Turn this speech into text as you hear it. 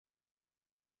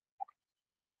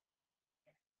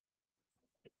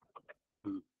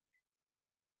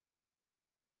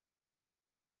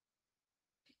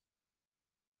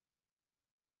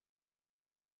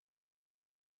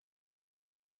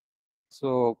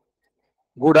So,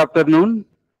 good afternoon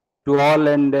to all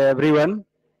and everyone.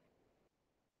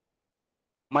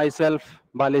 Myself,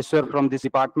 Baleshwar from this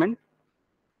department.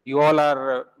 You all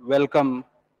are welcome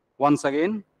once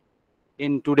again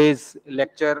in today's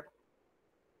lecture,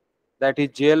 that is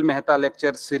L Mehta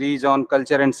lecture series on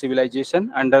culture and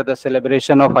civilization under the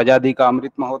celebration of Azadi Ka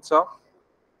Amrit Mahotsav.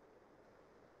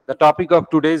 The topic of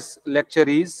today's lecture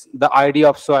is the idea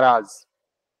of Swaraj.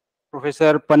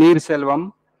 Professor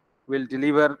Panneerselvam will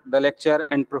deliver the lecture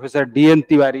and Professor D.N.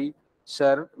 Tiwari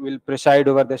sir will preside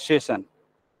over the session.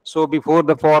 So before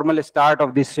the formal start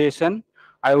of this session,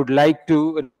 I would like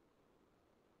to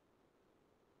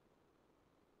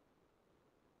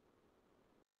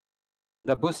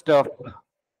the bust of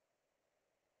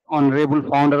honorable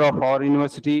founder of our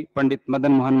university, Pandit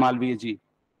Madan Mohan Malviya ji.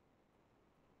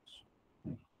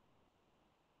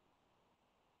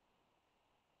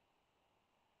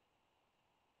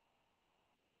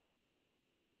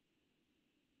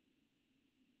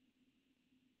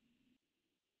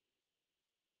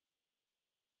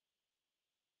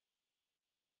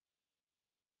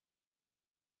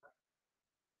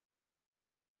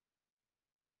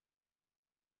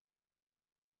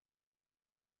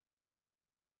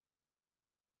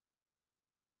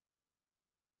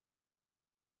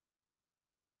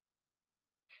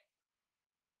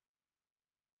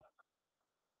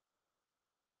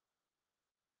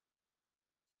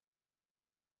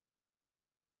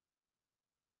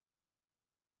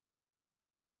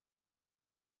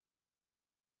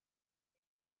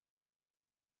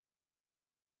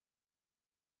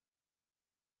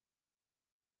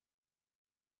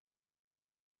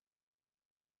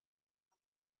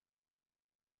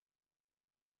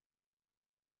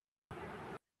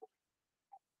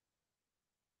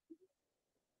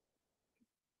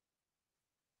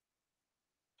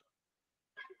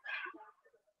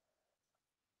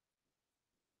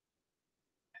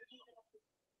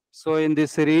 So in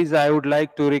this series, I would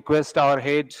like to request our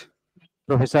head,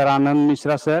 Professor Anand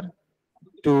Mishra sir,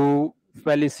 to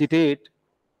felicitate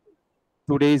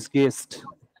today's guest.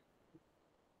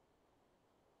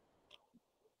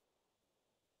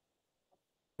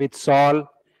 With shawl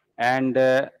and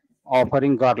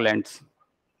offering garlands.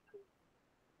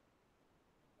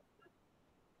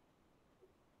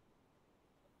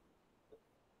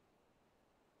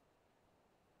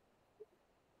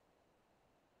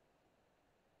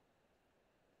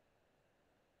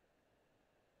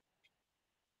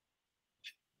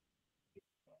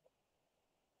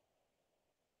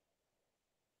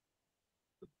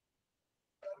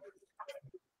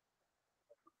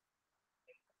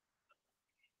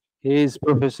 He is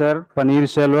Professor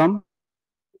Panneerselvam.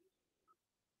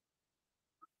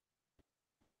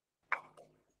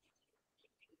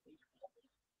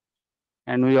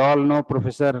 And we all know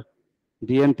Professor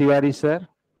D.N. Tiwari sir.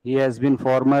 He has been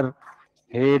former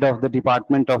head of the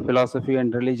Department of Philosophy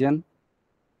and Religion.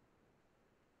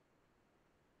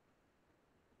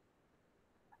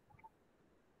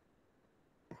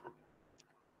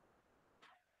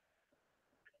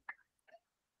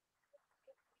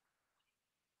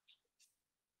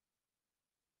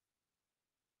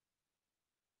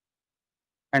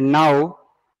 And now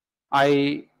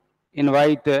I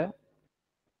invite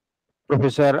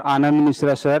Professor Anand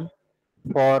Mishra sir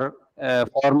for a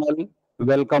formal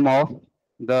welcome of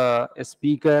the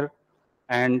speaker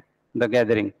and the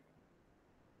gathering.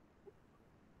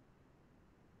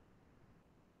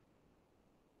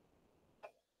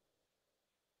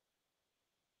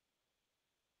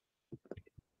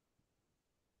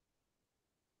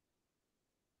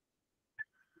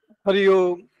 Hari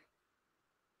Om.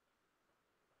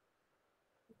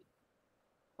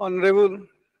 Honorable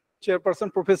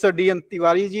Chairperson Professor D.N.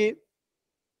 Tiwari ji,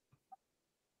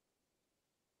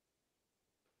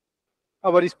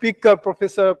 our speaker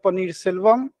Professor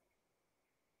Panneerselvam,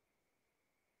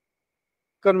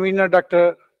 convener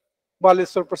Dr.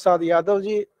 Baleshwar Prasad Yadav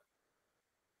ji,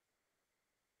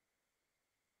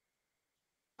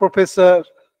 Professor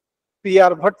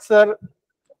P.R. Bhatt sir,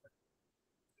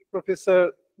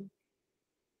 Professor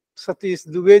Satish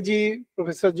Dubey ji,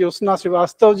 Professor Jyosna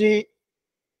Srivastav ji,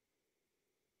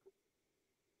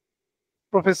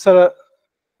 Professor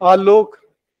Alok,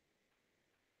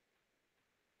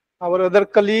 our other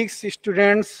colleagues,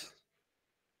 students,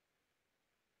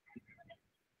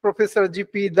 Professor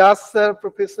G.P. Das sir,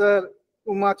 Professor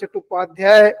Uma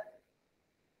Chattopadhyay,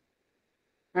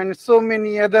 and so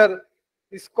many other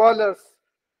scholars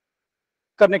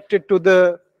connected to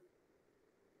the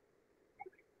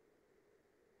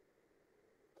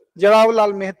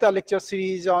L Mehta lecture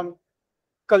series on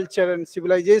culture and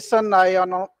civilization. I,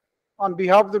 on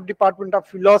behalf of the Department of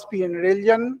Philosophy and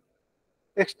Religion,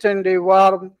 extend a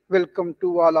warm welcome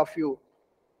to all of you.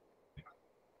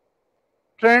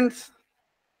 Friends,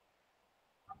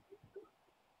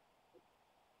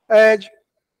 as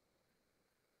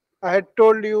I had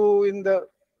told you in the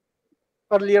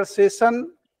earlier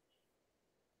session,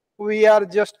 we are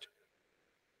just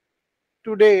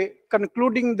today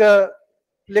concluding the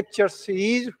lecture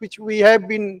series which we have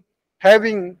been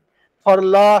having for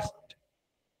last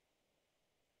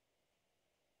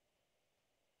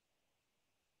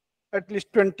at least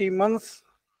 20 months.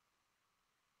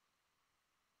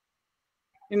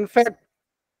 In fact,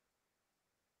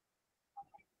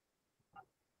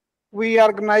 we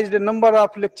organized a number of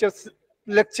lectures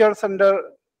under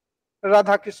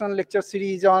Radhakrishnan lecture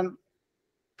series on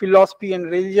philosophy and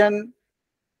religion,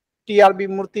 TRB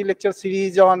Murthy lecture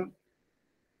series on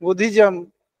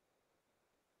Buddhism,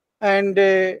 and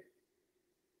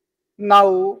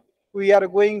now we are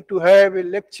going to have a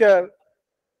lecture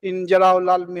in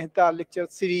L Mehta lecture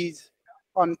series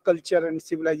on culture and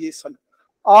civilization.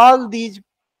 All these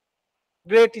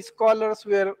great scholars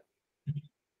were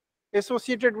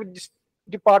associated with this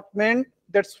department.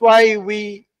 That's why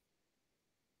we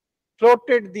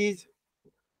floated these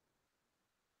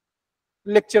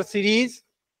lecture series.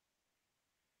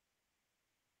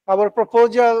 Our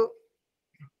proposal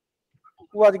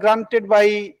was granted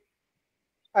by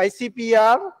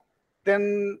ICPR,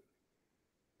 then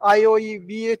IOE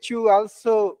BHU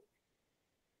also,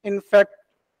 in fact,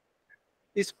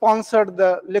 sponsored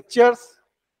the lectures.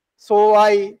 So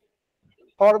I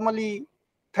formally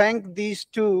thank these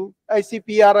two,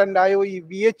 ICPR and IOE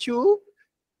BHU.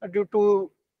 Due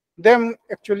to them,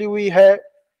 actually, we have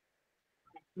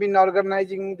been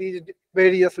organizing these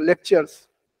various lectures.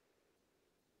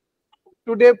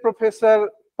 Today, Professor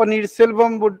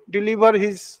Panneerselvam would deliver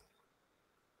his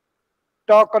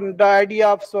talk on the idea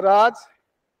of Swaraj.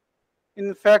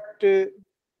 In fact,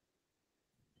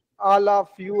 all of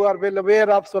you are well aware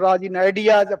of Swaraj in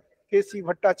ideas of K.C.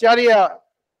 Bhattacharya,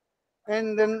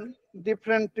 and then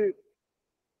different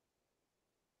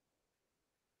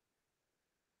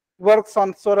works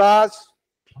on Swaraj.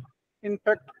 In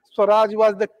fact, Swaraj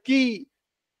was the key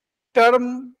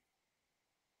term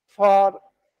for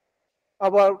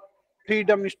our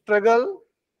freedom struggle.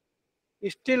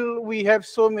 Still, we have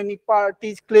so many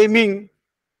parties claiming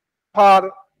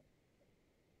for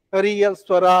real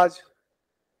Swaraj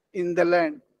in the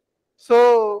land.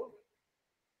 So,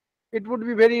 it would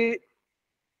be very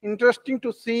interesting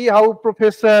to see how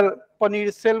Professor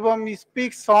Panneerselvam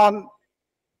speaks on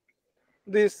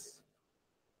this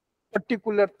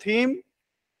particular theme.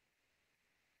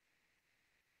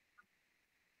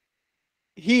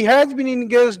 He has been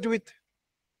engaged with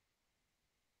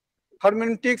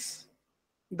hermeneutics,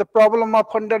 the problem of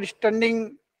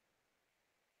understanding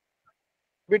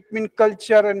between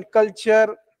culture and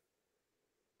culture,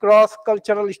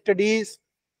 cross-cultural studies,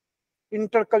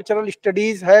 intercultural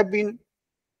studies have been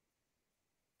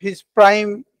his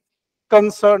prime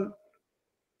concern.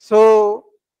 So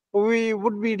we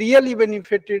would be really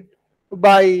benefited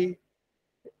by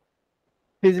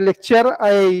his lecture.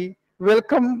 I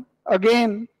welcome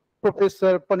again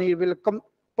Professor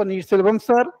Panneerselvam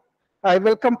sir. I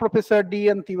welcome Professor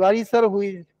D.N. Tiwari sir, who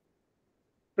is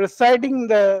presiding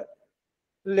the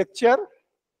lecture.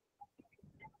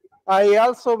 I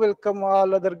also welcome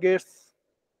all other guests,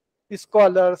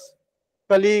 scholars,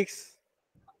 colleagues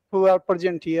who are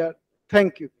present here.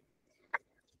 Thank you.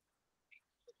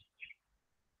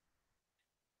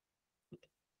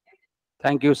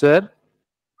 Thank you, sir.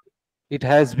 It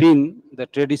has been the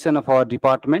tradition of our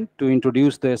department to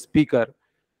introduce the speaker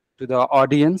to the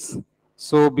audience.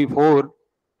 So before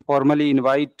formally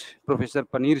invite Professor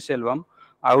Panneerselvam,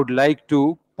 I would like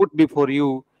to put before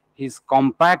you his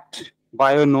compact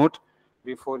bio note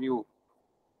before you.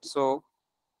 So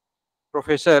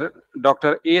Professor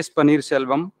Dr. A.S.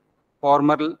 Panneerselvam,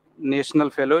 former National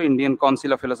Fellow, Indian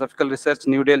Council of Philosophical Research,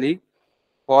 New Delhi,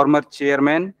 former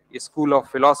Chairman, School of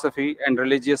Philosophy and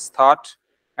Religious Thought,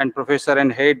 and Professor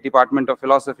and Head, Department of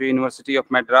Philosophy, University of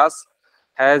Madras,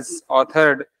 has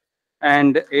authored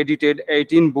and edited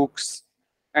 18 books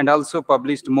and also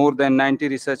published more than 90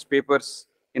 research papers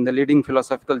in the leading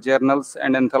philosophical journals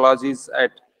and anthologies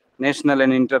at national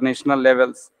and international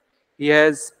levels. He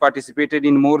has participated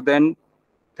in more than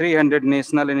 300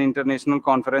 national and international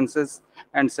conferences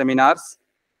and seminars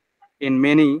in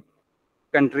many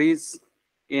countries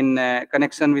in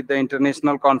connection with the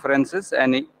international conferences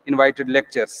and invited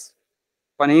lectures.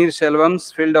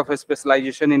 Panneerselvam's field of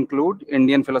specialization include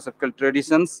Indian philosophical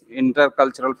traditions,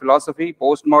 intercultural philosophy,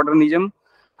 postmodernism,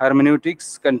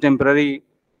 hermeneutics, contemporary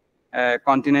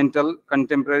continental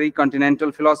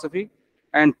philosophy,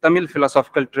 and Tamil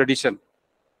philosophical tradition.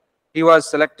 He was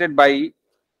selected by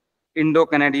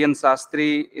Indo-Canadian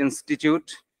Sastri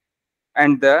Institute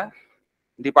and the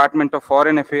Department of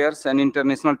Foreign Affairs and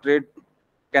International Trade,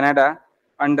 Canada,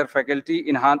 under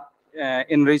faculty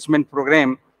enrichment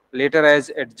program, later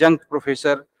as adjunct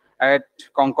professor at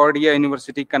Concordia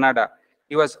University, Canada.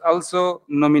 He was also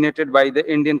nominated by the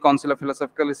Indian Council of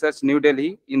Philosophical Research, New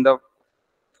Delhi, in the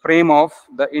frame of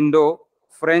the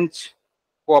Indo-French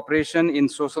cooperation in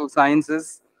social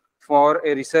sciences for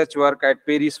a research work at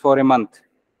Paris for a month.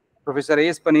 Professor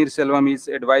S. Panneerselvam is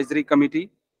advisory committee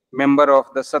member of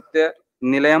the Satya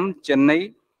Nilayam,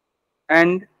 Chennai,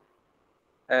 and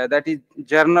that is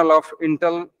Journal of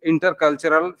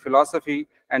Intercultural Philosophy,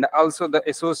 and also the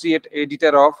associate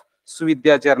editor of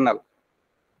Suvidya Journal.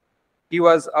 He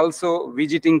was also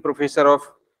visiting professor of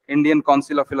Indian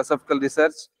Council of Philosophical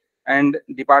Research and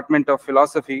Department of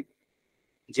Philosophy,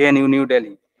 JNU, New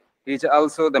Delhi. He is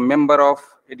also the member of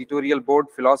editorial board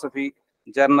Philosophy,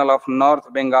 Journal of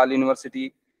North Bengal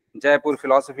University, Jaipur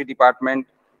Philosophy Department,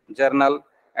 Journal,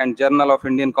 and Journal of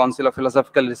Indian Council of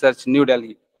Philosophical Research, New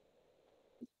Delhi.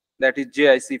 That is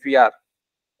JICPR.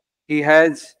 He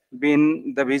has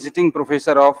been the visiting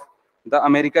professor of the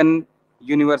American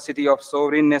University of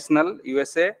Sovereign National,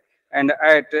 USA, and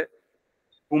at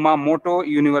Kumamoto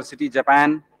University,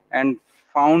 Japan, and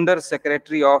founder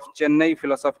secretary of Chennai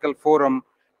Philosophical Forum,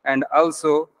 and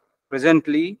also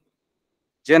presently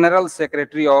general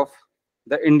secretary of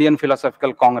the Indian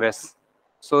Philosophical Congress.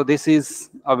 So this is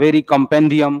a very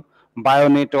compendium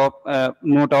note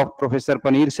of Professor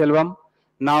Panneerselvam.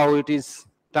 Now it is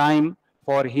time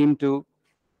for him to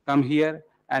come here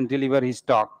and deliver his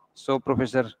talk. So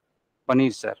Professor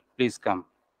Panneer sir, please come.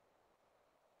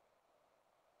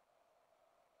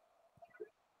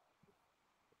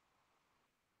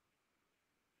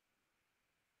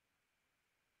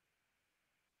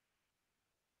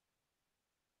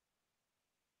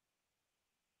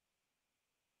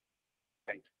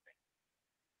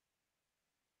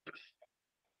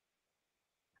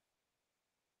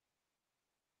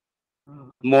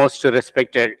 Most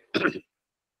respected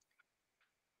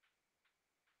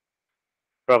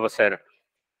Professor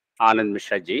Anand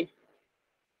Mishra ji,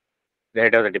 the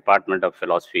head of the Department of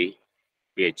Philosophy,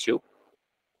 PHU,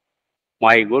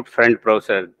 my good friend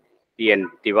Professor T.N.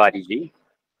 Tiwari ji,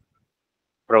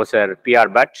 Professor P.R.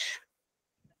 Bhatt,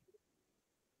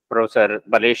 Professor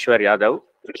Baleshwar Yadav,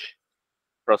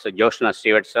 Professor Joshna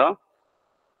Stewart,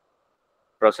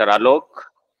 Professor Alok,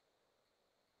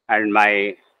 and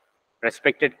my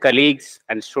respected colleagues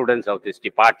and students of this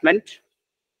department,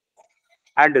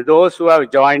 and those who have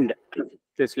joined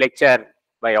this lecture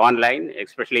by online,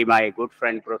 especially my good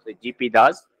friend Professor G.P.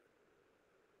 Das,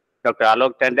 Dr.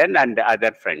 Alok Tandon, and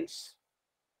other friends.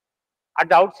 At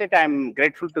the outset, I'm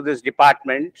grateful to this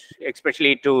department,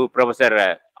 especially to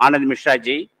Professor Anand Mishra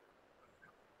ji,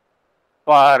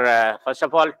 for, first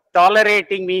of all,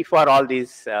 tolerating me for all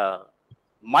these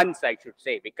months, I should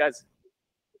say, because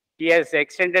he has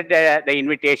extended the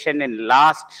invitation in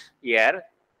last year,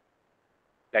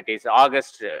 that is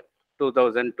August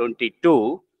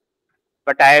 2022,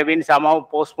 but I have been somehow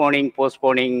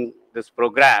postponing this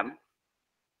program.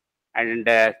 And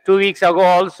 2 weeks ago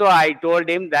also, I told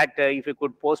him that if he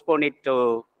could postpone it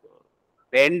to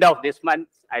the end of this month,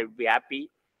 I would be happy.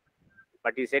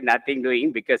 But he said nothing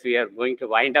doing because we are going to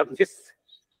wind up this.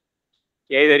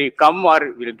 Either you come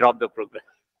or we'll drop the program.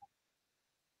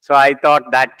 So I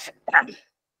thought that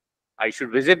I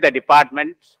should visit the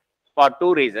department for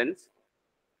 2 reasons.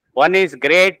 One is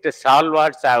great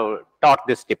stalwarts have taught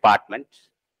this department.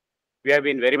 We have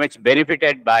been very much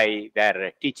benefited by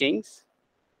their teachings.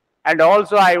 And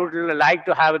also, I would like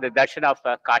to have the darshan of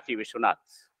Kashi Vishwanath.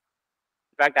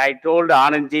 In fact, I told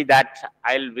Anandji that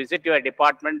I'll visit your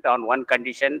department on one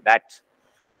condition, that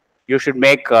you should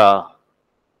make a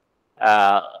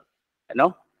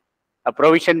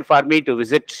provision for me to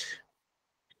visit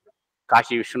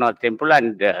Kashi Vishwanath temple.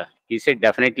 And he said,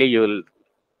 definitely you will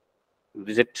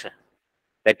visit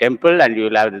the temple and you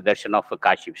will have the darshan of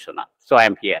Kashi Vishwanath. So I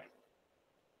am here.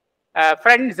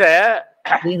 Friends,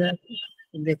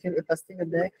 দেখেন এই পাশ থেকে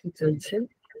দেখ কি চলছে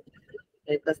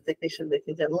এই পাশ থেকে এসে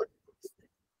দেখে যাব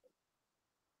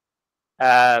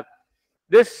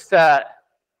this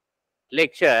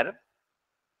lecture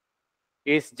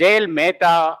is L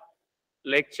Mehta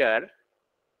lecture.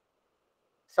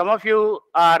 Some of you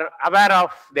are aware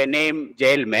of the name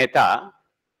L Mehta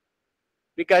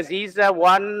because he's the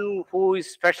one who is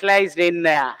specialized in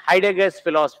Heidegger's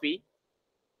philosophy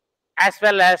as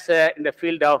well as in the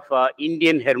field of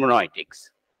Indian hermeneutics.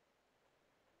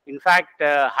 In fact,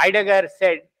 Heidegger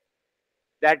said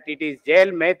that it is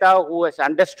L Mehta who has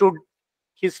understood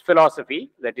his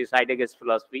philosophy, that is Heidegger's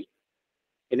philosophy,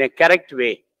 in a correct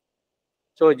way.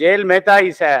 So L Mehta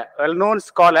is a well-known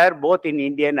scholar both in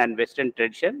Indian and Western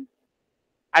tradition.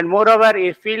 And moreover,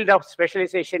 his field of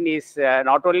specialization is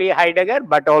not only Heidegger,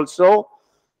 but also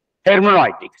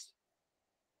hermeneutics.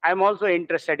 I'm also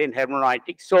interested in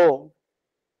hermeneutics. So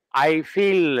I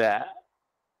feel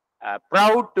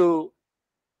proud to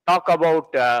talk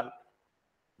about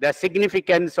the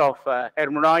significance of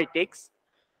hermeneutics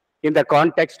in the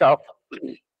context of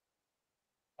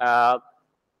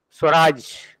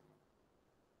Swaraj,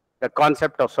 the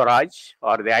concept of Swaraj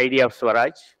or the idea of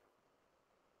Swaraj,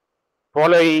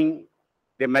 following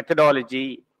the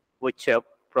methodology which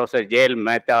Professor L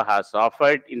Mehta has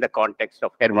offered in the context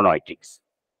of hermeneutics.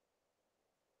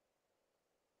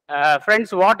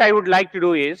 Friends, what I would like to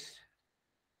do is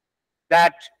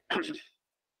that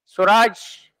Swaraj,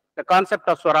 the concept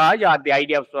of Swaraj or the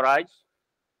idea of Swaraj,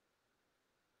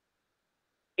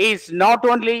 is not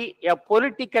only a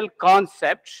political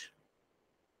concept,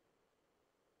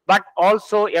 but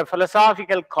also a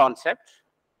philosophical concept.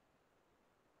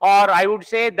 Or I would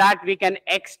say that we can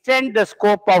extend the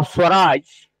scope of Swaraj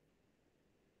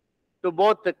to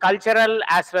both the cultural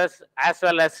as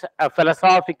well as a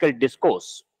philosophical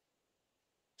discourse.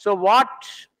 So what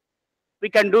we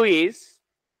can do is,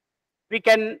 we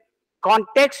can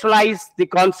contextualize the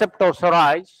concept of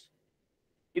Swaraj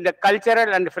in the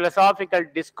cultural and philosophical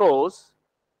discourse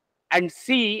and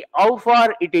see how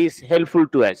far it is helpful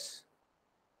to us,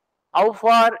 how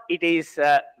far it is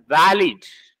valid,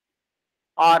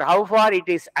 or how far it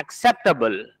is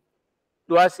acceptable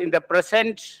to us in the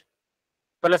present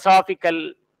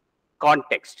philosophical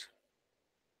context.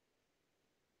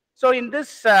 So in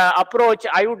this approach,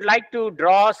 I would like to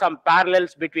draw some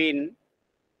parallels between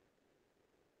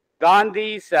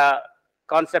Gandhi's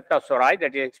concept of Swaraj,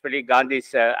 that is actually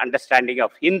Gandhi's understanding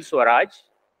of Hind Swaraj,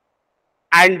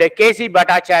 and K.C.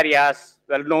 Bhattacharya's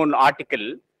well-known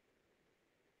article,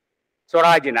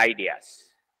 Swaraj in Ideas.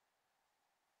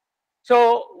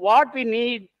 So what we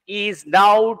need is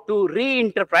now to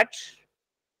reinterpret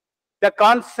the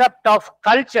concept of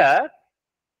culture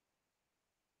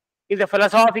in the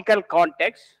philosophical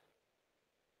context.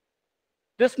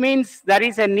 This means there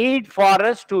is a need for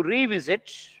us to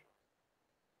revisit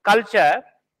culture,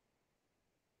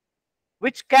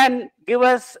 which can give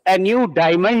us a new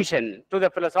dimension to the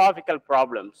philosophical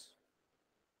problems.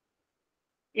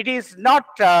 It is not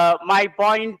my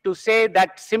point to say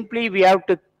that simply we have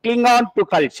to cling on to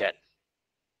culture,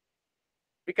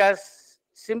 because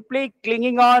simply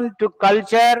clinging on to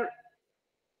culture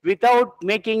without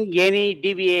making any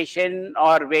deviation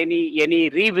or any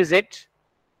revisit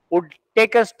would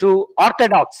take us to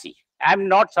orthodoxy. I'm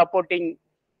not supporting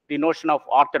the notion of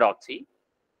orthodoxy.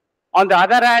 On the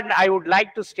other hand, I would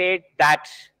like to state that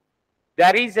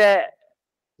there is a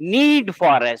need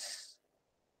for us,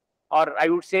 or I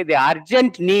would say the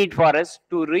urgent need for us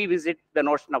to revisit the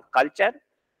notion of culture,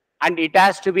 and it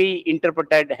has to be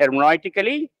interpreted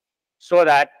hermeneutically so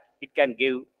that it can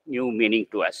give new meaning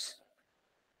to us.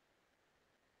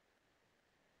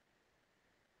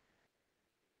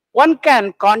 One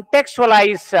can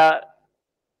contextualize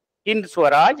Hind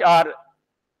Swaraj or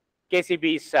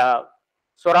KCB's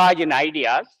Swaraj in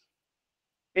Ideas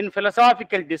in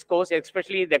philosophical discourse,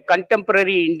 especially the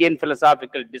contemporary Indian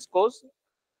philosophical discourse,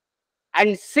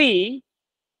 and see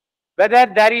whether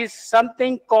there is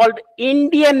something called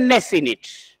Indianness in it.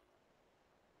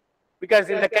 Because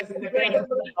in the contemporary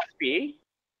philosophy,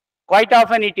 quite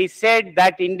often it is said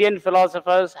that Indian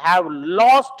philosophers have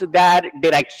lost their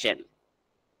direction.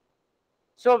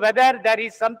 So whether there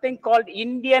is something called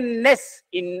Indianness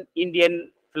in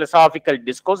Indian philosophical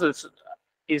discourse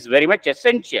is very much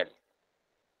essential.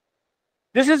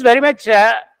 This is very much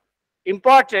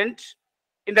important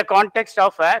in the context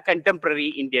of contemporary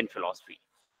Indian philosophy.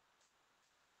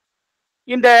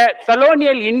 In the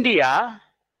colonial India,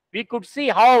 we could see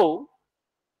how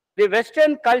the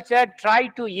Western culture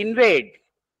tried to invade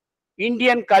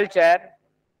Indian culture,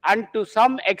 and to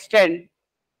some extent,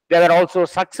 they were also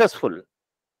successful.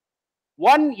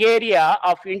 One area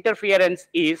of interference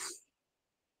is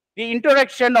the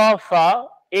introduction of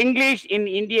English in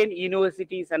Indian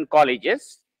universities and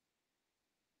colleges,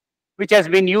 which has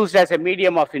been used as a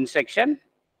medium of instruction.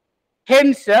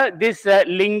 Hence, this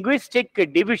linguistic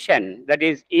division, that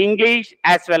is English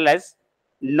as well as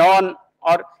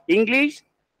or English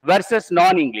versus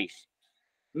non-English,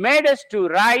 made us to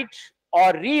write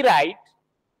or rewrite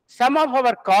some of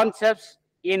our concepts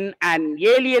in an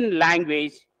alien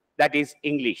language, that is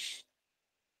English.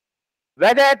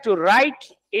 Whether to write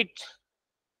it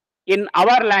in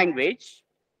our language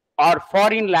or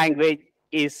foreign language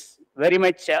is very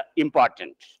much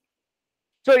important.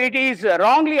 So it is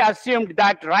wrongly assumed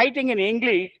that writing in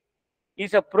English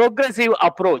is a progressive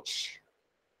approach.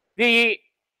 The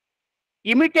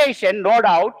imitation, no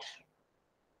doubt,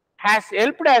 has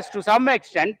helped us to some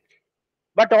extent,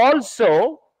 but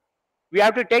also we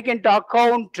have to take into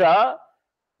account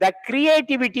the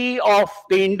creativity of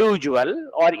the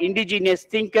individual or indigenous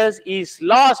thinkers is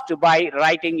lost by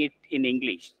writing it in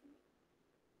English.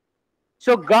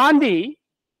 So Gandhi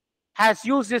has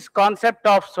used this concept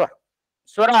of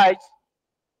Swaraj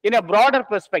in a broader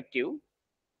perspective.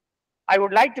 I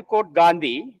would like to quote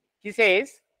Gandhi. He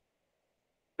says,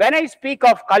 "When I speak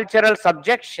of cultural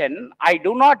subjection, I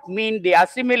do not mean the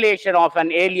assimilation of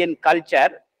an alien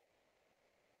culture.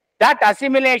 That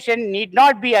assimilation need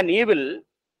not be an evil.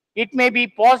 It may be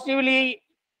positively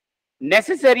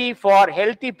necessary for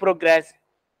healthy progress,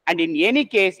 and in any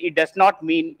case, it does not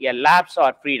mean a lapse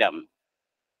or freedom.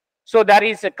 So there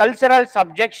is a cultural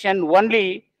subjection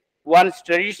only once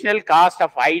traditional caste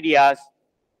of ideas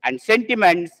and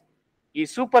sentiments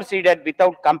is superseded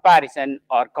without comparison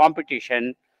or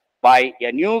competition by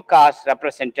a new caste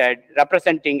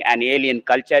representing an alien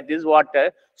culture." This is what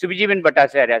Subhajeevan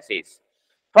Bhattacharya says.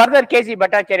 Further, K.C.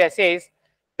 Bhattacharya says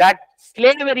that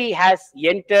slavery has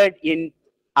entered in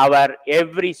our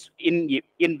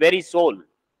in very soul.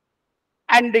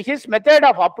 And his method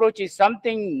of approach is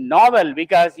something novel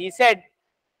because he said,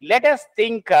 let us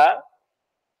think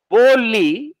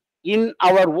boldly in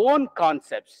our own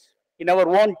concepts, in our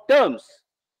own terms.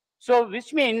 So,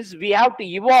 which means we have to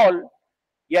evolve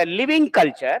a living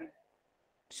culture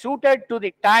suited to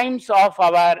the times of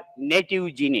our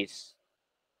native genius.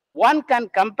 One can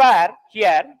compare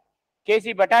here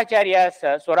K.C.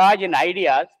 Bhattacharya's Swaraj in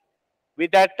Ideas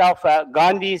with that of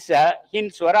Gandhi's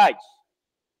Hind Swaraj.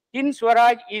 Hind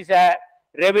Swaraj is a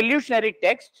revolutionary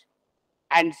text,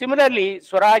 and similarly,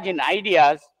 Swaraj in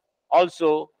Ideas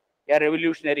also a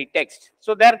revolutionary text.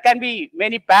 So there can be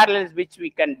many parallels which we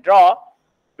can draw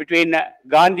between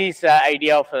Gandhi's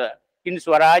idea of Hind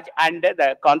Swaraj and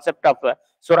the concept of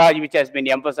Swaraj, which has been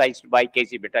emphasized by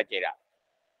K.C. Bhattacharya.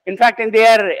 In fact, in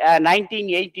their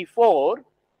 1984,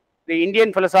 the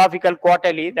Indian Philosophical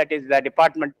Quarterly, that is the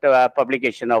department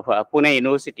publication of Pune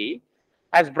University,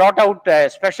 has brought out a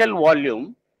special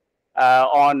volume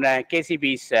on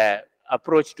KCB's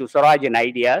approach to Swaraj and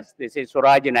Ideas. This is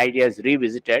Swaraj and Ideas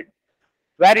Revisited,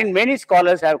 wherein many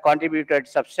scholars have contributed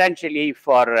substantially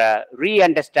for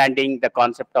re-understanding the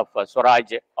concept of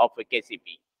Swaraj of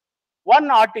KCB.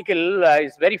 One article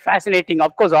is very fascinating.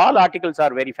 Of course, all articles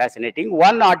are very fascinating.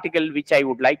 One article which I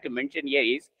would like to mention here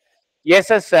is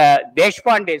S.S.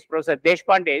 Deshpande's, Professor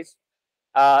Deshpande's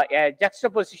a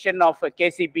juxtaposition of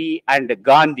KCB and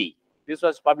Gandhi. This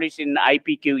was published in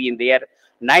IPQ in the year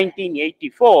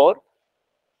 1984.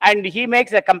 And he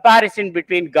makes a comparison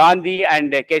between Gandhi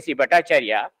and K.C.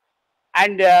 Bhattacharya.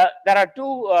 And there are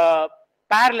two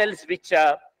parallels which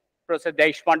Professor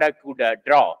Deshpande could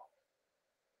draw.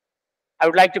 I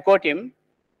would like to quote him.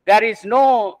 "There is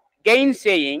no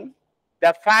gainsaying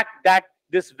the fact that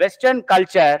this Western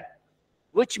culture,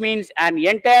 which means an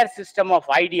entire system of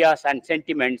ideas and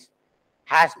sentiments,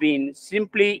 has been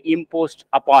simply imposed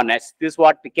upon us." This is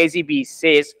what the KCB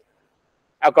says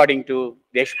according to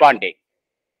Deshpande.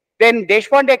 Then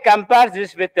Deshpande compares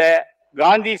this with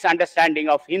Gandhi's understanding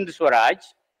of Hind Swaraj.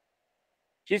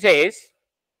 She says,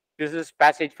 this is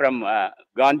passage from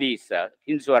Gandhi's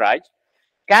Hind Swaraj,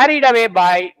 "Carried away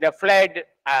by the flood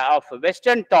of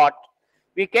Western thought,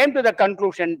 we came to the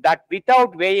conclusion that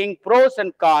without weighing pros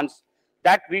and cons,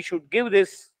 that we should give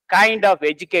this kind of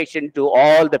education to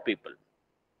all the people."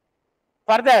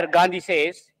 Further, Gandhi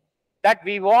says that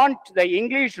we want the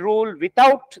English rule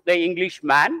without the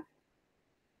Englishman.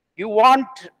 You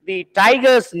want the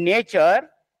tiger's nature,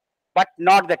 but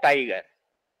not the tiger.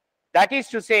 That is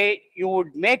to say, you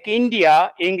would make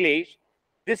India English.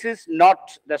 This is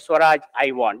not the Swaraj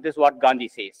I want. This is what Gandhi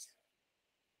says.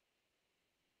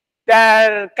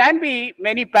 There can be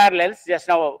many parallels, just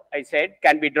now I said,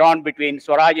 can be drawn between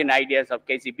Swaraj and Ideas of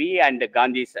KCB and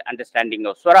Gandhi's understanding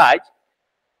of Swaraj.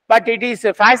 But it is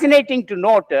fascinating to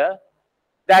note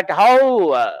that how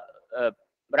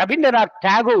Rabindranath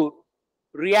Tagore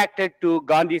reacted to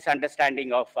Gandhi's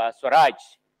understanding of Swaraj.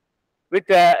 With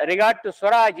regard to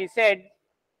Swaraj, he said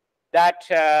that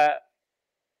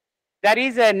there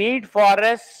is a need for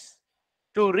us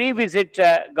to revisit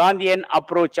Gandhian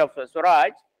approach of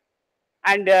Swaraj.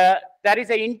 And there is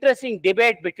an interesting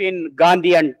debate between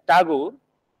Gandhi and Tagore,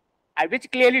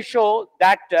 which clearly show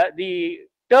that the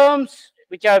terms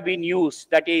which have been used,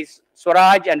 that is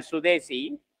Swaraj and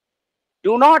Sudesi,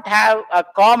 do not have a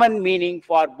common meaning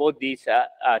for both these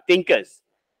thinkers.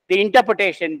 The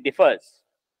interpretation differs.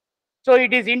 So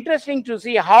it is interesting to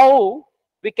see how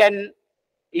we can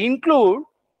include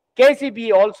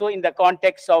KCB also in the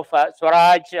context of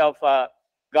Swaraj of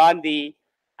Gandhi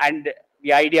and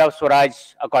the idea of Swaraj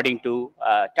according to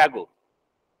Tagore.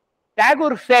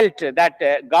 Tagore felt that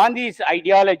Gandhi's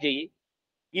ideology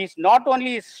is not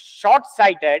only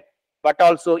short-sighted but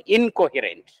also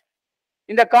incoherent.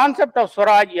 In the concept of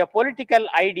Swaraj, a political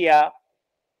idea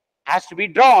has to be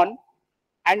drawn,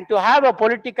 and to have a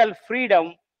political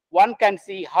freedom, one can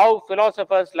see how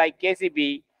philosophers like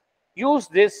KCB use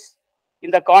this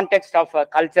in the context of a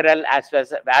cultural as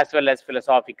well as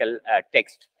philosophical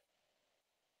text.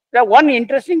 The one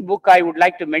interesting book I would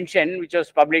like to mention, which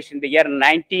was published in the year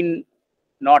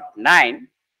 1909,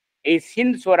 is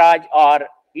Hind Swaraj or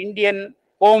Indian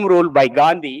Home Rule by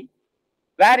Gandhi,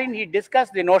 wherein he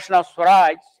discussed the notion of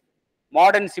Swaraj,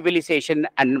 modern civilization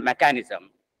and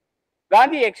mechanism.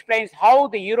 Gandhi explains how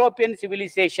the European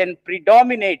civilization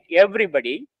predominate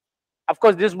everybody. Of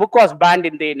course, this book was banned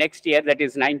in the next year, that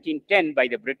is 1910, by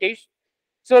the British.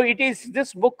 So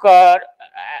this book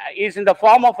is in the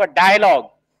form of a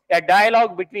dialogue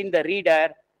between the reader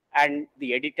and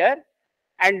the editor.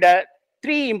 And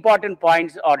three important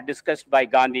points are discussed by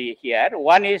Gandhi here.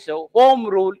 One is home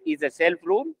rule is a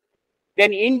self-rule.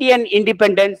 Then Indian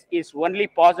independence is only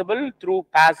possible through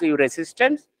passive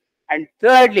resistance. And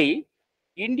thirdly,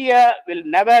 India will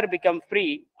never become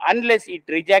free unless it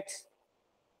rejects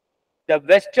the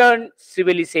Western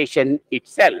civilization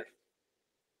itself.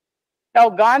 Now,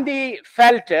 Gandhi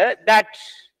felt that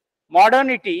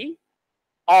modernity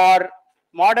or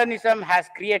modernism has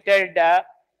created a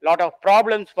lot of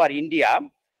problems for India,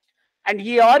 and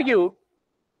he argued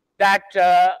that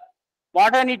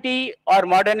modernity or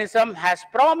modernism has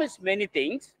promised many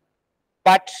things,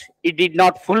 but it did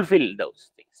not fulfill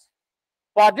those things.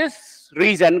 For this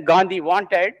reason, Gandhi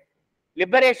wanted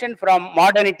liberation from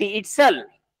modernity itself.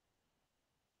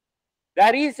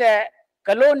 There is a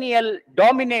colonial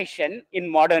domination in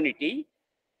modernity,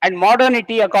 and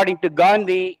modernity, according to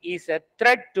Gandhi, is a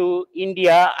threat to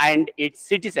India and its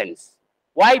citizens.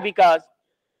 Why? Because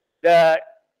the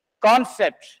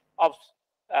concept of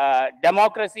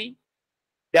democracy,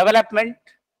 development,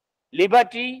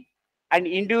 liberty, and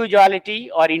individuality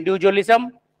or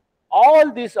individualism,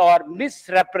 all these are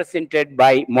misrepresented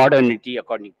by modernity,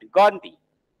 according to Gandhi.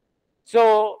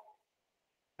 So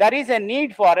there is a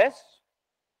need for us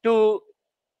to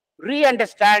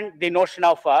re-understand the notion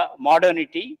of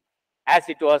modernity as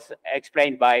it was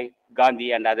explained by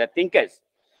Gandhi and other thinkers.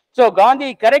 So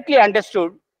Gandhi correctly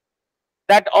understood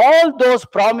that all those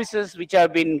promises which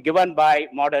have been given by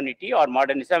modernity or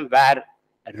modernism were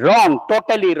wrong,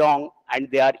 totally wrong, and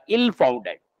they are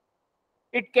ill-founded.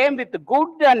 It came with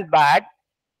good and bad,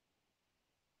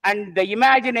 and the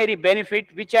imaginary benefit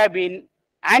which have been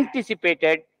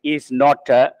anticipated is not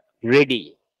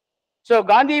ready. So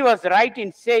Gandhi was right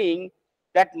in saying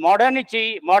that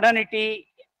modernity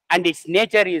and its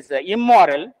nature is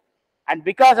immoral, and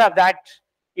because of that,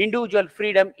 individual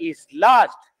freedom is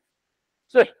lost.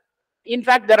 So, in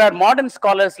fact, there are modern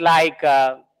scholars like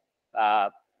Habermas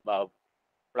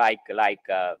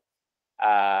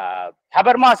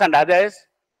and others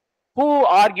who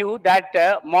argue that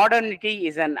modernity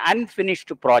is an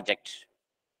unfinished project.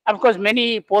 Of course,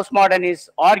 many postmodernists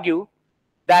argue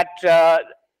that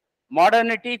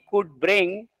modernity could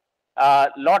bring a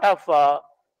lot of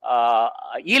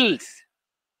ills.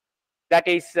 That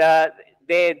is,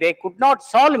 they could not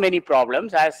solve many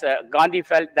problems, as Gandhi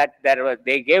felt that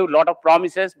they gave a lot of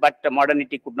promises, but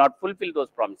modernity could not fulfill those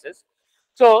promises.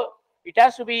 So it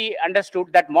has to be understood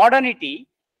that modernity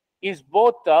is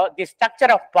both the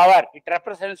structure of power, it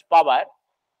represents power,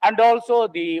 and also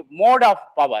the mode of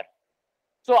power.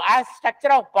 So as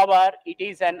structure of power, it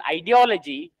is an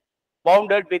ideology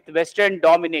bounded with Western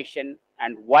domination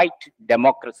and white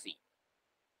democracy.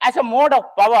 As a mode of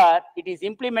power, it is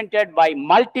implemented by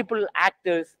multiple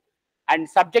actors and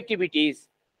subjectivities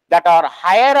that are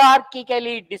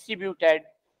hierarchically distributed,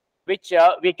 which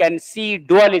we can see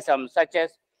dualism, such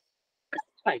as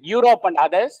Europe and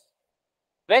others,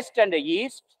 West and the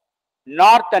East,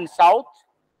 North and South,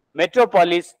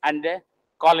 metropolis and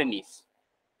colonies.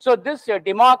 So this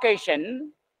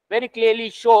demarcation very clearly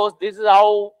shows this is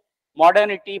how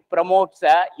modernity promotes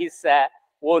its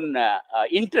own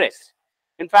interest.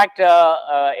 In fact,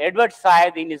 Edward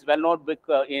Said, in his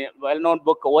well-known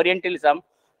book Orientalism,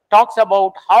 talks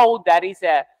about how there is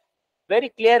a very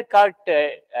clear-cut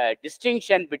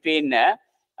distinction between,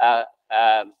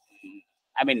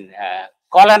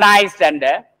 colonized and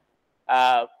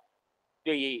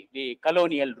the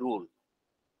colonial rule,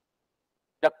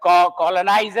 the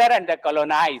colonizer and the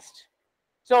colonized.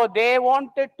 So they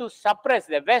wanted to suppress,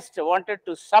 the West wanted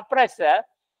to suppress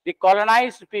the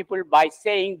colonized people by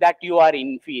saying that you are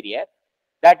inferior,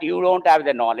 that you don't have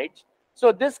the knowledge.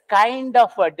 So this kind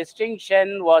of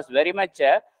distinction was very much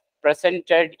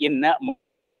presented in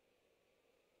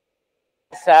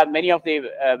many of the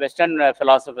Western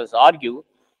philosophers argue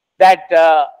that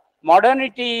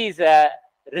modernity's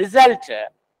result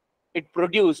it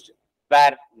produced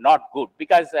were not good,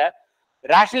 because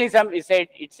rationalism is said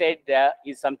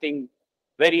is something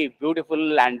very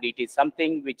beautiful, and it is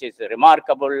something which is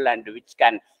remarkable, and which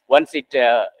can, once it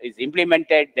is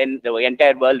implemented, then the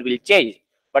entire world will change.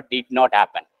 But it did not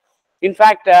happen. In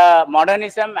fact,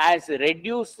 modernism has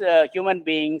reduced human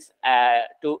beings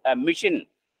to a mission.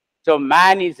 So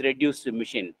man is reduced to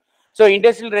mission. So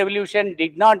industrial revolution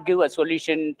did not give a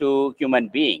solution to human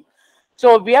being.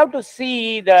 So we have to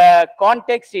see the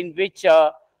context in which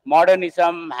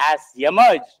modernism has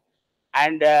emerged.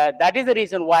 And that is the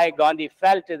reason why Gandhi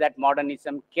felt that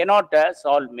modernism cannot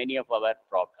solve many of our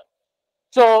problems.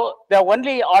 So the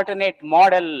only alternate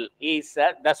model is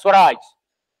the Swaraj,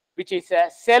 which is a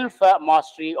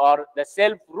self-mastery or the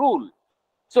self-rule.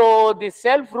 So the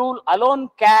self-rule alone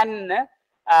can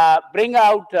bring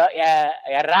out a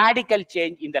radical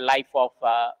change in the life of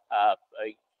a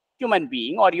human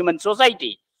being or human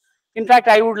society. In fact,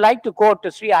 I would like to quote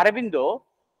Sri Aurobindo.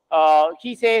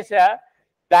 He says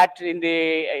that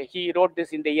he wrote this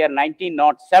in the year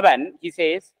 1907. He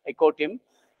says, I quote him,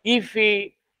 if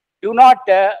we do not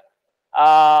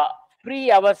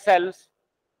free ourselves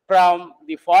from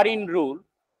the foreign rule,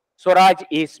 Swaraj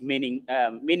is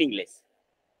meaningless.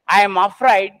 I am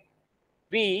afraid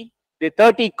the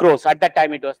 30 crores, at that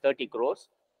time it was 30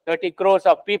 crores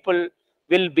of people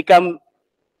will become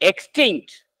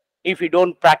extinct if we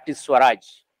don't practice Swaraj.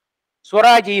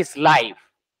 Swaraj is life.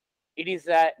 It is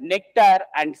a nectar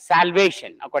and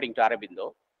salvation, according to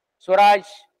Aurobindo. Swaraj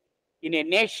in a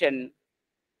nation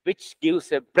which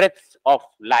gives a breath of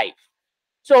life.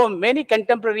 So many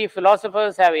contemporary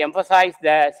philosophers have emphasized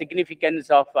the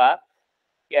significance of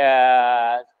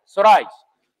Swaraj.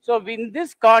 So in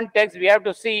this context, we have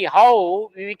to see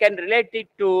how we can relate it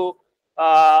to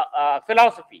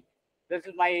philosophy. This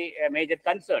is my major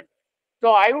concern.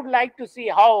 So I would like to see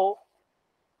how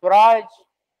Swaraj,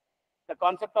 the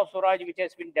concept of Swaraj, which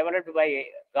has been developed by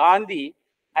Gandhi,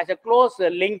 has a close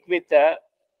link with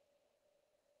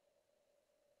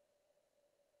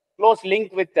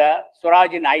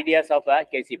Swaraj in ideas of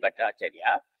K.C.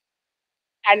 Bhattacharya.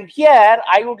 And here,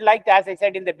 I would like to, as I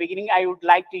said in the beginning, I would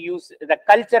like to use the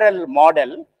cultural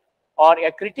model or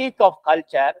a critique of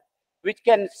culture, which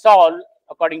can solve,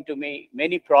 according to me,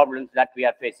 many problems that we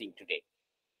are facing today.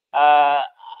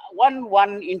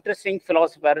 One interesting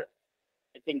philosopher,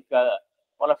 I think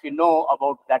all of you know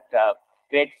about that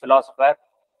great philosopher,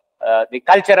 the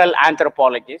cultural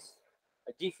anthropologist,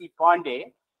 G.C.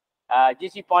 Pandey.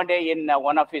 G.C. Pandey, in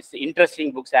one of his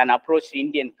interesting books, An Approach to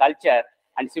Indian Culture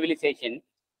and Civilization,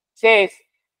 says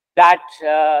that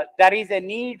there is a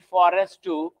need for us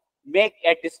to make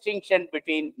a distinction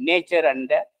between nature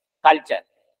and culture.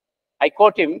 I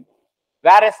quote him,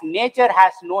 whereas nature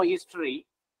has no history,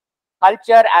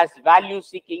 culture as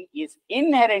value-seeking is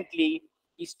inherently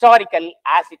historical,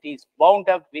 as it is bound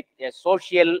up with a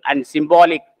social and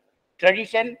symbolic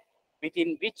tradition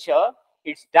within which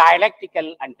its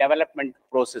dialectical and development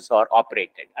process are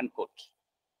operated, unquote.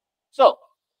 So,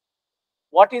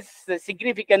 what is the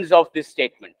significance of this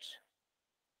statement?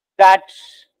 That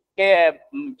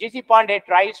G.C. Pandey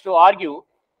tries to argue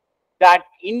that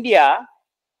India,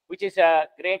 which is a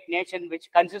great nation which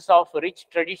consists of a rich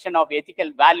tradition of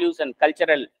ethical values and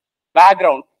cultural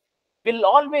background, will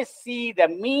always see the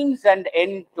means and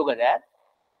end together.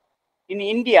 In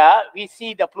India, we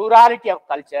see the plurality of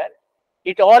culture.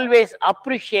 It always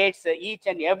appreciates each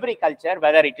and every culture,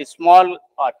 whether it is small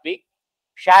or big,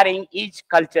 sharing each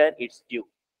culture its due.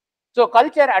 So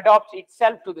culture adapts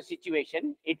itself to the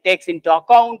situation. It takes into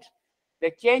account the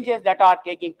changes that are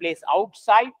taking place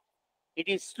outside. It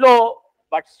is slow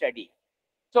but steady.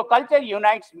 So culture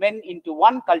unites men into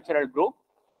one cultural group.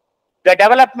 The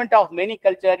development of many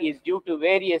cultures is due to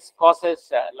various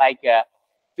causes like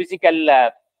physical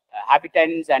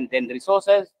habitants and then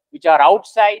resources which are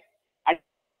outside, and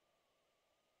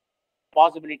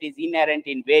possibilities inherent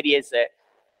in various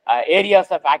areas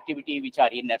of activity which are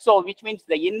inner. So which means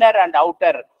the inner and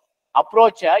outer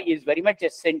approach is very much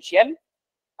essential,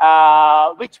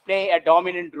 which play a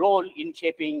dominant role in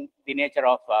shaping the nature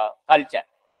of culture.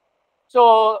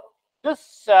 So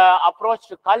this approach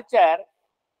to culture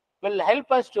will help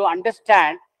us to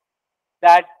understand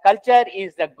that culture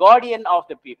is the guardian of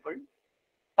the people.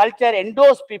 Culture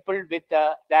endows people with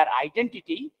their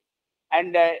identity,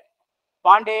 and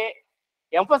Pandey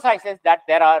emphasizes that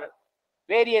there are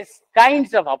various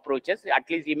kinds of approaches. At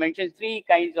least he mentions 3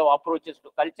 kinds of approaches to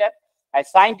culture: a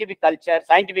scientific culture,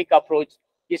 scientific approach,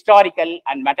 historical,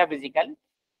 and metaphysical.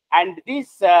 And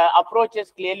these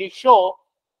approaches clearly show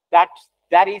that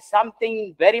there is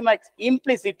something very much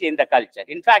implicit in the culture.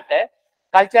 In fact,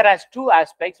 culture has 2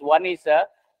 aspects. One is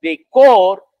the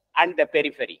core and the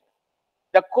periphery.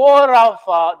 The core of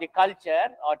the culture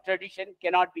or tradition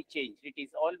cannot be changed. It is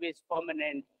always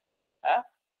permanent.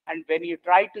 And when you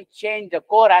try to change the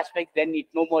core aspect, then it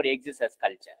no more exists as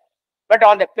culture. But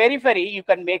on the periphery, you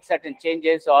can make certain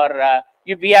changes, or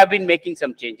we have been making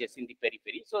some changes in the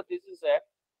periphery. So this is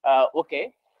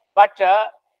okay. But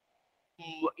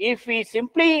if we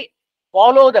simply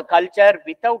follow the culture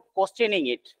without questioning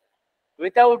it,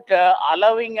 without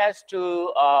allowing us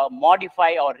to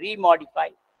modify or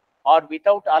remodify, or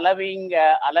without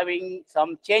allowing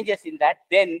some changes in that,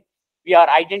 then we are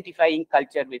identifying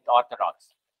culture with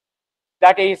orthodoxy.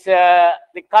 That is,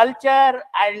 the culture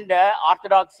and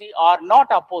orthodoxy are not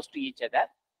opposed to each other.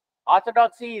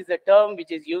 Orthodoxy is a term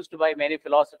which is used by many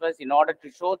philosophers in order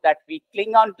to show that we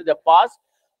cling on to the past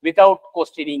without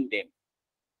questioning them.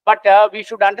 But we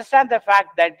should understand the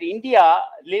fact that India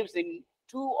lives in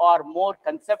 2 or more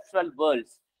conceptual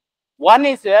worlds. One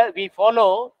is we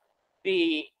follow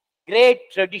the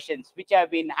great traditions which have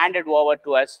been handed over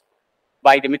to us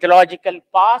by the mythological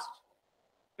past,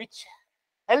 which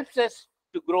helps us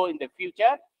to grow in the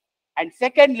future. And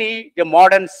secondly, the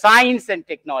modern science and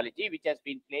technology, which has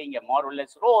been playing a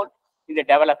marvelous role in the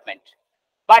development.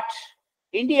 But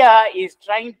India is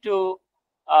trying to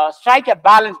strike a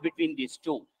balance between these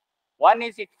 2. One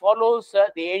is it follows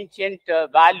the ancient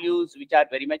values, which are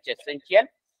very much essential.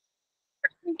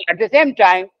 At the same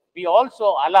time, we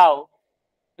also allow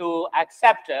to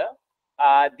accept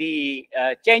the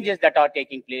changes that are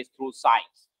taking place through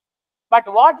science. But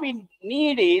what we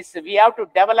need is we have to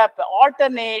develop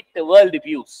alternate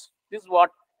worldviews. This is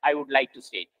what I would like to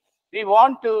state. We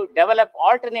want to develop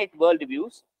alternate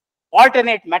worldviews,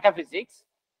 alternate metaphysics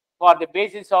for the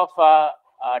basis of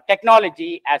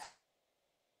technology, as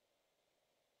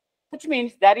which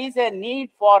means there is a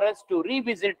need for us to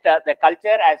revisit the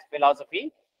culture as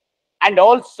philosophy, and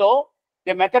also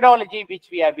the methodology which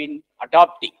we have been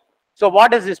adopting. So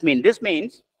what does this mean? This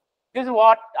means, this is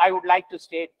what I would like to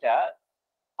state,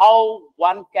 how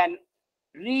one can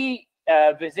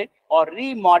revisit or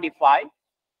remodify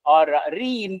or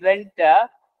reinvent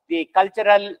the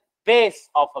cultural base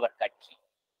of our country.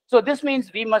 So this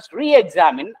means we must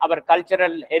re-examine our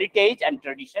cultural heritage and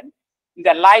tradition in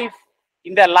the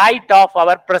light of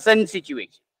our present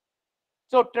situation.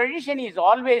 So tradition is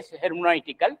always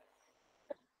hermeneutical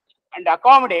and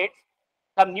accommodates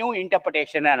some new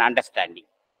interpretation and understanding.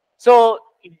 So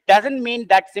it doesn't mean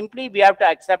that simply we have to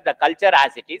accept the culture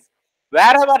as it is.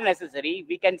 Wherever necessary,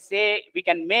 we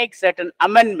can make certain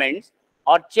amendments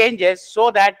or changes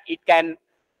so that it can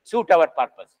suit our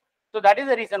purpose. So that is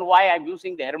the reason why I'm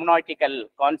using the hermeneutical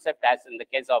concept, as in the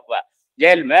case of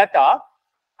L Mehta.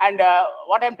 And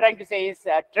what I'm trying to say is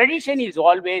tradition is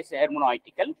always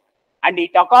hermeneutical, and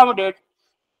it accommodates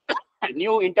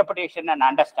new interpretation and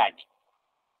understanding.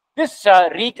 This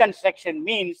reconstruction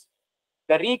means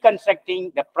the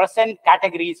reconstructing the present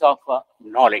categories of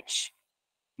knowledge.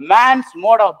 Man's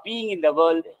mode of being in the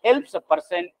world helps a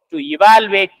person to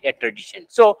evaluate a tradition.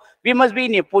 So we must be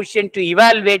in a position to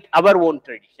evaluate our own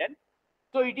tradition.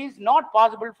 So it is not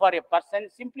possible for a person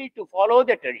simply to follow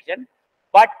the tradition,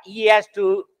 but he has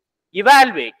to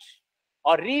evaluate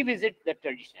or revisit the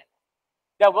tradition.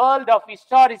 The world of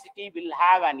historicity will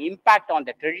have an impact on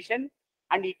the tradition,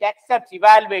 and it accepts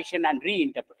evaluation and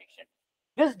reinterpretation.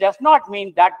 This does not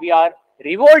mean that we are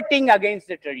revolting against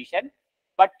the tradition,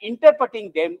 but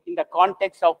interpreting them in the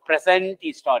context of present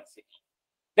historicity.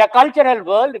 The cultural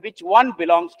world which one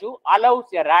belongs to allows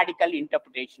a radical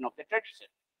interpretation of the tradition.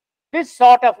 This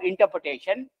sort of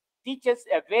interpretation teaches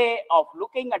a way of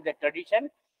looking at the tradition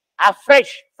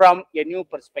afresh from a new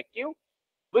perspective,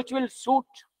 which will suit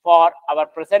for our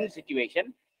present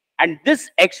situation. And this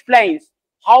explains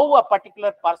how a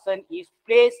particular person is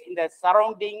placed in the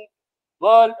surrounding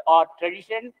world or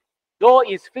tradition, though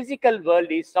his physical world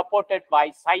is supported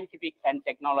by scientific and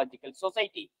technological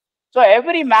society. So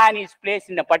every man is placed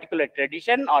in a particular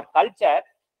tradition or culture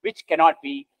which cannot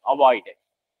be avoided.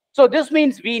 So this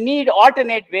means we need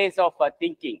alternate ways of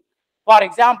thinking. For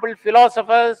example,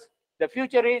 philosophers, the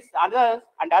futurists,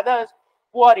 others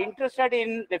who are interested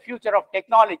in the future of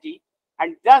technology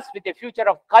and thus with the future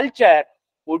of culture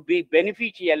would be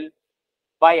beneficial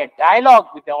by a dialogue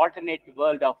with the alternate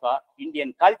world of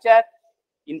Indian culture,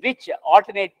 in which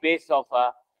alternate base of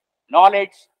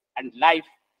knowledge and life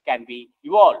can be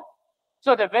evolved.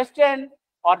 So the Western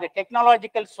or the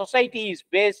technological society is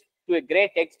based to a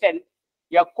great extent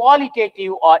your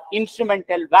qualitative or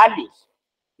instrumental values.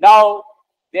 Now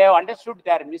they have understood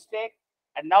their mistake,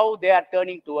 and now they are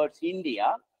turning towards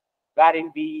India,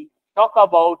 wherein we talk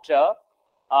about a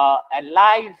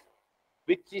life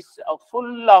which is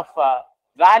full of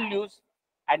values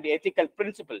and ethical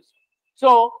principles.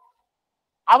 So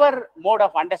our mode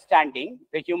of understanding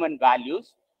the human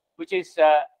values, which is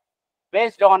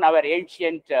based on our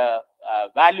ancient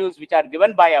values, which are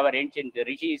given by our ancient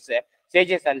rishis,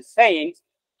 sages, and saints,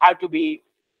 have to be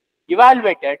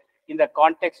evaluated in the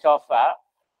context of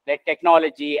their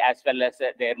technology as well as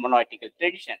their monarchical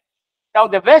tradition. Now,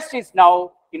 the West is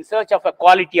now in search of a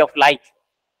quality of life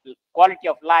like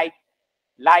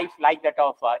that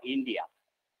of India.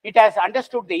 It has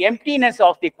understood the emptiness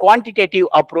of the quantitative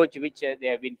approach which they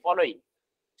have been following.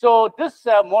 So this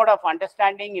mode of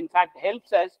understanding, in fact,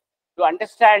 helps us to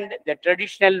understand the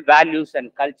traditional values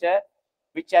and culture,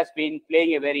 which has been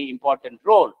playing a very important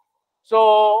role.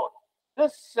 So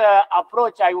this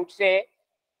approach, I would say,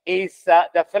 is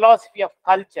the philosophy of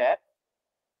culture,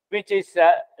 which is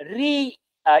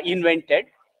reinvented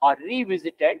or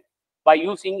revisited by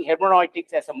using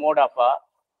hermeneutics as a mode of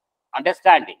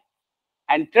understanding.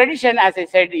 And tradition, as I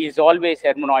said, is always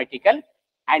hermeneutical,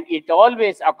 and it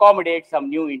always accommodates some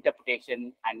new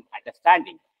interpretation and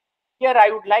understanding. Here,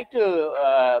 I would like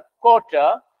to quote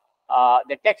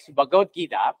the text Bhagavad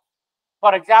Gita.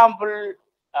 For example,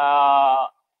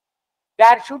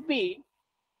 there should be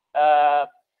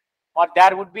or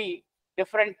there would be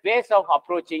different ways of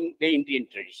approaching the Indian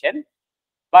tradition,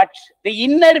 but the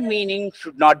inner meaning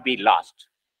should not be lost.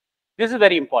 This is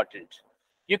very important.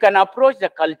 You can approach the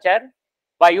culture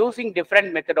by using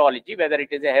different methodology, whether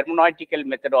it is a hermeneutical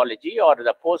methodology or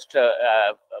the post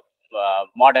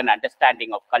modern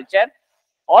understanding of culture.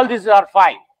 All these are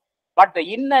fine, but the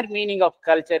inner meaning of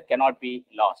culture cannot be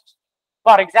lost.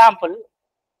 For example,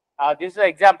 this is an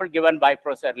example given by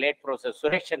late Professor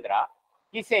Suresh Chandra.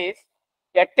 He says,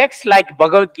 a text like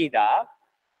Bhagavad Gita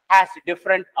has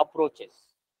different approaches.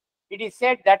 It is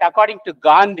said that according to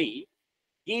Gandhi,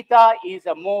 Gita is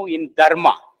a move in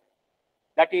dharma,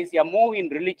 that is a move in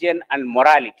religion and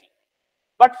morality.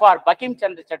 But for Bankim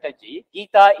Chandra Chatterjee,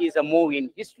 Gita is a move in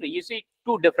history. You see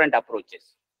two different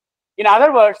approaches. In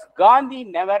other words, Gandhi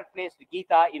never placed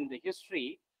Gita in the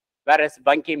history, whereas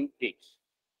Bankim did.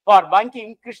 For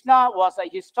Bankim, Krishna was a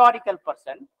historical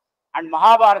person and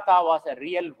Mahabharata was a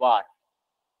real war.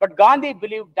 But Gandhi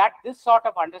believed that this sort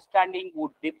of understanding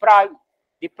would deprive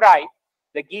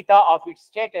the Gita of its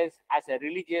status as a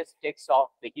religious text of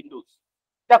the Hindus.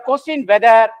 The question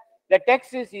whether the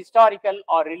text is historical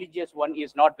or religious one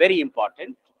is not very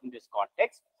important in this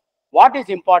context. What is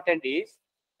important is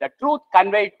the truth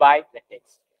conveyed by the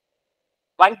text.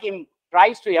 Bankim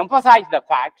tries to emphasize the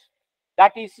fact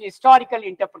that his historical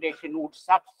interpretation would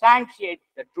substantiate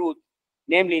the truth,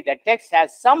 namely the text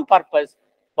has some purpose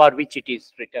for which it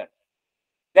is written.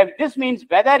 This means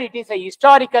whether it is a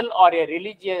historical or a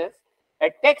religious, a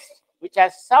text which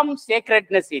has some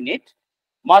sacredness in it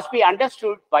must be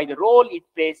understood by the role it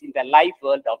plays in the life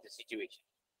world of the situation.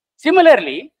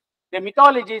 Similarly, the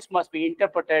mythologies must be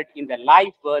interpreted in the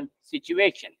life world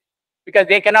situation, because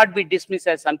they cannot be dismissed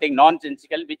as something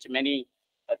nonsensical, which many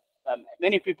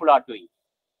people are doing.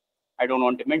 I don't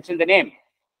want to mention the name.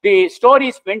 The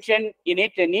stories mentioned in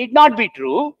it need not be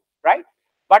true, right?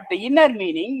 But the inner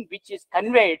meaning which is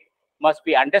conveyed must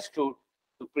be understood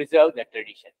to preserve the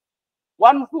tradition.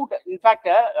 One who, in fact,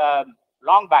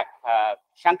 long back,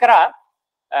 Shankara,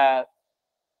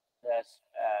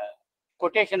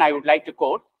 quotation I would like to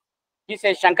quote. He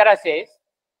says, Shankara says,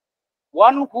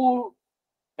 one who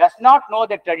does not know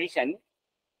the tradition,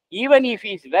 even if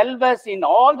he is well versed in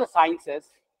all the sciences,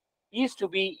 is to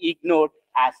be ignored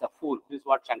as a fool. This is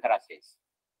what Shankara says.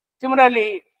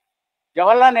 Similarly,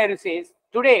 Jawaharlal Nehru says,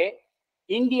 today,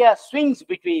 India swings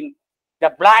between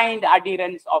the blind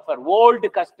adherence of her old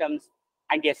customs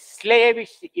and a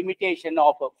slavish imitation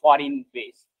of a foreign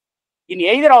ways. In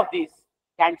either of these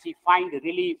can she find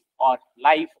relief or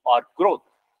life or growth.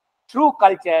 True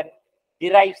culture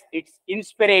derives its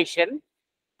inspiration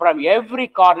from every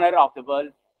corner of the world,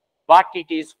 but it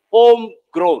is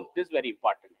homegrown. This is very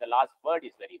important. The last word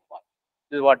is very important.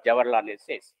 This is what Jawaharlal Nehru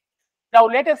says. Now,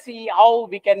 let us see how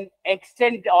we can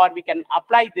extend or we can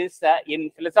apply this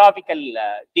in philosophical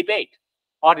debate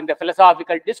or in the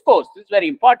philosophical discourse. This is very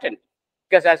important,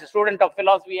 because as a student of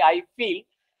philosophy, I feel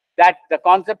that the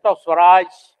concept of Swaraj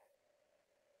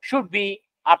should be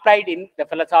applied in the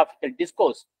philosophical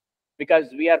discourse, because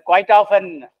we are quite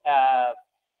often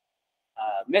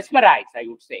mesmerized, I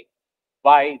would say,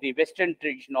 by the Western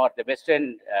tradition or the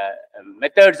Western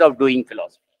methods of doing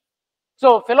philosophy.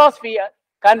 So philosophy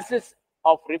consists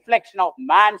of reflection of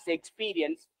man's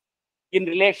experience in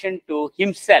relation to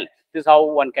himself. This is how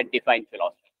one can define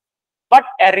philosophy. But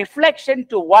a reflection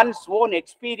to one's own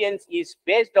experience is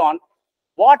based on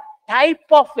what type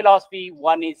of philosophy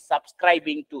one is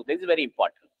subscribing to. This is very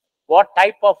important. What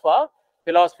type of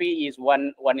philosophy is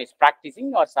one is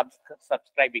practicing or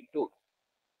subscribing to.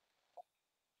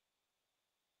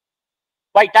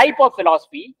 By type of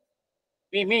philosophy,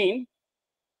 we mean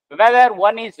whether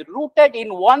one is rooted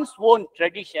in one's own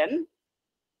tradition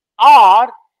or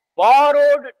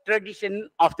borrowed tradition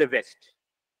of the West.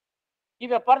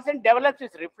 If a person develops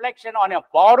his reflection on a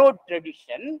borrowed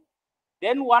tradition,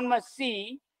 then one must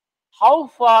see how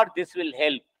far this will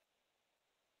help.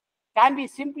 Can we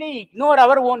simply ignore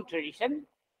our own tradition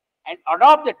and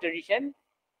adopt the tradition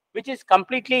which is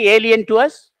completely alien to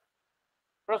us?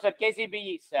 Professor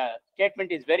KCB's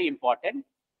statement is very important.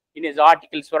 In his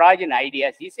article, Swaraj and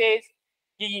Ideas, he says,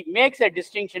 he makes a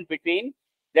distinction between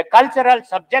the cultural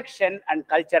subjection and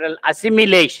cultural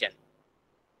assimilation.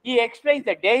 He explains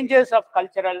the dangers of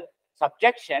cultural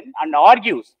subjection and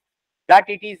argues that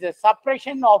it is the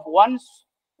suppression of one's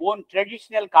own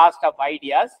traditional caste of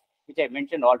ideas, which I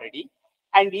mentioned already.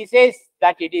 And he says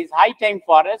that it is high time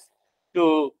for us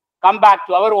to come back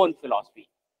to our own philosophy.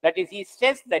 That is, he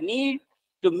stressed the need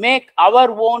to make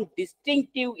our own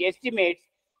distinctive estimates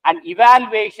and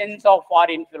evaluations of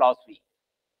foreign philosophy.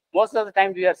 Most of the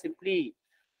time, we are simply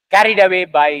carried away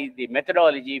by the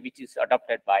methodology which is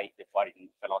adopted by the foreign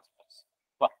philosophers.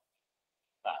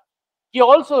 He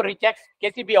also rejects,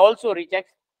 KCB also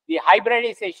rejects the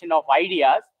hybridization of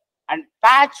ideas and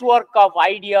patchwork of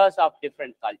ideas of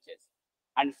different cultures,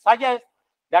 and suggests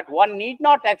that one need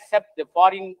not accept the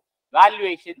foreign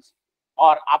valuations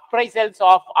or appraisals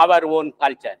of our own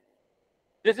culture.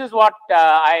 This is what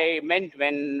I meant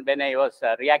when I was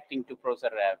reacting to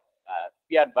Professor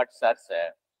P.R. Bhatt sir's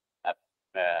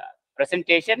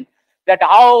presentation, that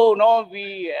how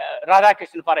we,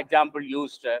 Radhakrishnan, for example,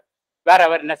 used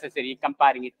wherever necessary,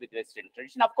 comparing it with Western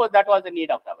tradition. Of course, that was the need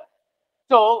of the hour.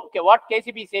 So, okay, what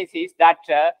KCB says is that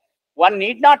one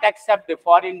need not accept the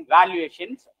foreign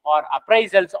valuations or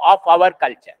appraisals of our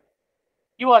culture.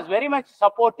 He was very much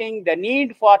supporting the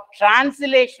need for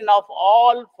translation of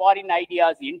all foreign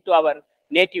ideas into our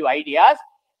native ideas,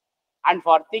 and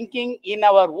for thinking in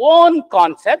our own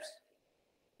concepts,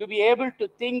 to be able to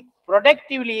think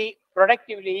productively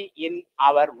in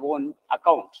our own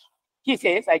accounts. He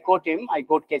says, I quote him, I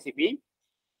quote KCB,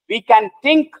 we can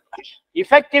think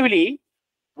effectively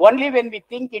only when we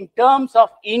think in terms of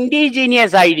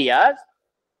indigenous ideas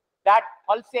that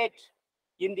pulsate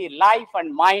in the life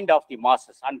and mind of the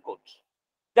masses, unquote.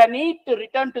 The need to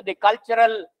return to the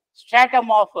cultural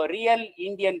stratum of a real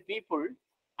Indian people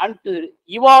and to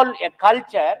evolve a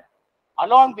culture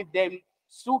along with them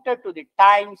suited to the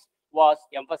times was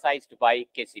emphasized by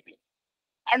KCB.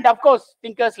 And of course,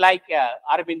 thinkers like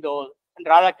Aurobindo and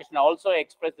Radhakrishnan also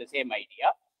express the same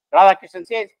idea. Radhakrishnan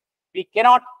says, we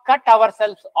cannot cut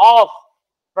ourselves off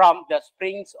from the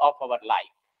springs of our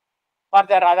life.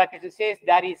 Further, Radhakrishnan says,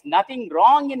 there is nothing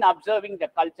wrong in observing the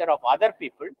culture of other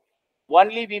people.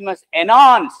 Only we must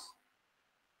enhance,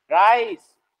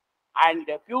 rise, and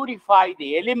purify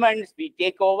the elements we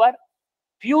take over,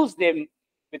 fuse them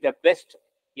with the best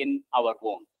in our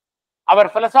own. Our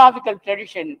philosophical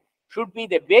tradition should be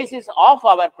the basis of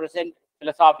our present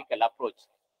philosophical approach.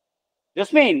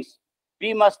 This means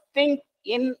we must think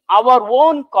in our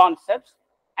own concepts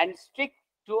and stick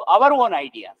to our own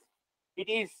ideas. It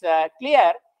is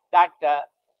clear that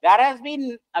there has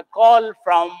been a call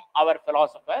from our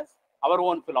philosophers, our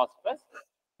own philosophers,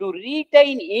 to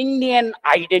retain Indian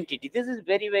identity. This is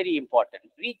very, very important.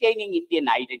 Retaining Indian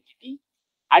identity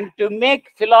and to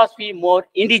make philosophy more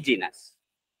indigenous.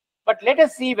 But let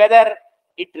us see whether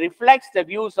it reflects the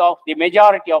views of the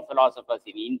majority of philosophers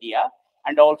in India,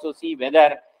 and also see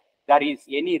whether there is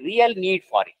any real need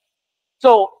for it.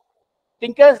 So,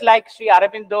 thinkers like Sri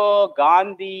Aurobindo,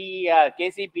 Gandhi,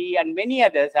 KCB, and many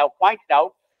others have pointed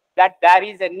out that there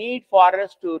is a need for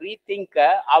us to rethink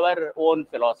our own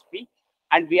philosophy,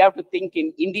 and we have to think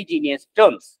in indigenous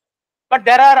terms. But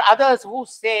there are others who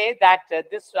say that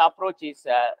this approach is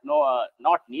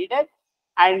not needed,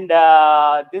 and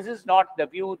this is not the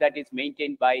view that is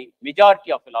maintained by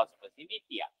majority of philosophers in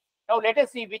India. Now, let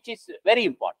us see which is very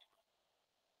important.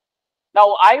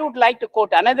 Now, I would like to quote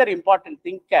another important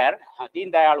thinker,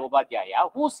 Deen Dayal Upadhyaya,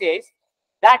 who says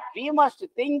that we must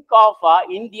think of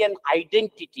Indian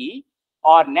identity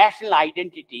or national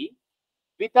identity,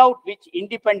 without which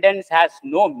independence has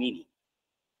no meaning.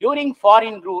 During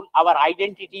foreign rule, our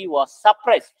identity was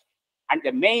suppressed, and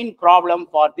the main problem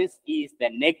for this is the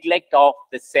neglect of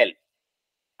the self.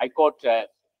 I quote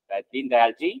Deen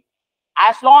Dayal ji,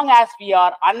 as long as we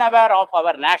are unaware of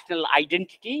our national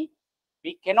identity,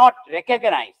 we cannot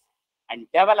recognize and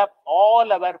develop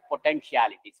all our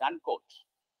potentialities, unquote.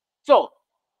 So,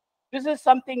 this is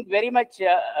something very much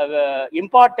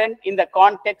important in the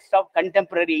context of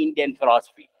contemporary Indian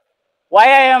philosophy. Why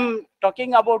I am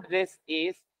talking about this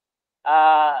is,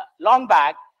 long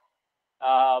back,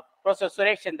 Professor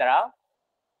Suresh Chandra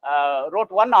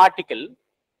wrote one article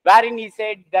wherein he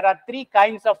said there are three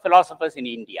kinds of philosophers in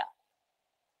India,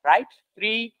 right?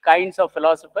 Three kinds of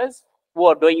philosophers who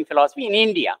are doing philosophy in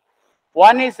India.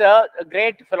 One is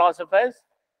great philosophers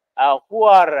who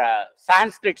are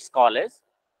Sanskrit scholars,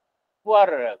 who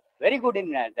are very good in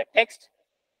the text,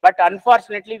 but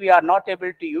unfortunately we are not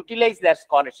able to utilize their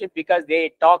scholarship because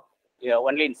they talk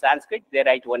only in Sanskrit, they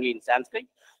write only in Sanskrit,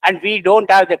 and we don't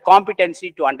have the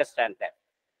competency to understand them.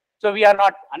 So we are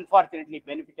not, unfortunately,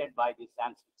 benefited by these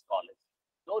Sanskrit scholars.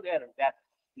 So their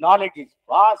knowledge is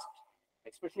vast,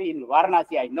 especially in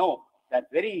Varanasi. I know that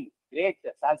very great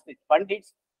Sanskrit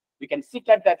Pandits, we can sit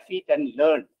at their feet and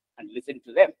learn and listen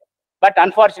to them. But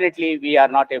unfortunately, we are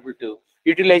not able to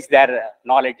utilize their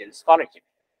knowledge and scholarship.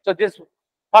 So this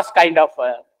first kind of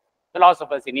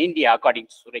philosophers in India, according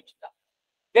to Surechita.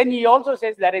 Then he also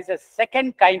says there is a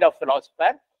second kind of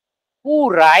philosopher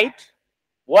who write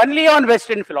only on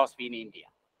Western philosophy in India.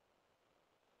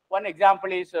 One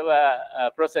example is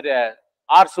Professor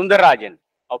R. Sundarajan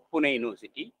of Pune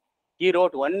University. He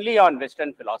wrote only on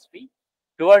Western philosophy.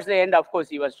 Towards the end, of course,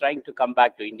 he was trying to come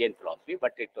back to Indian philosophy,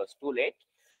 but it was too late.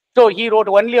 So he wrote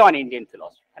only on Indian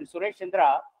philosophy. And Suresh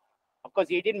Chandra, of course,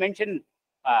 he didn't mention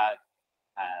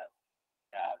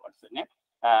what's the name?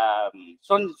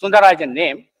 Sundarajan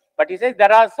name, but he says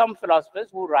there are some philosophers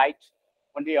who write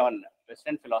only on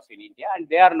Western philosophy in India, and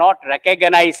they are not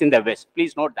recognized in the West.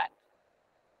 Please note that.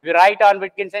 We write on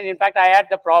Wittgenstein. In fact, I had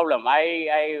the problem.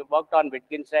 I worked on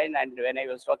Wittgenstein, and when I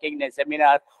was talking in a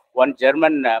seminar, one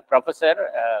German professor,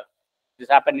 this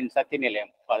happened in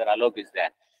Satyanilayam, Father Alok is there.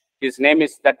 His name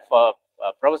is,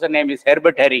 professor name is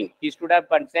Herbert Herring. He stood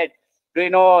up and said, "Do you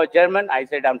know German?" I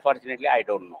said, "Unfortunately, I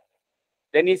don't know."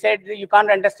 Then he said, "You can't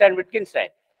understand Wittgenstein."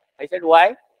 I said,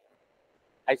 "Why?"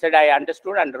 I said, "I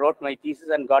understood and wrote my thesis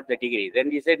and got the degree." Then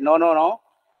he said, no.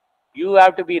 You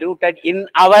have to be rooted in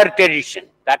our tradition.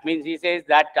 That means he says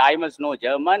that I must know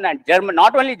German, and German,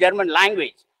 not only German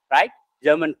language, right?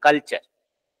 German culture.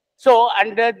 So,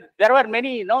 and there were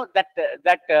many, what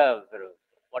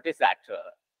is that?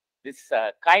 This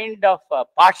kind of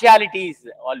partiality is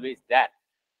always there.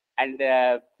 And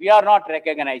we are not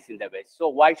recognized in the West. So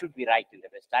why should we write in the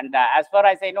West? And as far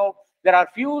as I know, there are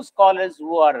few scholars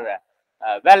who are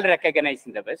well recognized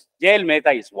in the West. L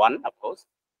Mehta is one, of course.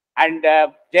 And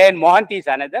J.N. Mohanty is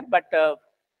another, but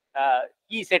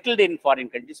he settled in foreign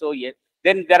countries. So yes.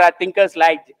 Then there are thinkers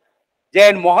like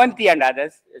J.N. Mohanty and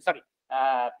others,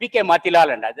 P.K.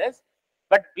 Matilal and others.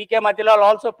 But P.K. Matilal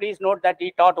also, please note that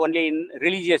he taught only in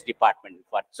religious department.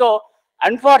 So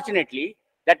unfortunately,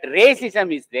 that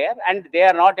racism is there, and they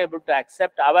are not able to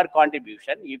accept our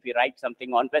contribution if we write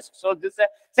something on West. So this is a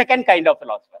second kind of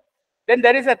philosopher. Then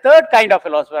there is a third kind of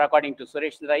philosopher, according to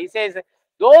Suresh Chandra. He says,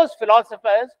 those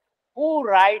philosophers who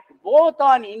write both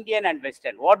on Indian and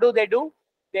Western, what do?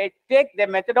 They take the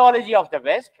methodology of the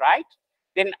West, right?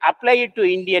 Then apply it to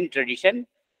Indian tradition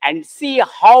and see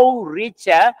how rich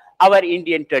our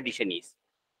Indian tradition is.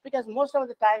 Because most of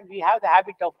the time we have the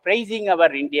habit of praising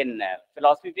our Indian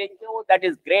philosophy, saying, "Oh, that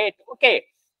is great." Okay,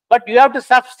 but you have to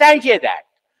substantiate that.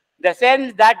 The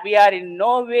sense that we are in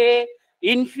no way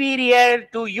inferior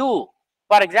to you.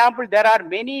 For example, there are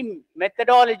many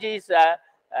methodologies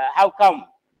have come.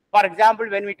 For example,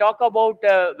 when we talk about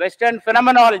Western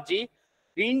phenomenology,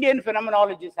 the Indian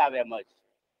phenomenologies have emerged.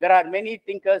 There are many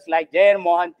thinkers like J.N.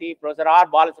 Mohanty, Professor R.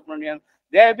 Balasubramanian.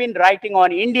 They have been writing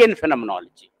on Indian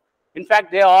phenomenology. In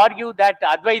fact, they argue that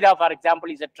Advaita, for example,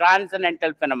 is a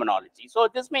transcendental phenomenology. So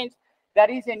this means there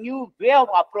is a new way of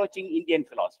approaching Indian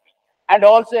philosophy. And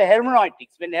also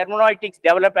hermeneutics. When hermeneutics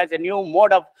developed as a new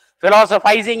mode of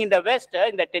philosophizing in the West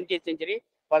in the 20th century,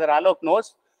 Father Alok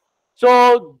knows.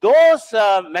 So those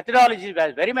methodologies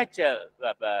were very much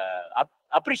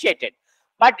appreciated.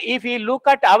 But if we look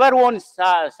at our own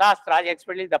Shastras,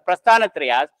 especially the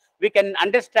Prasthanatrayas, we can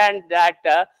understand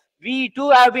that we too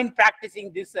have been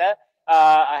practicing this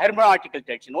hermeneutical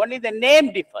tradition. Only the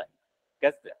name differs.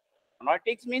 Because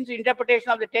hermeneutics means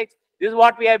interpretation of the text. This is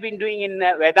what we have been doing in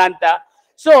Vedanta.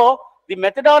 So the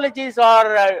methodologies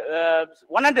are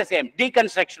one and the same.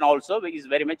 Deconstruction also is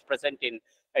very much present in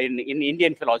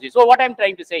Indian philosophy. So what I'm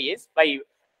trying to say is, by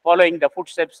following the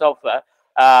footsteps of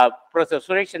Professor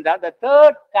Suresh Chandra, the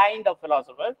third kind of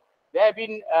philosophers, they have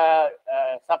been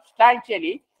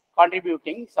substantially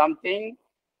contributing something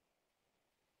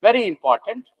very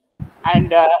important.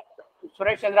 And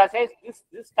Suresh Chandra says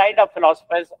this kind of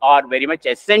philosophers are very much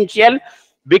essential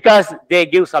because they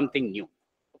give something new.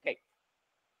 Okay.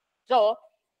 So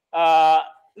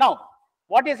now,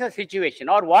 what is the situation,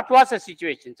 or what was the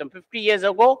situation some 50 years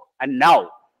ago and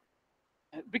now?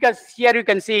 Because here you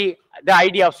can see the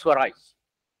idea of Swaraj.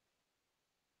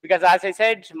 Because as I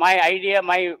said,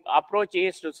 my approach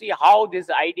is to see how this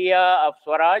idea of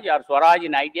Swaraj or Swaraj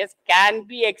in ideas can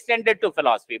be extended to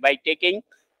philosophy by taking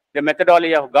the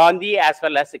methodology of Gandhi as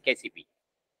well as the KCP.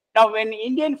 Now, when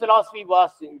Indian philosophy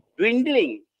was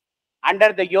dwindling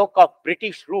under the yoke of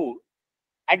British rule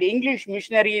and English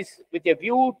missionaries with a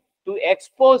view to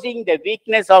exposing the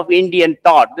weakness of Indian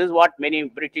thought, this is what many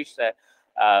British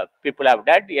people have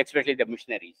done, especially the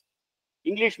missionaries.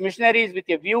 English missionaries with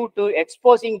a view to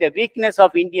exposing the weakness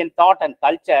of Indian thought and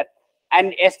culture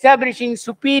and establishing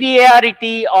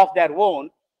superiority of their own,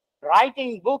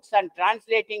 writing books and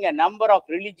translating a number of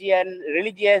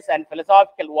religious and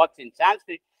philosophical works in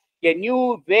Sanskrit, a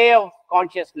new way of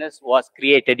consciousness was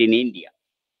created in India.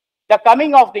 The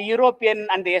coming of the European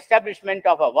and the establishment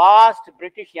of a vast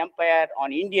British Empire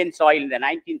on Indian soil in the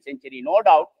 19th century, no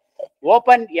doubt,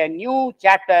 opened a new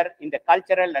chapter in the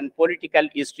cultural and political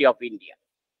history of India.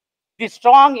 The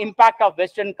strong impact of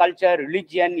Western culture,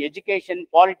 religion, education,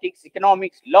 politics,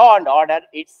 economics, law and order,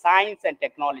 its science and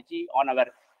technology on our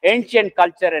ancient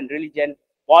culture and religion,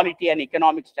 polity and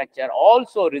economic structure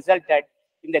also resulted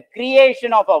in the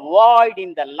creation of a void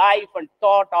in the life and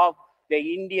thought of the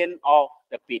Indian of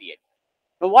the period.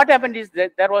 So what happened is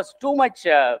that there was too much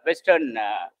Western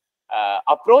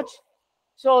approach.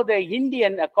 So the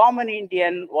Indian, a common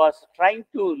Indian, was trying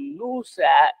to lose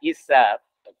his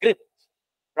grip,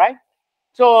 right?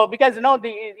 So because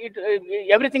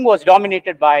everything was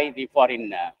dominated by the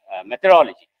foreign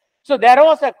methodology. So there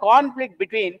was a conflict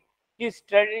between his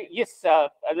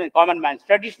common man's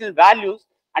traditional values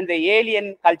and the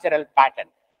alien cultural pattern.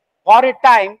 For a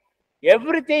time,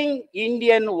 everything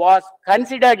Indian was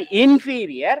considered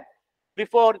inferior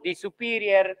before the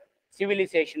superior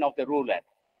civilization of the ruler.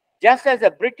 Just as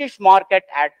the British market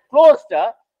had closed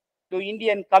to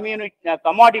Indian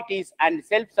commodities and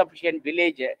self-sufficient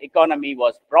village economy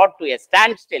was brought to a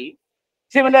standstill,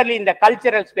 similarly in the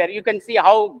cultural sphere, you can see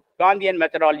how Gandhian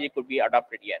methodology could be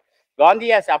adopted here. Gandhi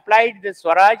has applied this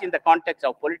Swaraj in the context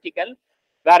of political,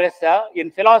 whereas in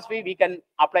philosophy, we can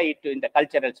apply it in the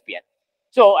cultural sphere.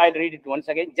 So I'll read it once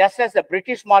again. Just as the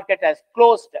British market has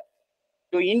closed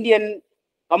to Indian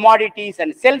commodities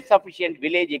and self-sufficient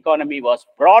village economy was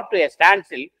brought to a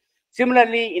standstill,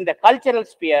 similarly, in the cultural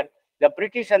sphere, the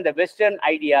British and the Western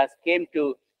ideas came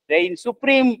to reign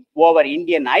supreme over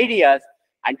Indian ideas,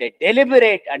 and a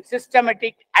deliberate and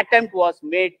systematic attempt was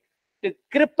made to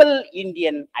cripple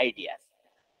Indian ideas.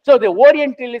 So the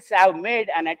Orientalists have made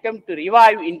an attempt to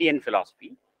revive Indian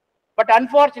philosophy, but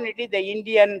unfortunately, the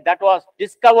Indian that was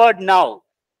discovered now,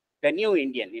 the new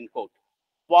Indian, in quote,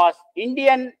 was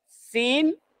Indian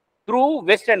seen through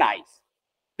Western eyes.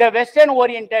 The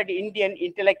Western-oriented Indian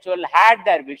intellectual had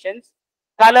their visions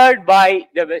colored by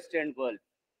the Western world.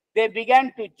 They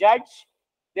began to judge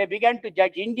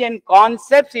Indian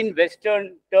concepts in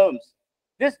Western terms.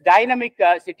 This dynamic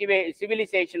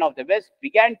civilization of the West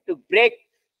began to break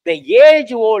the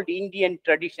age-old Indian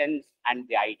traditions and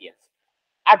the ideas.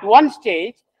 At one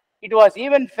stage, it was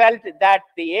even felt that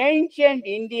the ancient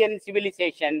Indian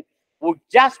civilization would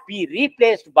just be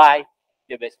replaced by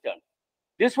the Western.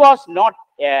 This was not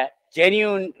a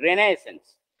genuine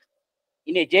renaissance.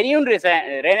 In a genuine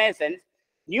renaissance,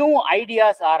 new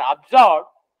ideas are absorbed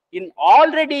in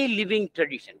already living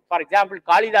tradition. For example,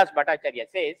 Kalidas Bhattacharya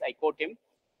says, I quote him,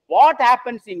 what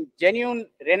happens in genuine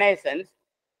renaissance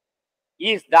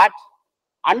is that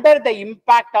under the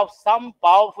impact of some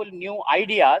powerful new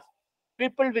ideas,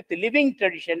 people with living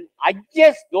tradition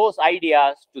adjust those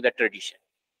ideas to the tradition.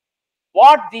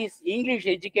 What these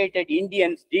English-educated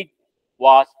Indians did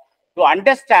was to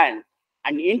understand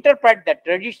and interpret the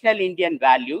traditional Indian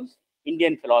values,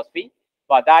 Indian philosophy,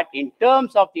 for that in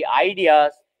terms of the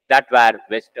ideas that were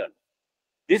Western.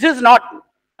 This is not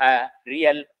a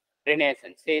real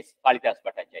renaissance, says Kalidas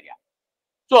Bhattacharya.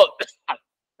 So,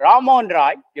 Ram Mohan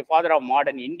Roy, the father of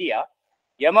modern India,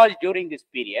 emerged during this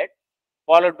period,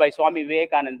 followed by Swami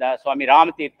Vivekananda, Swami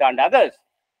Ramatirtha, and others.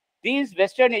 these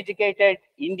Western educated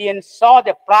Indians saw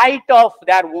the plight of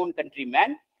their own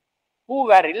countrymen who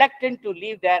were reluctant to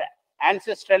leave their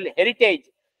ancestral heritage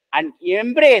and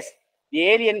embrace the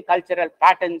alien cultural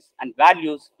patterns and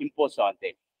values imposed on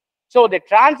them. So the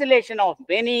translation of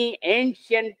many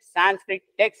ancient Sanskrit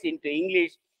texts into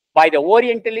English by the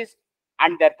Orientalists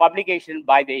and their publication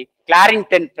by the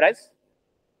Clarendon Press,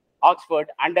 Oxford,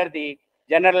 under the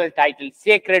general title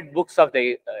Sacred Books of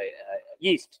the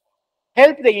East,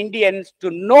 helped the Indians to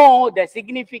know the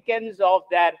significance of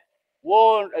their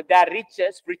rich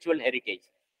spiritual heritage.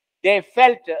 They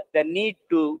felt the need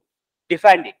to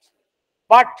defend it.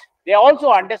 But they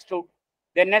also understood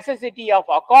the necessity of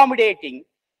accommodating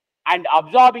and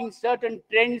absorbing certain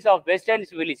trends of Western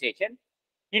civilization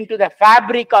into the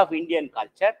fabric of Indian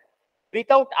culture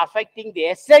without affecting the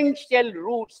essential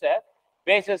roots,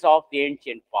 basis of the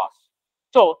ancient past.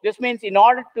 So this means in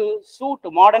order to suit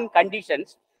modern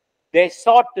conditions, they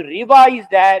sought to revise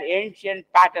their ancient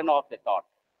pattern of the thought.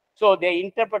 So they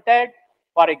interpreted,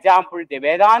 for example, the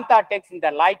Vedanta text in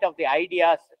the light of the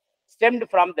ideas stemmed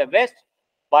from the West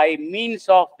by means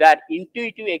of their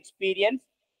intuitive experience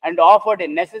and offered a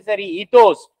necessary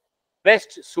ethos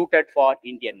best suited for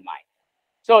Indian mind.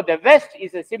 So the West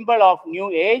is a symbol of new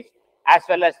age as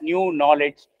well as new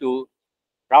knowledge to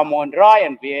Ramon Roy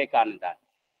and Vivekananda.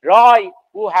 Roy,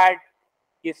 who had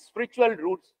his spiritual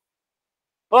roots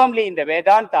firmly in the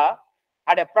Vedanta,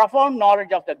 had a profound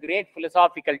knowledge of the great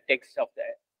philosophical texts of the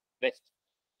West.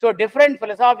 So different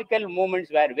philosophical movements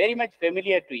were very much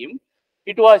familiar to him.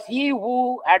 It was he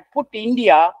who had put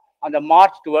India on the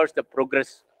march towards the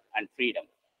progress and freedom.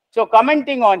 So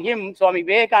commenting on him, Swami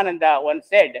Vivekananda once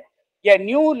said, a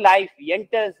new life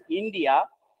enters India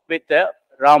with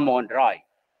Ramon Roy.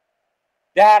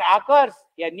 There occurs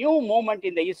a new moment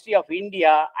in the history of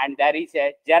India, and there is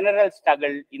a general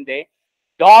struggle in the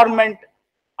dormant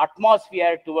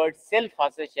atmosphere towards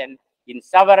self-assertion in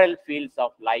several fields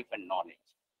of life and knowledge.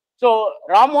 So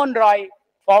Ramon Roy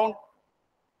found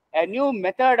a new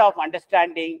method of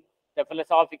understanding the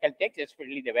philosophical text,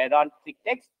 especially the Vedantic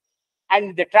text,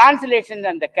 and the translations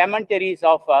and the commentaries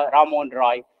of Ramon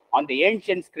Roy on the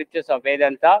ancient scriptures of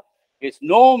Vedanta is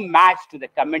no match to the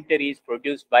commentaries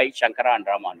produced by Shankara and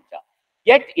Ramanuja.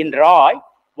 Yet in Roy,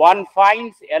 one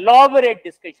finds elaborate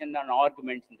discussion and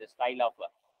arguments in the style of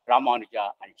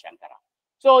Ramanuja and Shankara.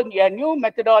 So a new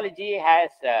methodology has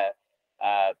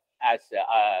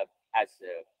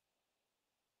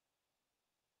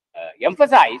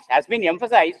been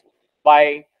emphasized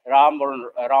by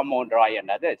Ramon Roy and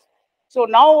others. So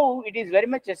now it is very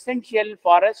much essential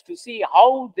for us to see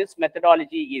how this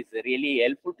methodology is really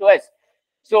helpful to us.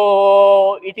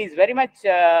 So it is very much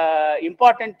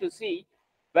important to see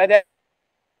whether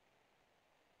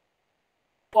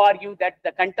argue that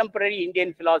the contemporary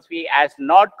Indian philosophy has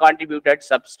not contributed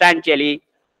substantially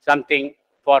something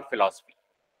for philosophy.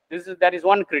 That is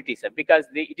one criticism, because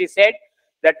it is said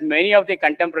that many of the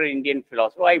contemporary Indian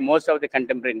philosophers, most of the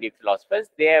contemporary Indian philosophers,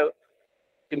 they have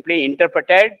simply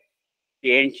interpreted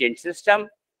the ancient system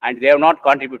and they have not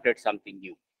contributed something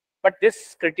new. But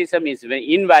this criticism is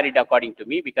invalid according to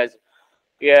me, because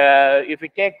if we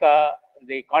take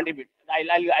the contribute,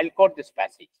 I'll quote this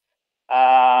passage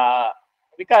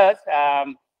because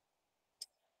I'll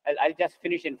just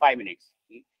finish in 5 minutes.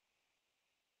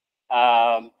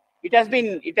 It has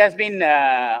been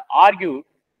argued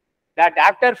that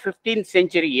after 15th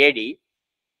century AD,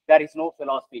 there is no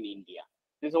philosophy in India.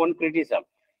 This is one criticism.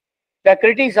 The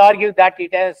critics argue that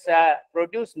it has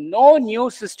produced no new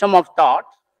system of thought,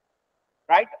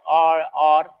 right,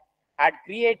 or had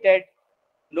created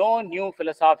no new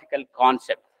philosophical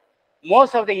concept.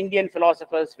 Most of the Indian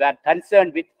philosophers were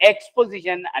concerned with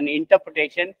exposition and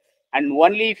interpretation, and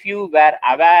only few were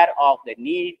aware of the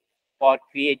need for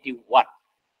creative work.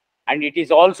 And it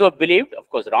is also believed, of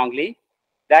course wrongly,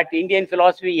 that Indian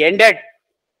philosophy ended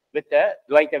with the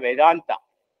Dvaita Vedanta.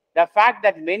 The fact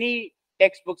that many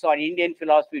textbooks on Indian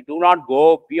philosophy do not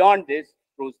go beyond this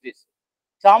proves this.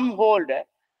 Some hold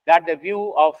that the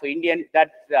view of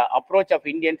the approach of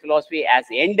Indian philosophy has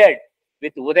ended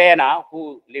with Udayana,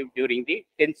 who lived during the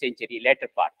 10th century later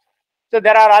part. So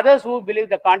there are others who believe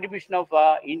the contribution of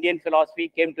Indian philosophy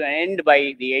came to an end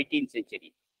by the 18th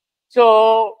century.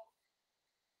 So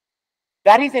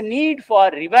there is a need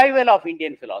for revival of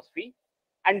Indian philosophy,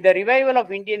 and the revival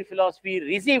of Indian philosophy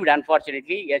received,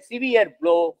 unfortunately, a severe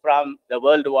blow from the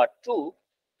World War II,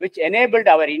 which enabled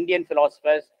our Indian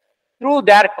philosophers, through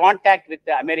their contact with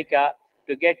America,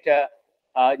 to get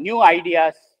new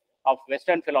ideas of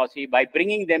Western philosophy by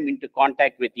bringing them into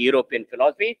contact with European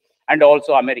philosophy and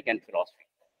also American philosophy.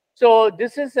 So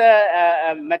this is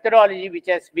a methodology which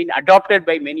has been adopted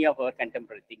by many of our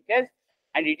contemporary thinkers,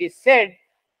 and it is said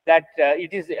that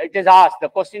it is asked, the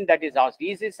question that is asked,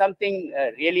 is this something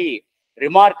really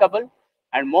remarkable?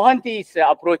 And Mohanty's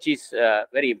approach is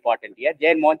very important here.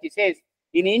 Jain Mohanty says,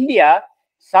 in India,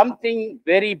 something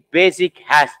very basic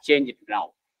has changed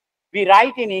now. We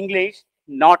write in English,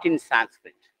 not in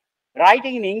Sanskrit.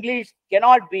 Writing in English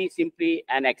cannot be simply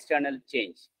an external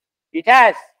change. It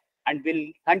has and will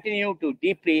continue to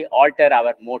deeply alter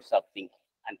our modes of thinking,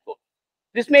 unquote.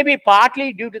 This may be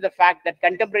partly due to the fact that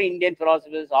contemporary Indian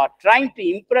philosophers are trying to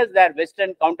impress their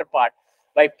Western counterpart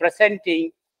by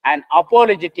presenting an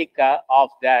apologetic of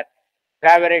their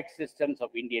favorite systems of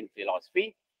Indian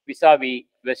philosophy vis-a-vis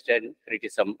Western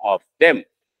criticism of them.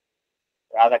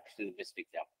 Radhakrishnan best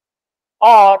example.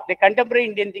 Or the contemporary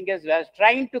Indian thinkers were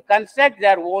trying to construct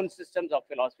their own systems of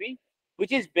philosophy,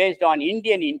 which is based on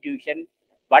Indian intuition,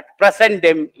 but present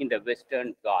them in the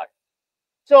Western God.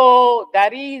 So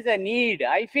there is a need,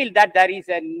 I feel that there is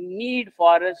a need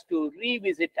for us to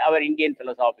revisit our Indian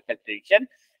philosophical tradition.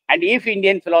 And if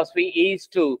Indian philosophy is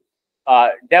to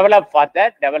develop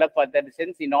further in the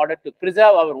sense in order to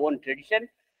preserve our own tradition,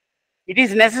 it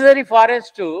is necessary for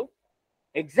us to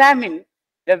examine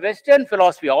the Western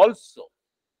philosophy also,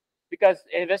 because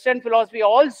Western philosophy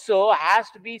also has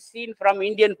to be seen from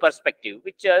Indian perspective,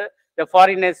 which the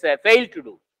foreigners fail to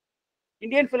do.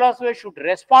 Indian philosophers should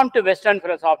respond to Western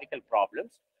philosophical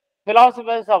problems.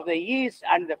 Philosophers of the East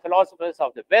and the philosophers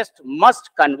of the West must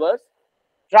converse,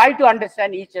 try to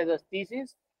understand each other's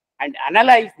theses, and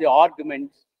analyze the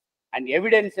arguments and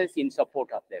evidences in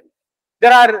support of them.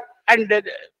 There are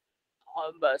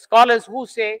scholars who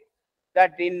say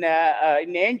that in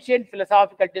ancient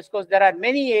philosophical discourse, there are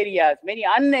many areas, many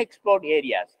unexplored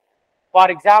areas.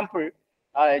 For example,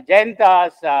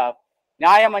 Jayanta's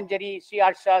Nyaya Manjari, Sri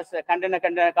Harsha's Kandana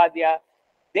Kadya,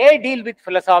 they deal with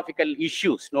philosophical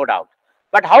issues, no doubt.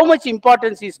 But how much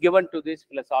importance is given to this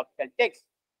philosophical text?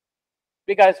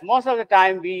 Because most of the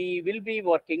time we will be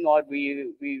working, or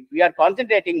we are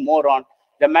concentrating more on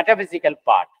the metaphysical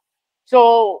part.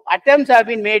 So attempts have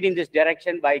been made in this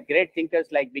direction by great thinkers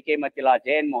like B.K. Mattila,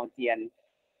 Jain Mohanty, and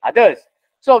others.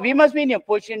 So we must be in a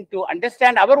position to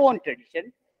understand our own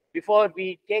tradition before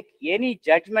we take any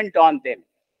judgment on them.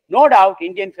 No doubt,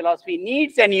 Indian philosophy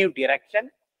needs a new direction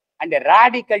and a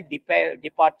radical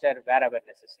departure wherever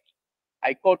necessary.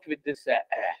 I quote with this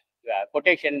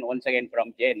quotation once again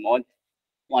from Jain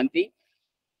Mohanty.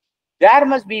 There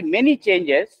must be many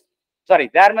changes,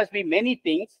 there must be many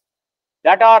things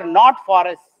that are not for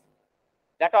us,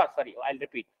 I'll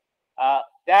repeat.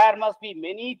 There must be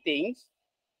many things,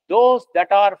 those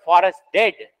that are for us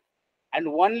dead and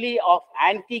only of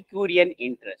antiquarian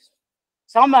interest.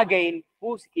 Some again,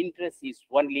 whose interest is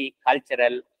only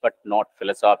cultural but not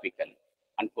philosophical,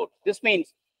 unquote. This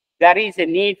means there is a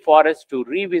need for us to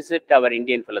revisit our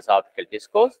Indian philosophical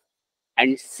discourse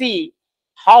and see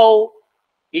how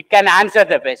it can answer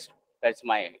the West. That's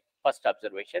my first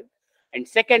observation. And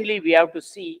secondly, we have to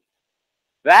see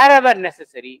wherever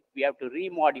necessary, we have to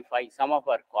remodify some of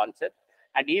our concepts.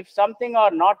 And if something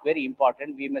are not very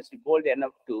important, we must be bold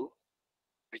enough to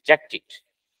reject it.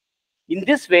 In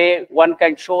this way, one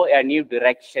can show a new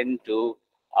direction to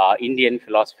Indian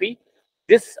philosophy.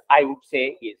 This, I would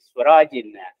say, is Swaraj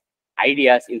in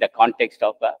ideas in the context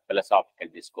of a philosophical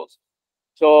discourse.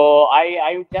 So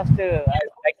I would just like to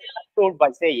conclude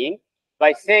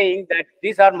by saying that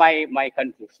these are my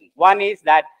conclusions. One is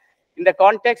that in the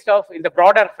context of, in the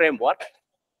broader framework,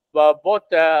 both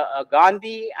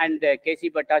Gandhi and K.C.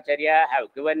 Bhattacharya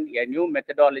have given a new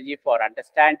methodology for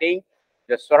understanding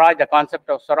the Swaraj, the concept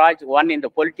of Swaraj, one in the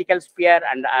political sphere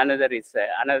and another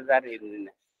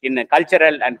in a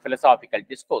cultural and philosophical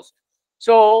discourse.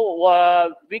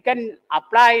 So we can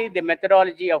apply the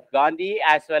methodology of Gandhi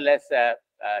as well as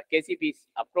KCP's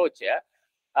approach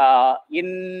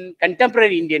in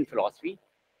contemporary Indian philosophy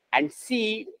and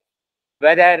see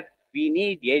whether we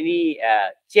need any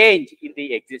change in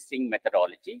the existing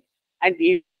methodology. And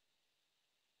we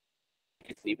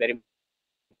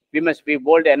must be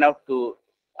bold enough to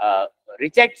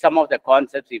reject some of the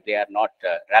concepts if they are not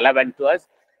relevant to us,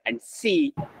 and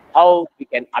see how we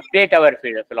can update our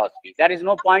philosophy. There is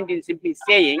no point in simply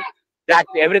saying that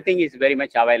everything is very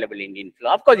much available in Indian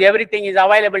philosophy. Of course, everything is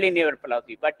available in your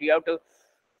philosophy, but you have to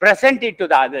present it to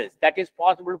the others. That is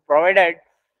possible provided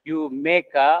you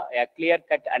make a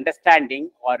clear-cut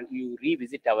understanding or you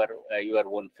revisit your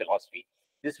own philosophy.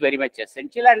 This is very much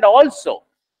essential. And also,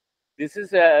 this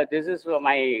is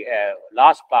my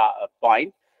last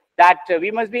point, that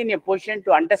we must be in a position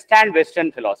to understand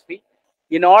Western philosophy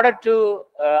in order to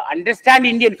understand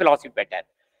Indian philosophy better.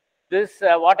 this,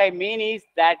 what I mean is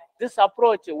that this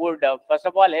approach would, first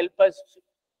of all, help us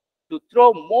to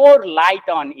throw more light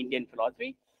on Indian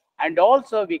philosophy, and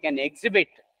also we can exhibit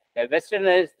the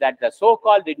Westerners that the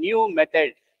so-called new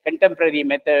method, contemporary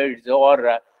methods,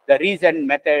 or the recent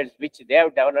methods which they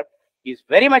have developed is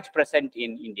very much present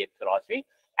in Indian philosophy.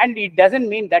 And it doesn't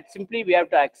mean that simply we have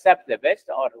to accept the West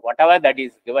or whatever that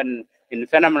is given in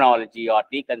phenomenology or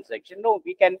deconstruction. No,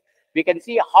 we can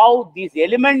see how these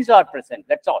elements are present.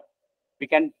 That's all. We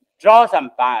can draw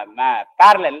some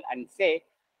parallel and say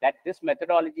that this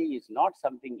methodology is not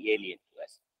something alien to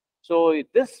us. So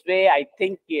this way, I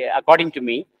think, according to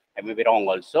me, I may be wrong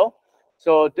also.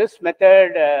 So this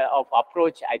method of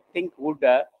approach, I think, would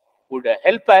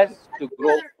help us to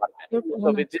grow further.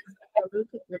 So with this,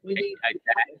 I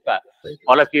thank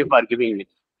all of you for giving me.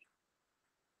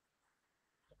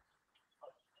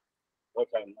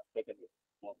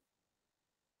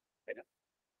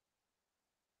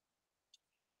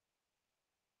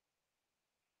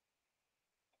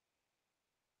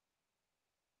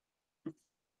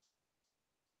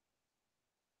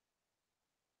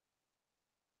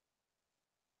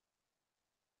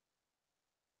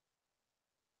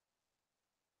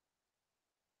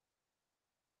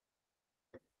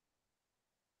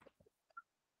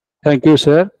 Thank you,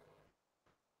 sir.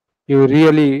 You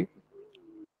really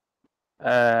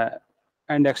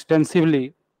and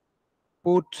extensively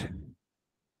put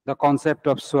the concept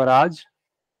of Swaraj,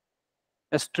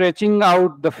 stretching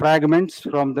out the fragments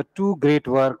from the two great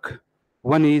work.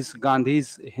 One is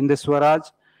Gandhi's Hind Swaraj,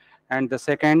 and the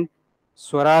second,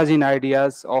 Swaraj in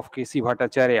Ideas of K.C.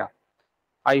 Bhattacharya.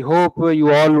 I hope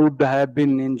you all would have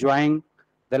been enjoying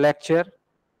the lecture,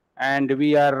 and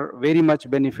we are very much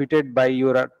benefited by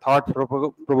your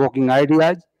thought-provoking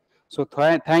ideas. So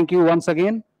thank you once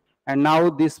again. And now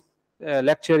this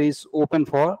lecture is open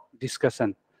for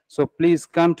discussion. So please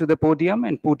come to the podium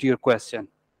and put your question.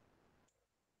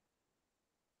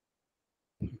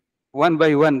 One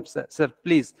by one, sir,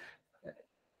 please.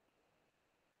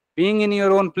 Being in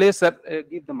your own place, sir,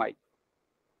 give the mic.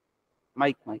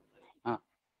 Mic.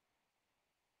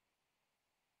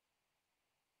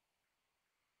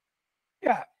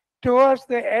 Yeah, towards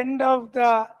the end of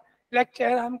the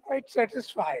lecture, I'm quite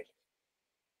satisfied.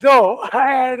 Though I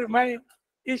had my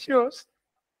issues,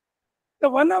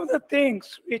 one of the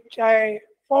things which I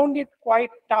found it quite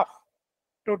tough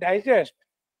to digest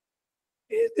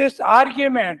is this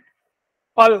argument,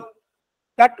 well,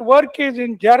 that work is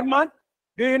in German.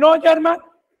 Do you know German?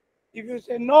 If you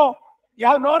say no, you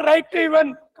have no right to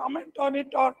even comment on it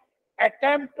or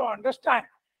attempt to understand.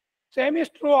 Same is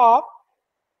true of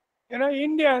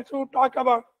Indians who talk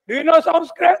about, do you know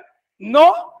Sanskrit?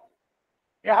 No.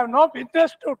 You have no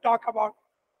business to talk about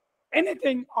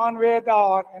anything on Veda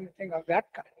or anything of that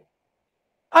kind.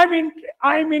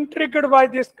 I'm intrigued by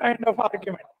this kind of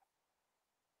argument.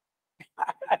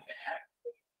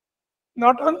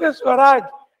 Not only Swaraj,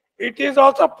 it is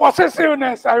also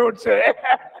possessiveness, I would say.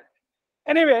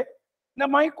 Anyway, now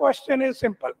my question is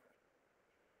simple.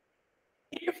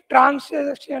 If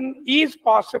translation is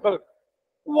possible,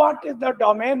 what is the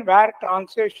domain where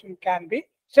translation can be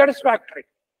satisfactory?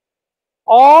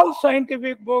 All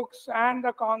scientific books and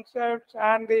the concepts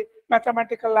and the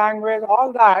mathematical language,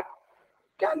 all that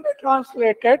can be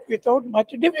translated without much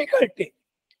difficulty.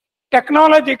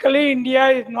 Technologically, India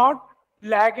is not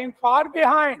lagging far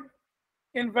behind.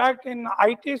 In fact, in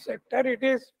IT sector, it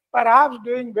is perhaps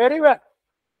doing very well.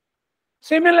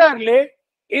 Similarly,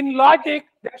 in logic,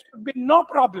 there should be no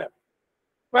problem.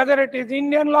 Whether it is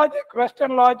Indian logic,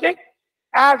 Western logic,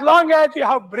 as long as you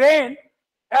have brain,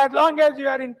 as long as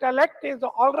your intellect is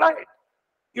all right,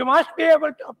 you must be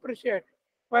able to appreciate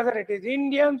whether it is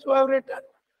Indians who have written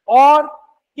or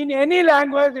in any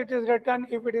language it is written,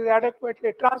 if it is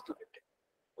adequately translated.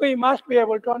 We must be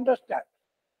able to understand.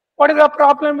 What is the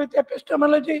problem with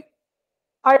epistemology?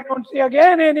 I don't see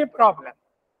again any problem.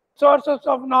 Sources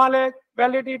of knowledge,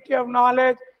 validity of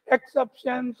knowledge,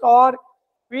 exceptions or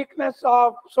weakness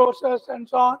of sources and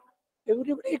so on.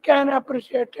 Everybody can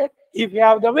appreciate it if you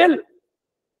have the will.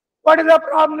 What is the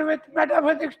problem with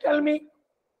metaphysics? Tell me.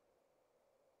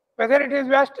 Whether it is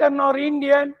Western or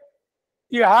Indian,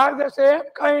 you have the same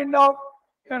kind of,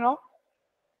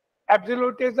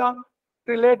 absolutism,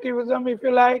 relativism, if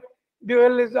you like,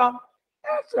 dualism,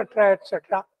 etc.,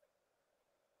 etc.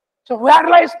 So where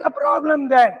lies the problem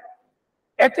then?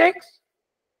 Ethics?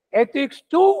 Ethics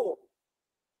too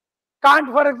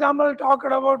can't, for example, talk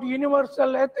about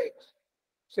universal ethics.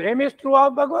 Same is true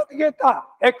of Bhagavad Gita,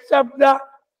 except the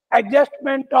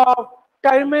adjustment of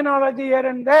terminology here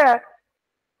and there.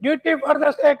 Duty for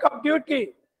the sake of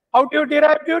duty. How do you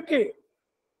derive duty?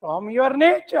 from your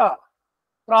nature,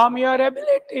 from your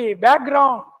ability,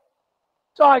 background.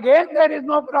 So again, there is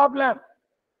no problem.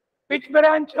 Which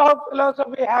branch of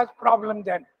philosophy has problem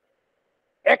then?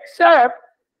 Except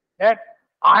that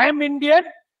I am Indian,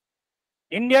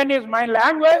 Indian is my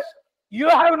language, you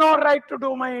have no right to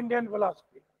do my Indian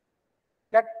philosophy.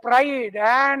 That pride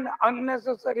and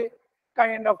unnecessary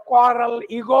kind of quarrel,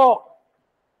 ego,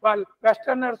 while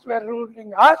Westerners were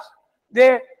ruling us,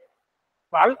 they,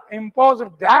 well, imposed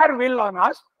their will on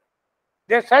us.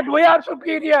 They said we are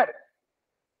superior.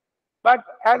 But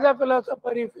as a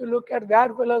philosopher, if you look at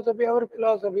their philosophy, our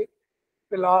philosophy,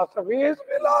 philosophy is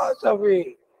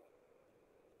philosophy.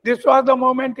 This was the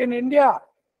moment in India.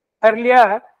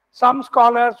 Earlier, some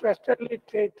scholars, Westernly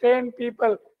trained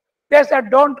people, they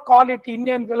said, don't call it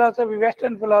Indian philosophy,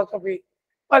 Western philosophy.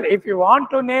 But if you want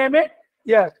to name it,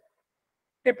 yes,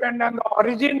 depend on the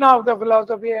origin of the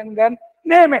philosophy and then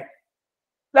name it.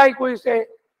 Like we say,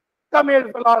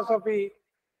 Tamil philosophy,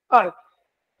 or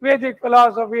Vedic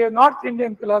philosophy, North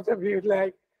Indian philosophy,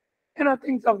 like,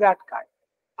 things of that kind.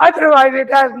 Otherwise,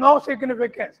 it has no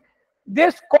significance.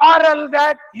 This quarrel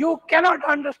that you cannot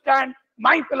understand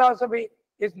my philosophy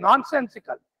is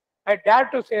nonsensical. I dare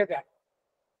to say that.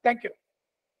 Thank you.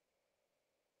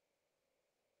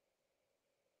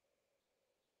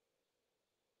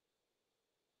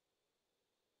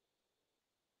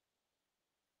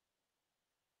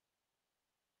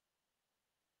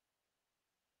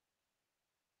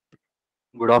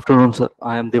 Good afternoon, sir.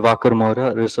 I am Divakar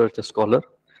Maurya, research scholar.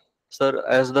 Sir,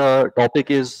 as the topic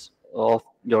is of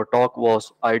your talk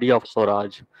was idea of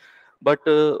Swaraj, but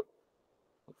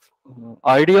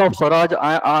idea of Swaraj,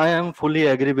 I am fully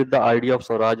agree with the idea of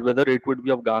Swaraj, whether it would be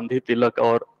of Gandhi, Tilak,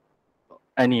 or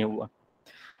anyone.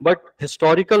 But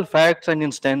historical facts and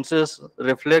instances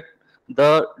reflect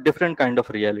the different kind of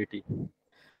reality.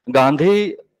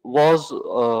 Gandhi was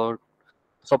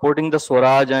supporting the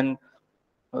Swaraj and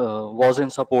was in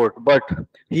support, but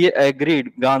he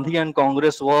agreed, Gandhi and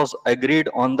Congress was agreed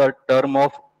on the term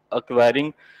of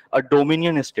acquiring a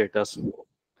dominion status.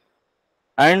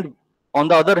 And on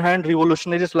the other hand,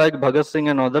 revolutionaries like Bhagat Singh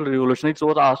and other revolutionaries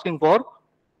was asking for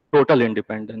total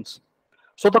independence.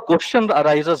 So the question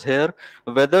arises here,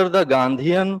 whether the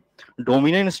Gandhian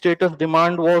dominion status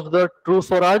demand was the true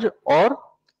Swaraj or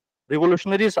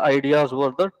revolutionaries' ideas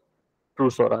were the true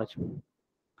Swaraj.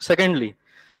 Secondly,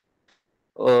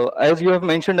 as you have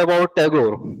mentioned about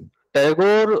Tagore,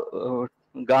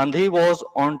 Gandhi was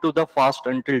on to the fast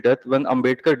until death when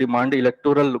Ambedkar demanded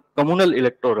communal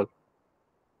electoral.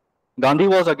 Gandhi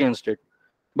was against it.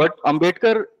 But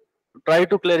Ambedkar tried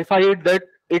to clarify it that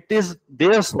it is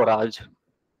their Swaraj.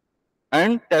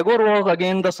 And Tagore was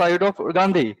again the side of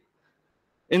Gandhi.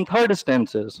 In third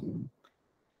instances,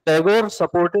 Tagore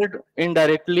supported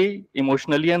indirectly,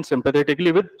 emotionally, and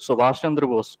sympathetically with Subhash Chandra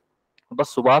Bose. But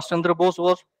Subhash Chandra Bose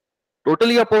was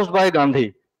totally opposed by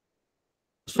Gandhi.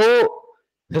 So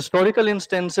historical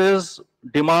instances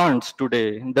demands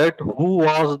today that who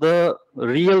was the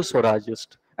real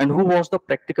Swarajist and who was the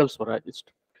practical Swarajist.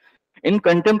 In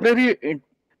contemporary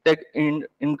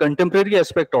in contemporary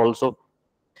aspect also,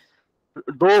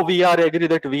 though we are agree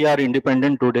that we are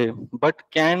independent today, but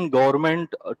can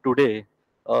government today,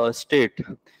 state,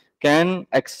 can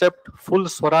accept full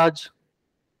Swaraj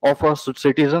of a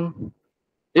citizen?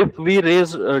 If we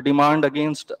raise demand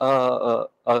against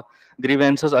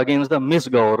grievances against the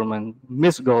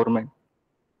misgovernment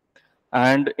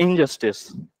and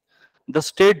injustice, the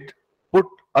state put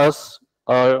us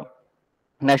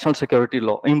national security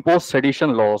law, impose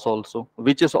sedition laws also,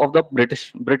 which is of the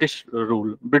British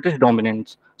rule, British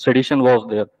dominance. Sedition was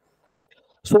there.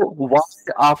 So why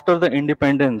after the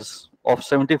independence of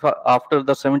 75, after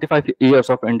the 75 years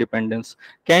of independence,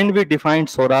 can we define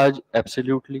Swaraj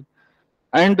absolutely?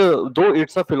 And though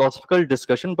it's a philosophical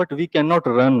discussion, but we cannot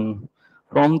run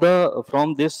from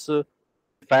this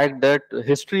fact that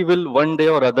history will one day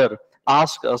or other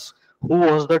ask us who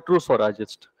was the true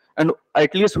Swarajist, and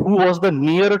at least who was the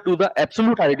nearer to the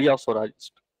absolute idea of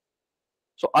Swarajist.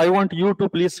 So I want you to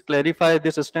please clarify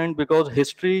this stand, because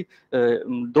history,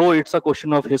 though it's a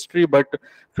question of history, but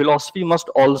philosophy must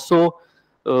also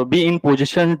be in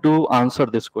position to answer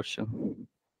this question.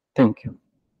 Thank you.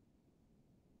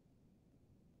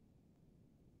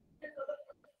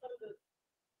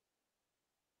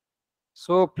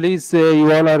 So please,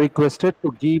 you all are requested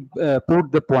to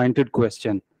put the pointed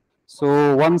question.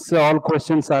 So once all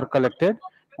questions are collected,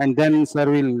 and then sir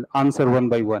will answer one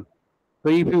by one. So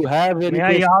if you have any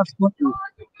May I ask?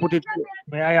 put it.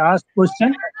 May I ask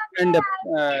question? And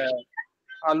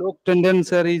Alok Tandon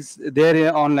sir is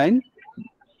there online.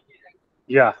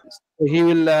 Yeah. So he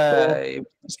will So,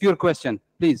 ask your question,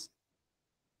 please.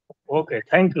 okay.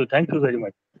 Thank you. Thank you very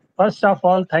much. First of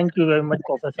all, thank you very much,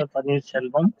 Professor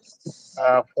Panneerselvam,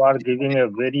 for giving a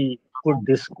very good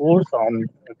discourse on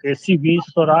KCB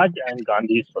Swaraj and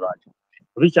Gandhi Swaraj,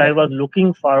 which I was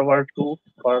looking forward to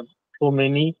for so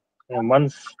many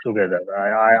months together.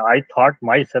 I thought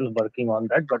myself working on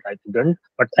that, but I couldn't.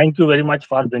 But thank you very much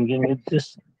for bringing it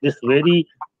this very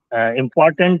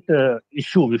important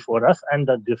issue before us and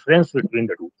the difference between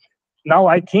the two. Now,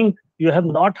 I think you have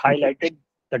not highlighted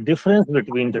the difference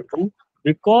between the two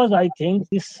because I think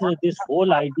this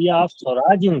whole idea of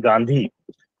Swaraj in Gandhi,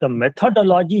 the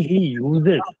methodology he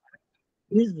uses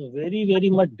is very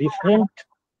much different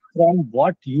from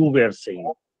what you were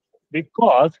saying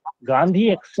because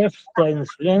Gandhi accepts the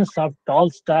influence of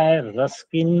Tolstoy,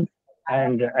 Ruskin,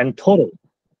 and Thoreau.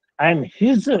 And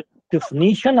his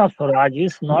definition of Swaraj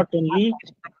is not only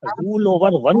rule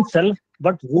over oneself,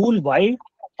 but rule by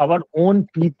our own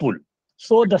people.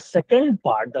 So the second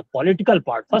part, the political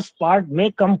part, first part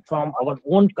may come from our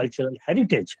own cultural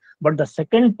heritage, but the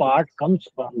second part comes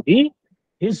from the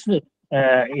his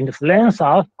influence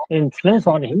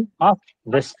on him of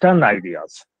Western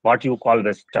ideas, what you call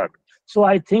Western. So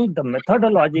I think the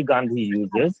methodology Gandhi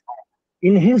uses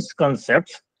in his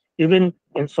concepts, even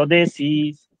in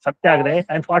Swadeshi, Satyagraha,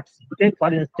 and what take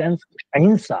for instance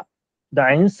Ahimsa. The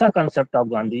Ahimsa concept of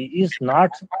Gandhi is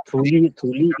not truly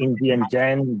Indian,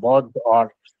 Jain, Bodh,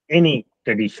 or any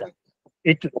tradition.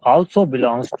 It also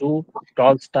belongs to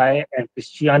Tolstoy and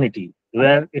Christianity,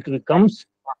 where it becomes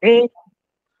a,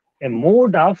 a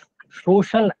mode of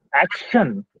social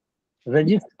action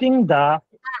resisting the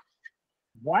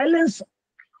violence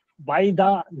by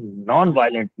the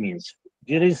non-violent means.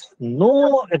 There is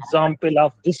no example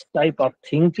of this type of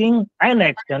thinking and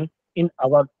action in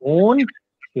our own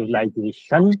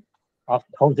civilization of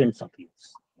thousands of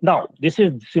years. Now, this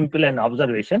is simple an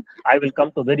observation. I will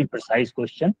come to a very precise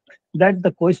question. That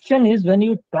the question is when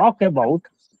you talk about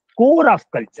core of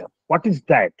culture, what is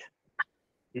that?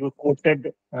 You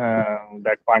quoted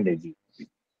that Pandeyji.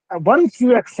 Once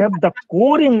you accept the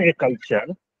core in a culture,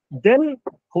 then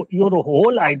your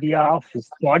whole idea of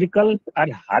historical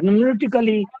and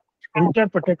hermeneutically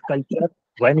interpreted culture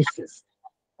vanishes.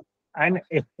 And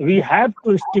if we have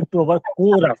to stick to our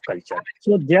core of culture.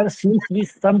 So there seems to be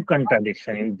some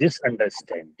contradiction in this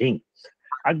understanding.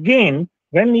 Again,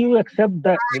 when you accept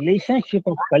the relationship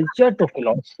of culture to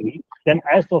philosophy, then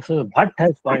as Professor Bhatt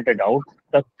has pointed out,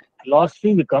 the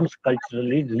philosophy becomes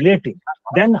culturally relative.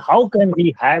 Then how can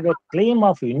we have a claim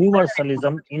of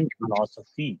universalism in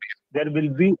philosophy? There will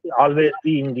be always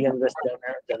be Indian, Western,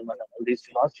 and German, all these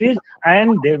philosophies,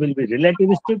 and they will be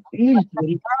relativistic. Each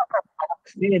will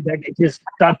say that it is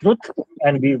the truth,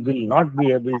 and we will not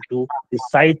be able to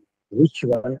decide which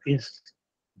one is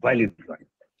valid one.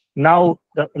 Now,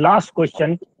 the last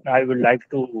question I would like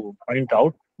to point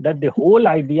out that the whole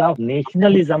idea of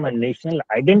nationalism and national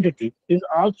identity is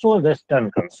also a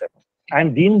Western concept.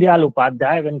 And Deen Dayal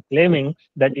Upadhyay, when claiming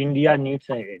that India needs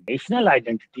a national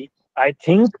identity, I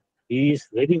think he is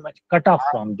very much cut off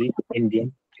from the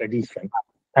Indian tradition.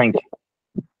 Thank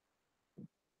you.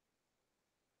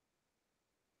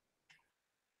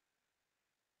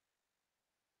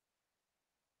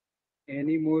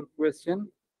 Any more question?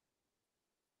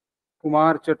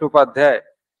 Kumar Chattopadhyay,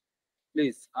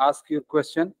 please ask your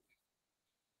question.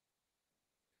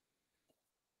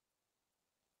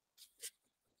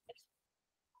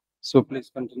 So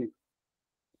please continue.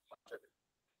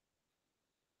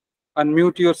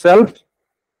 Unmute yourself.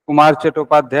 Kumar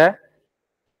Chattopadhyay.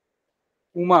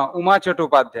 Uma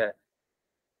Chattopadhyay.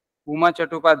 Uma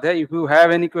Chattopadhyay, if you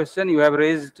have any question, you have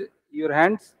raised your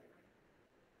hands.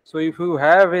 So if you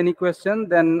have any question,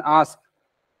 then ask.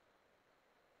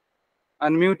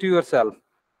 Unmute yourself.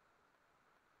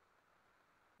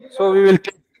 So we will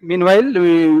take, meanwhile,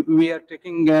 we are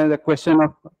taking the question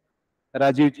of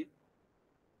Rajiv ji.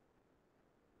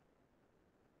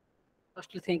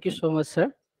 Firstly, thank you so much,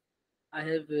 sir. I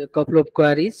have a couple of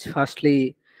queries.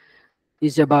 Firstly,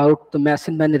 is about the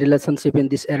machine-man relationship in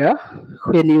this era.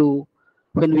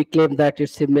 When we claim that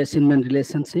it's a machine-man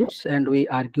relationships, and we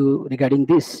argue regarding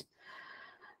this,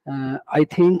 I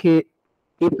think if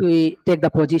we take the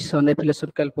position, a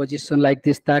philosophical position like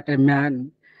this, that a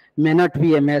man may not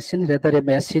be a machine, rather a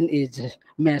machine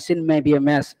may be a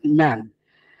man.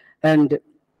 And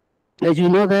as you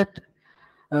know that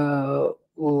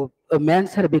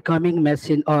mans are becoming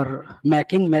machine or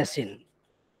making machines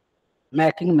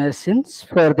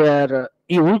for their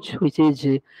use, which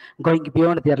is going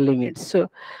beyond their limits. So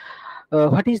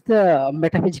what is the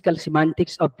metaphysical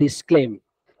semantics of this claim?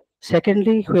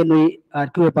 Secondly, when we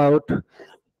argue about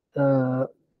uh,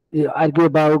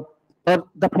 or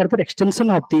the further extension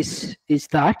of this is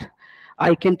that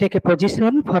I can take a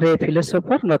position for a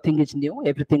philosopher. Nothing is new.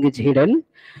 Everything is hidden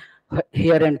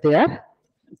here and there,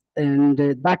 and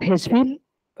that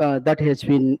has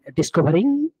been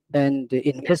discovering and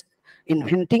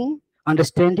inventing,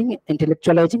 understanding,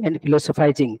 intellectualizing, and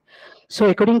philosophizing. So,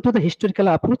 according to the historical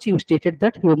approach, you stated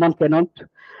that human cannot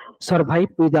survive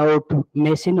without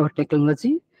machine or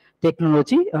technology.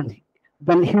 And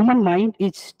when human mind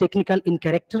is technical in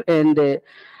character and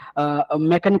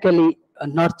mechanically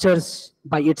nurtures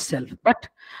by itself, but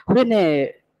when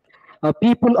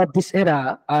people of this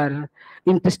era are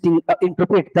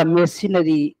interpret the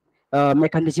machinery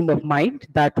mechanism of mind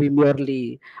that we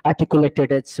merely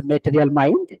articulated as material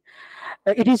mind,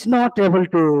 it is not able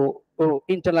to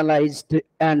internalize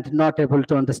and not able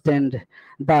to understand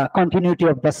the continuity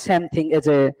of the same thing as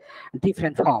a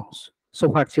different forms. So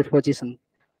what's your position?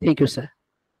 Thank you, sir.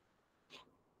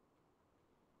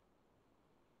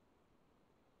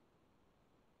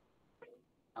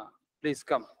 Please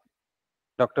come,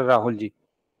 Dr. Rahul ji.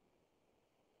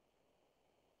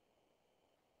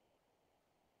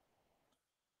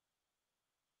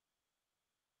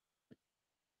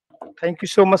 Thank you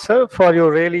so much, sir, for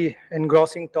your really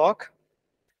engrossing talk.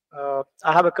 I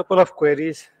have a couple of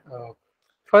queries.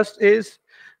 First is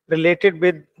related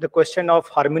with the question of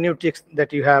hermeneutics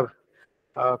that you have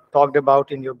talked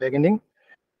about in your beginning.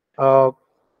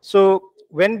 So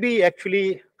when we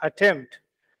actually attempt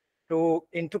to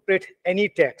interpret any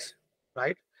text,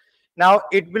 right, now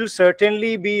it will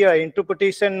certainly be an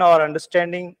interpretation or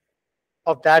understanding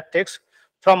of that text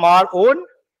from our own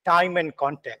time and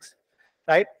context,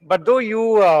 right? But though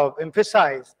you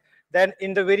emphasize that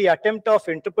in the very attempt of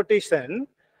interpretation,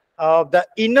 the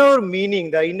inner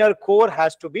meaning, the inner core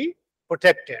has to be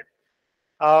protected.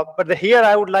 But here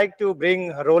I would like to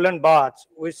bring Roland Barthes,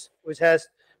 which has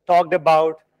talked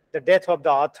about the death of the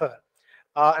author.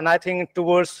 And I think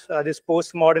towards this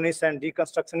postmodernist and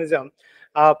deconstructionism,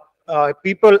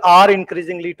 people are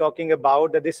increasingly talking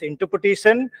about that this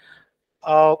interpretation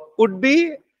would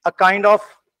be a kind of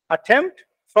attempt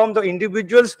from the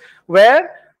individuals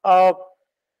where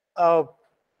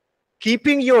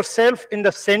keeping yourself in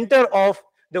the center of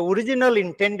the original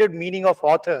intended meaning of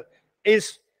author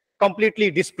is completely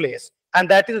displaced. And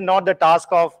that is not the task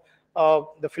of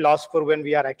the philosopher when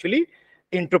we are actually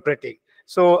interpreting.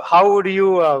 So how would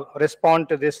you respond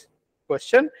to this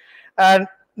question? And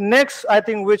next, I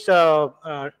think, which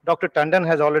Dr. Tandon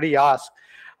has already asked,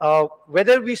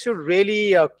 whether we should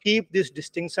really keep this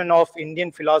distinction of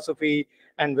Indian philosophy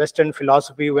and Western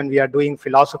philosophy when we are doing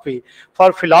philosophy.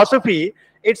 For philosophy,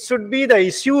 it should be the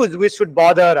issues which should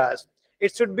bother us.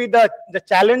 It should be the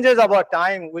challenges of our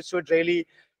time which should really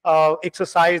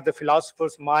exercise the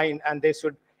philosopher's mind, and they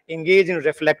should engage in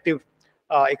reflective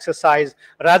exercise,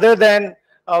 rather than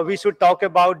we should talk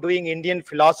about doing Indian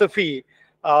philosophy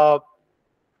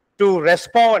to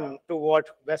respond to what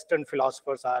Western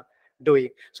philosophers are doing.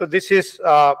 So this is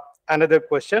another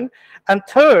question. And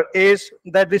third is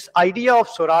that this idea of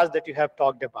Swaraj that you have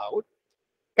talked about,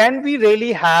 can we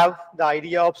really have the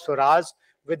idea of Swaraj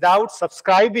without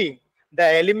subscribing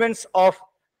the elements of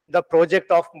the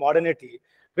project of modernity?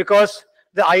 Because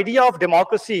the idea of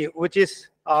democracy, which is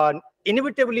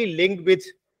inevitably linked with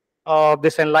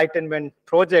this Enlightenment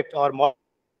project or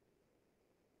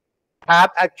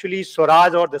have actually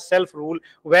Swaraj or the self-rule,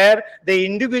 where the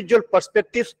individual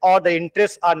perspectives or the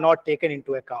interests are not taken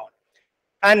into account.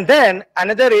 And then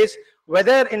another is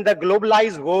whether in the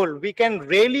globalized world we can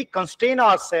really constrain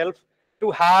ourselves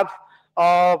to have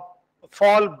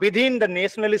fall within the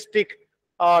nationalistic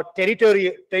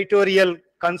territorial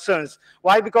concerns.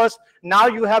 Why? Because now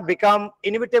you have become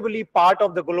inevitably part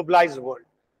of the globalized world.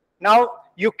 Now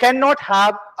you cannot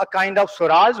have a kind of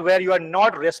Swaraj where you are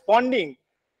not responding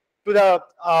to the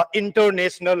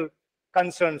international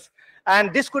concerns.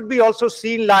 And this could be also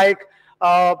seen like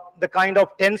the kind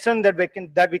of tension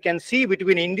that we can see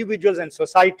between individuals and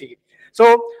society.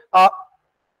 So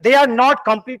they are not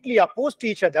completely opposed to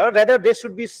each other. Rather, they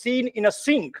should be seen in a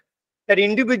sync, that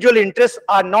individual interests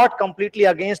are not completely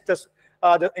against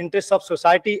the interests of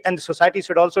society, and the society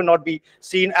should also not be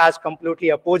seen as completely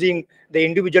opposing the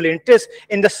individual interests.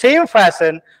 In the same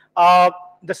fashion,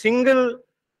 the single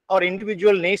or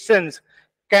individual nations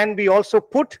can be also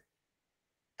put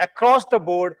across the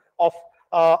board of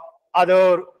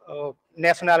other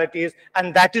nationalities,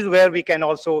 and that is where we can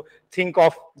also think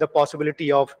of the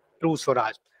possibility of true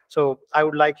Swaraj. So I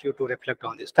would like you to reflect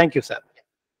on this. Thank you, sir.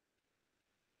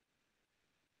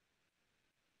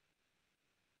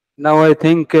 Now I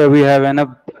think we have enough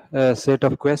set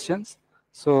of questions.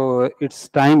 So it's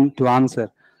time to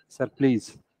answer. Sir,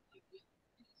 please.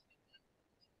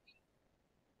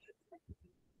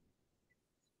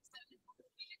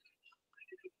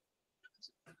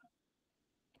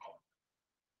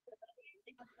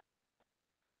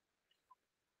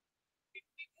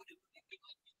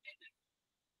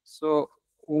 So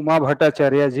Uma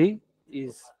Bhattacharya ji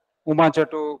is Uma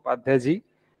Chattopadhyay ji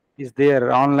is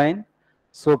there online.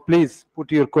 So please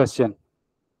put your question.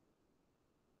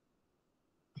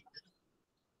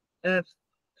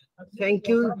 Thank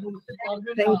you.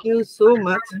 Thank you so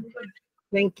much.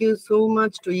 Thank you so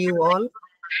much to you all,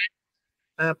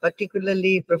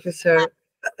 particularly Professor,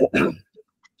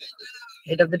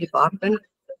 head of the department,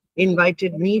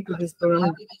 invited me to this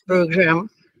program,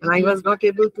 and I was not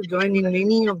able to join in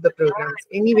many of the programs.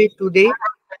 Anyway, today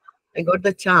I got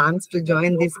the chance to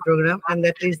join this program, and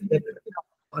that is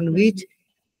on which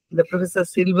the Professor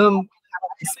Silvam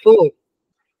spoke.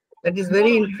 That is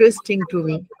very interesting to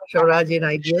me, Swarajian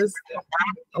ideas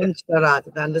on Swaraj,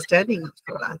 the understanding of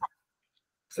Swaraj.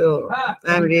 So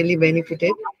I'm really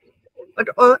benefited. But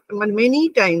many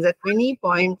times, at many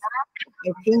points,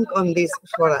 I think on this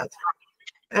Swaraj.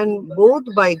 And both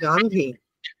by Gandhi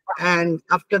and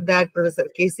after that Professor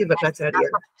K.C. Bhattacharya,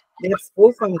 they have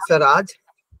spoken Swaraj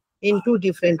in two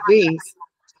different ways.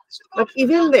 But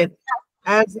even then,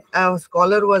 as our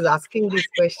scholar was asking this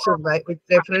question with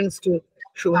reference to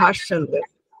Subhash Chandra,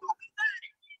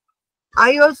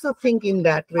 I also think in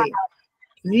that way.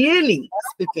 Really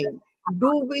speaking,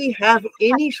 do we have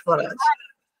any Swaraj?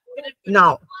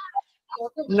 Now,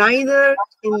 neither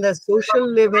in the social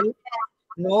level,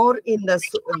 nor in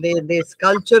this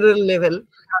cultural level,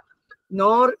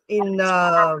 nor in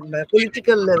the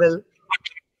political level,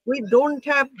 we don't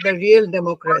have the real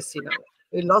democracy now.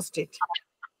 We lost it.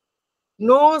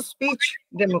 No speech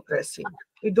democracy.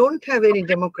 We don't have any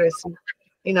democracy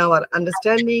in our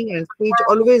understanding and speech.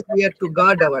 Always we have to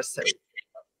guard ourselves.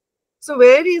 So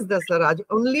where is the Swaraj?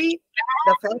 Only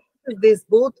the fact is this,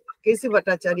 both K.C.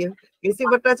 Bhattacharya,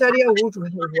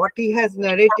 what he has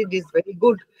narrated is very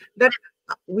good, that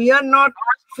we are not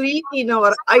free in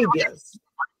our ideas.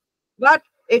 But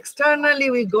externally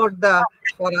we got the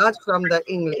Swaraj from the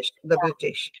English, the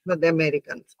British, the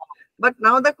Americans. But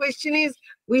now the question is,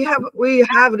 we have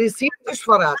received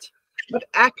Swaraj, but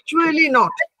actually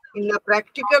not. In the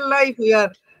practical life, we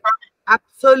are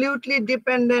absolutely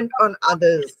dependent on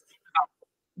others,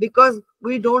 because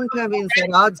we don't have in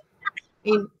Swaraj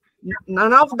in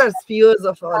none of the spheres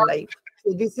of our life.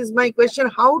 So this is my question,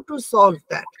 how to solve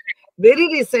that? Very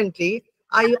recently,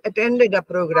 I attended a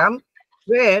program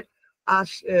where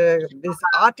this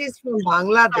artist from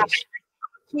Bangladesh,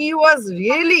 he was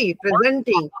really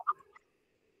presenting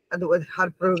her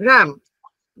program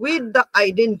with the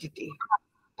identity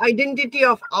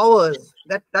of ours,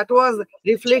 that was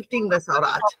reflecting the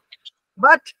Swaraj.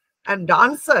 But a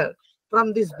dancer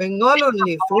from this Bengal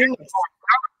only, famous,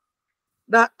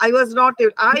 I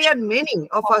and many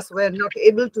of us were not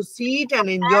able to see it and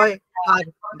enjoy her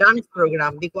dance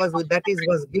program, because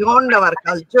was beyond our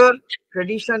culture,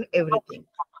 tradition, everything.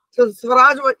 So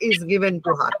Swaraj is given to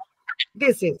her.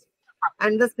 This is.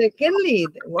 And the secondly,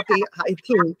 I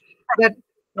think that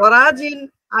Swaraj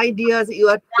in ideas, you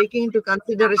are taking into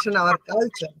consideration our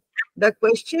culture. The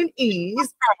question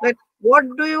is that what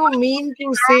do you mean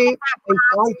to say by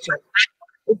culture?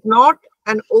 It's not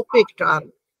an opaque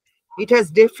term. It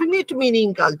has definite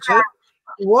meaning, culture.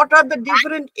 What are the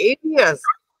different areas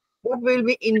what will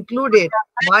be included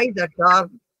by the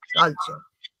term culture?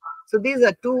 So these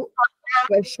are two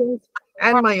questions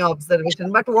and my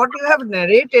observation. But what you have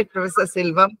narrated, Professor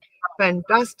Silvam,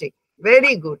 fantastic,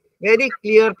 very good, very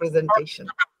clear presentation.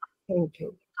 Thank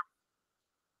you.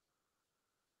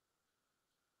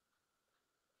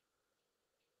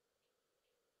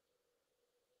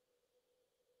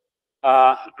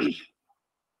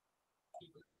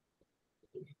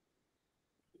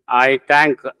 I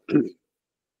thank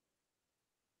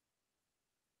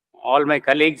all my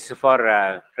colleagues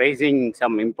for raising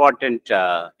some important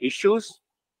issues,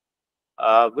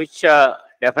 which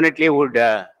definitely would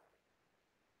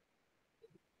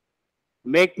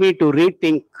make me to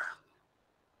rethink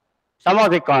some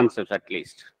of the concepts at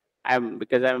least.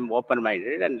 Because I'm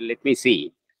open-minded, and let me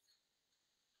see.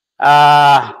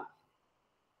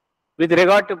 With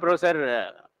regard to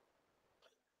Professor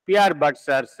P.R. Bhatt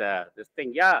sir's this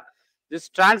thing, yeah, this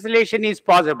translation is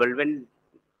possible. When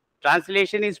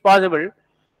translation is possible,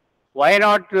 why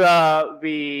not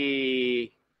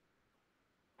we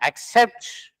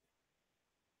accept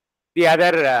the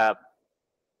other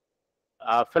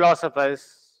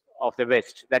philosophers of the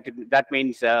West? That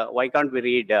means why can't we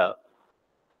read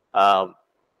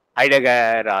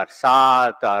Heidegger or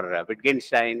Sartre or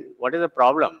Wittgenstein. What is the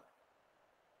problem?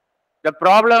 The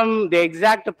problem, the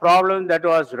exact problem that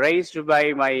was raised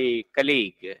by my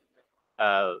colleague,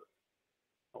 uh,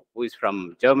 who is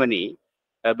from Germany,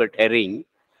 Herbert Herring,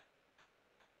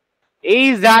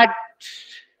 is that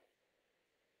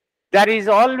there is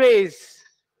always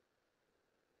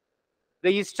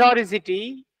the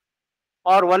historicity,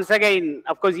 or once again,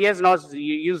 of course, he has not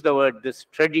used the word this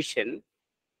tradition,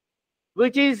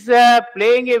 which is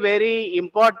playing a very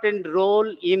important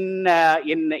role in uh,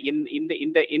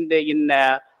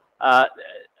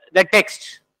 the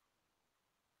text.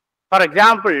 For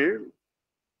example,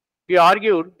 we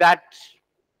argued that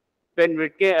when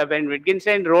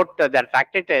Wittgenstein wrote the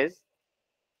Tractatus,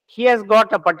 he has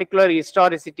got a particular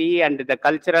historicity and the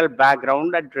cultural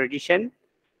background and tradition,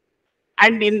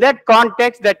 and in that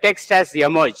context, the text has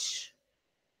emerged.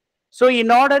 So,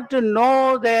 in order to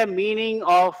know the meaning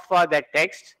of the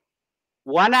text,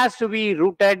 one has to be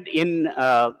rooted in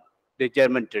the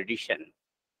German tradition.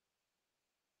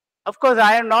 Of course,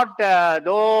 I am not,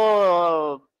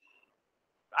 though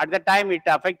at the time it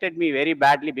affected me very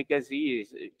badly because he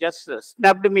just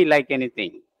snubbed me like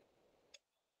anything.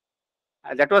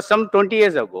 That was some 20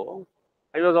 years ago.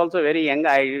 I was also very young.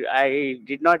 I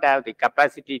did not have the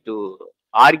capacity to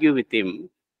argue with him.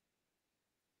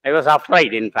 I was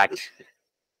afraid, in fact,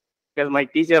 because my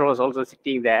teacher was also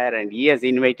sitting there and he has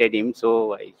invited him,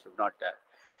 so I should not.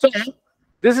 So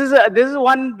this is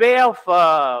one way of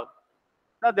no,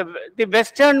 the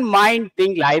Western mind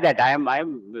thing like that. I'm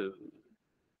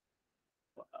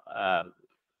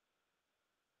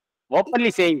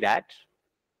openly saying that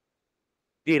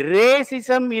the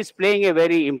racism is playing a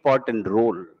very important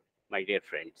role, my dear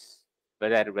friends,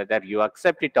 whether you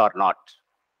accept it or not.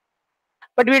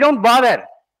 But we don't bother.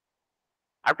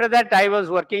 After that, I was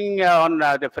working on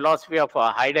the philosophy of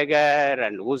Heidegger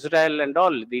and Husserl and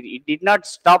all. It did not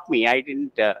stop me. I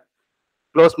didn't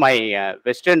close my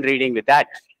Western reading with that.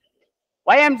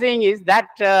 Why I'm saying is that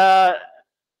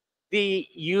the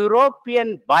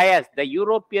European bias, the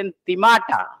European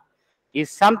themata,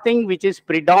 is something which is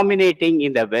predominating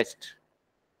in the West.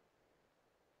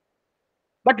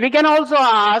 But we can also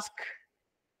ask,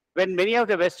 when many of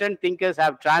the Western thinkers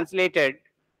have translated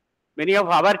many of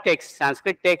our texts,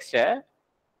 Sanskrit texts,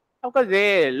 of course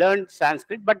they learned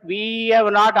Sanskrit, but we have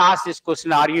not asked this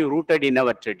question, are you rooted in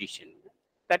our tradition?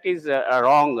 That is a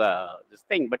wrong this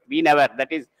thing, but we never,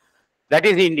 that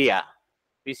is India.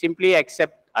 We simply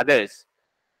accept others,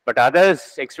 but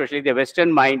others, especially the Western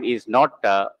mind, is not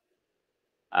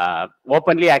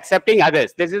openly accepting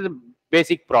others. This is a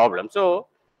basic problem. So,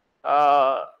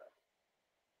 I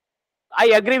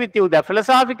agree with you. The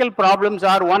philosophical problems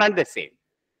are one and the same.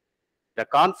 The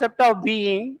concept of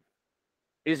being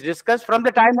is discussed from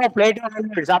the time of Plato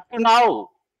onwards up to now.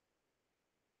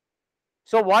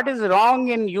 So, what is wrong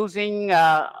in using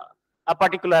a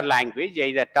particular language,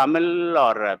 either Tamil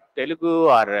or Telugu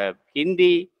or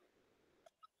Hindi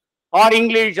or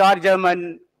English or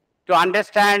German, to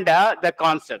understand the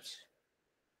concepts?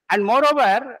 And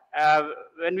moreover,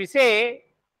 when we say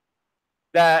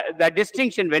the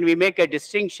distinction, when we make a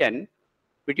distinction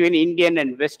between Indian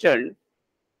and Western,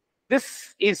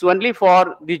 this is only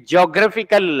for the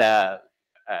geographical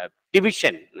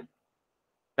division.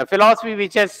 The philosophy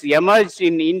which has emerged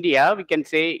in India, we can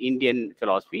say Indian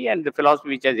philosophy, and the philosophy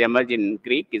which has emerged in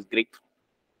Greek is Greek.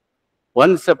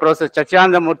 Once Professor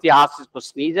Chachandamurthy asked this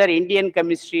question, is there Indian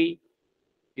chemistry?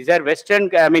 Is there Western,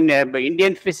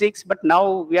 Indian physics? But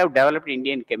now we have developed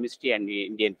Indian chemistry and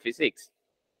Indian physics.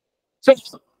 So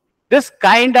this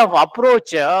kind of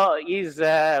approach is,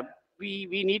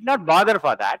 we need not bother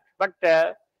for that, but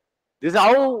this is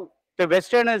how the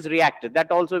Westerners reacted. That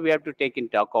also we have to take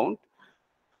into account.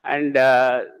 And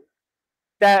the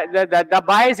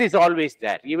bias is always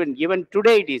there. Even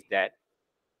today it is there.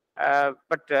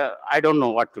 But I don't know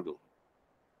what to do.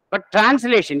 But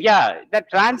translation, yeah, the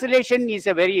translation is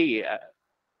a very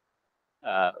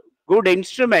good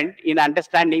instrument in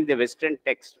understanding the Western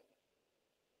text.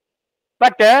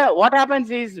 But what happens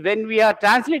is when we are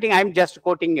translating, I'm just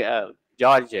quoting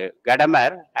George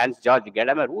Gadamer, Hans George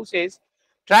Gadamer, who says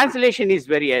translation is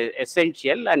very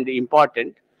essential and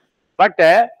important. But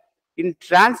in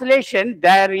translation,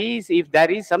 if there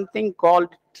is something called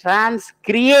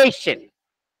transcreation,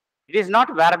 it is not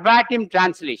verbatim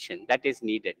translation that is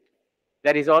needed.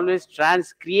 There is always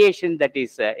transcreation that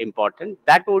is important.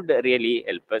 That would really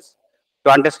help us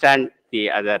to understand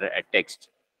the other text.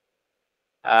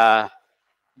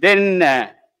 Then,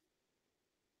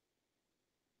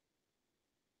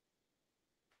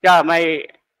 yeah, my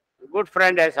good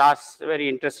friend has asked a very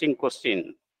interesting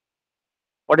question.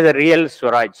 What is a real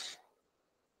Swaraj?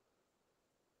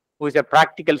 Who is a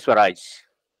practical Swaraj?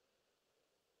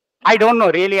 I don't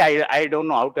know, really, I don't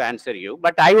know how to answer you,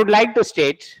 but I would like to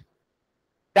state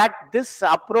that this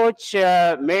approach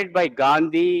made by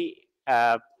Gandhi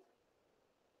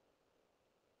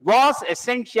was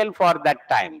essential for that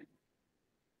time.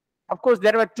 Of course,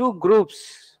 there were two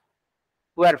groups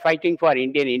who are fighting for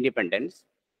Indian independence.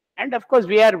 And of course,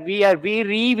 we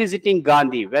revisiting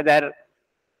Gandhi, whether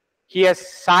he has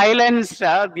silenced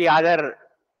the other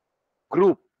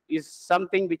group is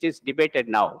something which is debated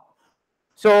now.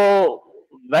 So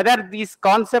whether this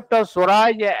concept of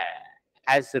Swaraj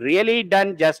has really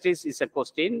done justice is a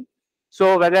question.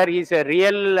 So whether he's a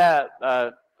real,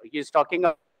 he's talking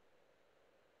about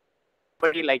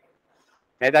somebody like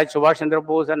Netaji Subhash Chandra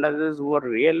Bose and others who are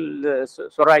real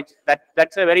Swaraj,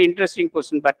 that's a very interesting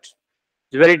question, but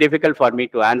it's very difficult for me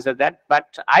to answer that.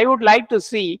 But I would like to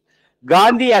see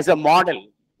Gandhi as a model.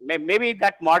 Maybe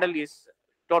that model is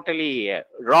totally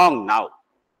wrong now,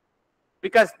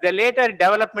 because the later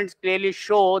developments clearly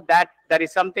show that there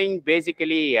is something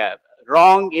basically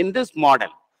wrong in this model.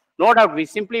 No doubt,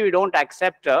 we don't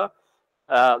accept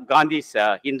Gandhi's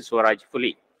Hind Swaraj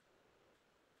fully.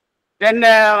 Then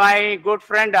my good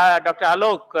friend Dr.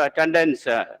 Alok Tandon's,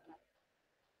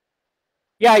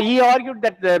 yeah, he argued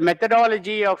that the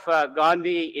methodology of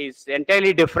Gandhi is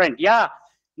entirely different. Yeah,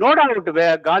 no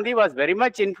doubt, Gandhi was very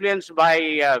much influenced by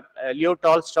Leo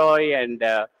Tolstoy and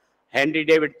Henry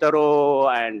David Thoreau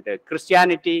and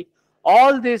Christianity,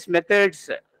 all these methods.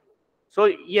 So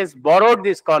he has borrowed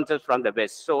these concepts from the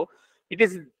West. So it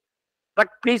is, but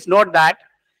please note that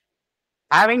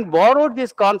having borrowed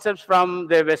these concepts from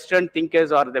the Western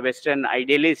thinkers or the Western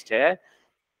idealists,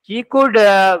 he could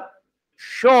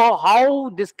show how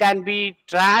this can be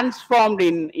transformed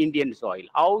in Indian soil,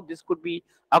 how this could be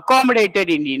accommodated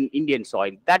in Indian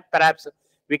soil. That perhaps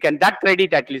we can, that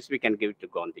credit at least we can give it to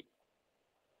Gandhi.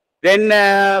 Then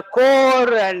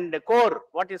core,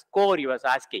 what is core, he was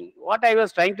asking. What I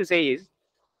was trying to say is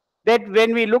that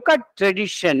when we look at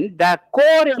tradition, the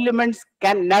core elements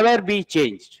can never be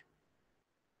changed.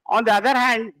 On the other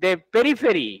hand, the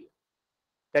periphery,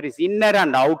 there is inner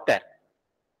and outer.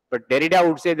 But Derrida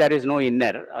would say there is no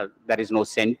inner, there is no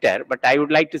center. But I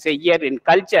would like to say here in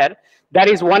culture, there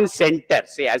is one center.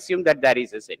 Say, assume that there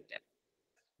is a center.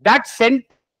 That center.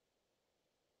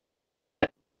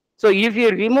 So if you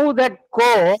remove that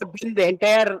core, then the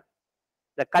entire,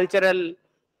 the cultural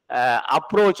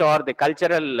approach or the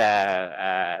cultural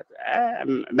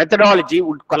methodology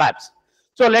would collapse.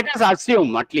 So let us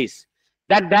assume at least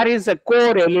that there is a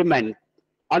core element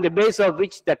on the basis of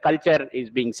which the culture is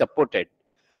being supported.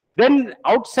 Then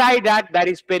outside that, there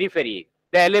is periphery,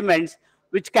 the elements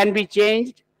which can be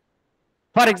changed.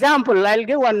 For example, I'll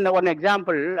give one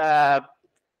example.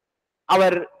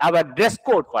 Our dress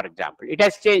code, for example, it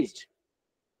has changed.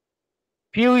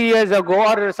 Few years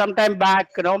ago or sometime back,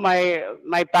 you know,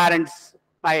 my parents,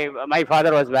 my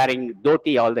father was wearing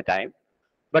dhoti all the time,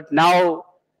 but now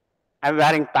I'm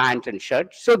wearing pants and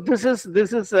shirt. So this is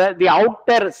the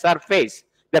outer surface,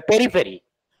 the periphery.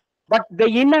 But the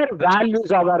inner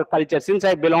values of our culture, since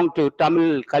I belong to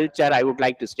Tamil culture, I would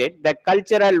like to state the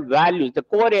cultural values, the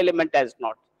core element has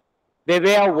not. The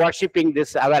way of worshipping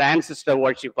this, our ancestor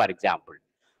worship, for example.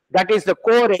 That is the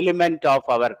core element of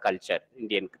our culture,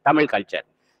 Indian Tamil culture.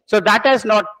 So that has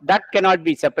not, that cannot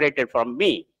be separated from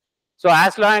me. So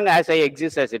as long as I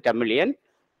exist as a Tamilian,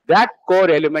 that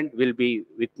core element will be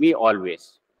with me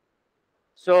always.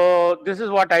 So this is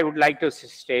what I would like to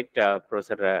state,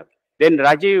 Professor. Then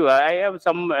Rajiv, I have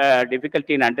some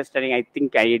difficulty in understanding. I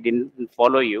think I didn't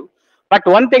follow you. But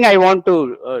one thing I want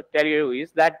to tell you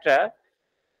is that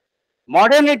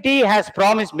modernity has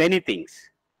promised many things.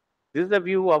 This is the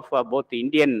view of both the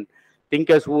Indian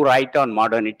thinkers who write on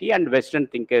modernity and Western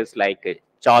thinkers like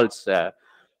Charles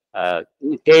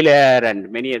Taylor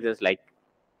and many others, like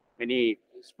many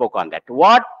spoke on that.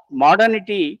 What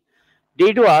modernity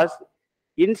did was,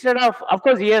 instead of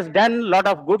course, he has done a lot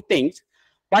of good things,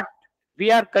 but we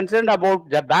are concerned about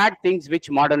the bad things which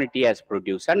modernity has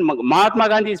produced. And Mahatma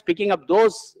Gandhi is picking up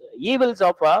those evils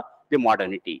of the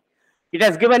modernity. It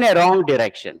has given a wrong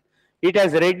direction. It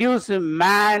has reduced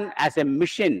man as a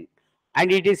machine.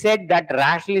 And it is said that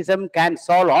rationalism can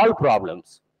solve all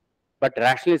problems. But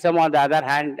rationalism, on the other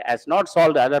hand, has not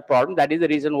solved the other problem. That is the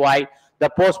reason why the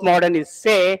postmodernists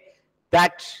say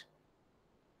that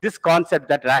this concept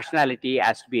that rationality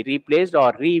has to be replaced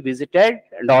or revisited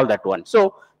and all that one.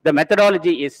 So the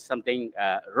methodology is something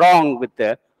wrong with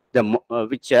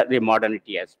which the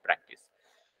modernity has practiced.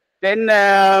 Then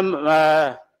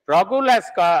Ragul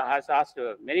has asked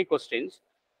many questions.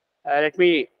 Let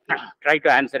me try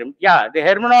to answer him. Yeah, the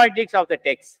hermeneutics of the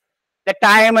text, the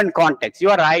time and context. You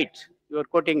are right. You are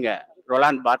quoting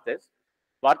Roland Barthes.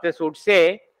 Barthes would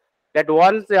say that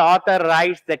once the author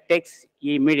writes the text,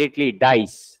 he immediately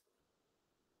dies.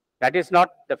 That is not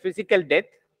the physical death.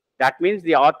 That means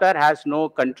the author has no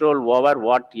control over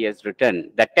what he has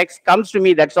written. The text comes to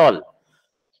me, that's all.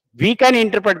 We can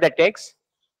interpret the text.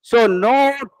 So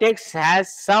no text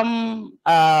has some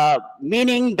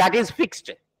meaning that is fixed.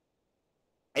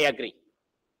 I agree.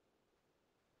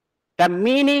 The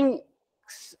meaning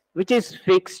which is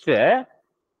fixed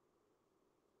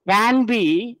can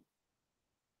be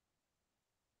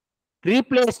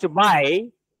replaced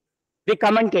by the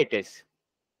commentators.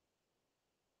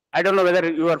 I don't know whether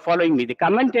you are following me. The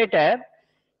commentator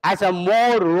has a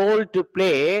more role to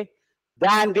play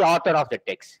than the author of the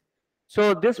text.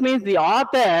 So this means the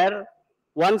author,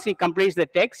 once he completes the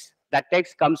text, that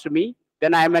text comes to me,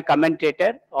 then I am a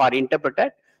commentator or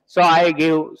interpreter. So I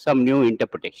give some new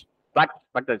interpretation. But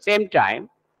at the same time,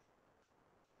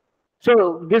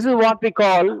 so this is what we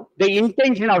call the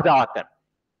intention of the author.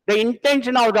 The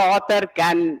intention of the author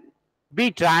can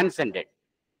be transcended.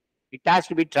 It has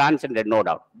to be transcended, no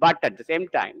doubt. But at the same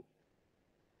time,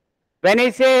 when I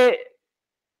say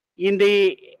in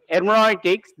the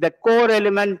hermeneutics, the core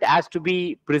element has to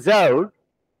be preserved.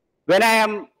 When I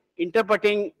am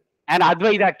interpreting an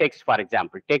Advaita text, for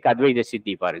example, take Advaita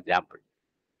Siddhi, for example.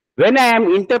 When I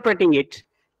am interpreting it,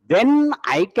 then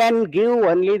I can give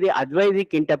only the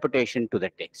Advaitic interpretation to the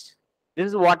text. This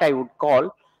is what I would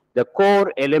call the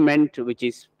core element which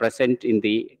is present in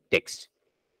the text.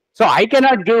 So I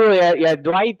cannot give a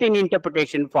Dvaitin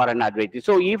interpretation for an Advaita.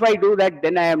 So if I do that,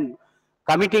 then I am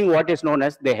committing what is known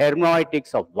as the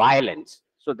hermeneutics of violence.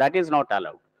 So that is not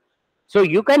allowed. So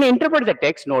you can interpret the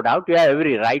text, no doubt. You have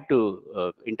every right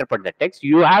to interpret the text.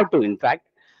 You have to, in fact.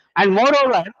 And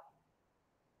moreover,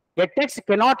 a text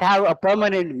cannot have a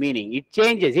permanent meaning. It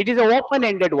changes. It is an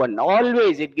open-ended one.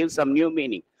 Always it gives some new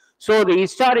meaning. So the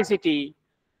historicity,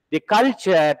 the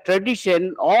culture,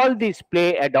 tradition, all these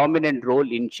play a dominant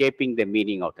role in shaping the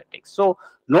meaning of the text. So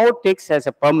no text has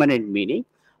a permanent meaning,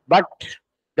 but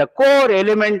the core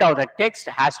element of the text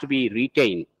has to be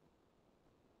retained.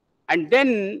 And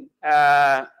then,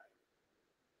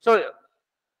 so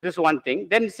this is one thing.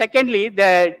 Then secondly,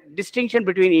 the distinction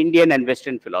between Indian and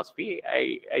Western philosophy.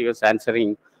 I was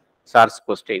answering Sar's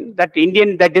question. That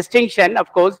the distinction,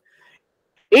 of course,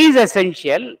 is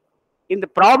essential. In the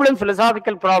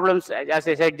philosophical problems, as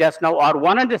I said just now, are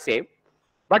one and the same.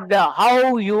 But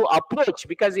how you approach,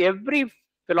 because every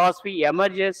philosophy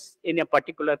emerges in a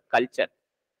particular culture.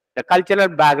 The cultural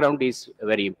background is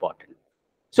very important.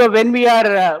 So when we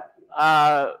are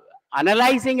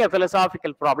analyzing a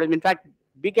philosophical problem, in fact,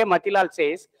 B.K. Matilal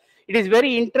says, it is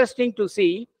very interesting to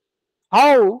see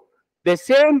how the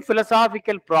same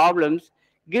philosophical problems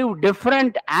give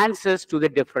different answers to the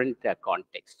different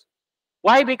contexts.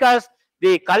 Why? Because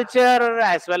the culture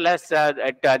as well as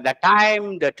the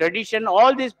time, the tradition,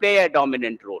 all these play a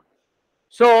dominant role.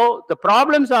 So the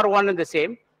problems are one and the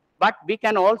same, but we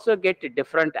can also get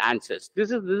different answers. This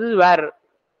is where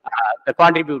the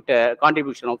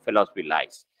contribution of philosophy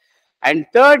lies. And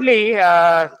thirdly,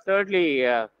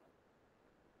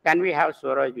 can we have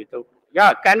Swaraj without?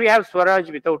 Yeah, can we have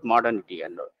Swaraj without modernity?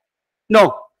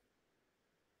 No.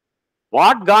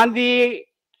 What Gandhi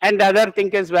and other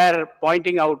thinkers were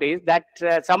pointing out is that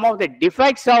some of the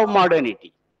defects of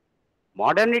modernity.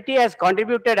 Modernity has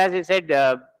contributed, as I said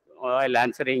while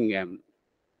answering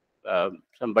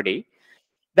somebody,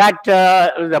 that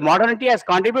the modernity has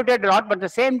contributed a lot, but at the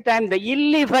same time, the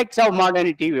ill effects of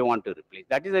modernity we want to replace.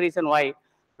 That is the reason why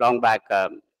long back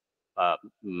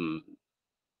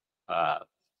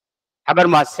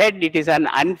Habermas said it is an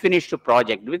unfinished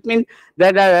project, which means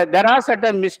that there are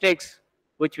certain mistakes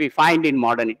which we find in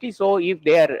modernity. So if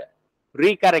they are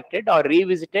recorrected or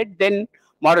revisited, then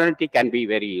modernity can be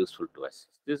very useful to us.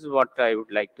 This is what I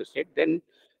would like to say. Then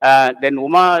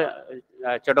Uma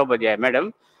Chattopadhyay,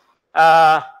 madam.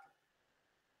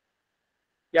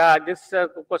 Yeah, this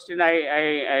question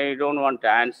I don't want to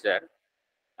answer.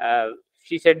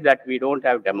 She said that we don't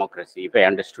have democracy, if I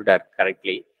understood her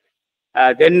correctly.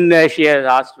 Then she has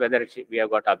asked whether we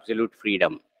have got absolute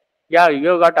freedom. Yeah, you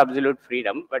have got absolute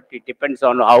freedom, but it depends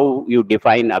on how you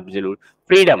define absolute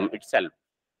freedom itself.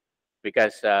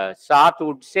 Because Sartre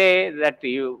would say that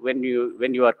when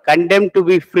you are condemned to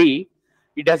be free,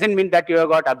 it doesn't mean that you have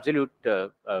got absolute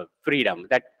freedom.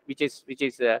 That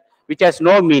which has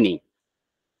no meaning.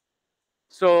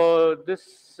 So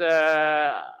this,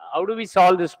 how do we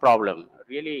solve this problem?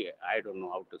 Really, I don't know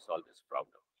how to solve this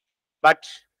problem. But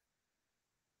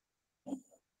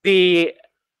the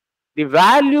the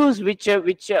values which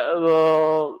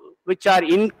are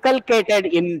inculcated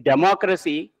in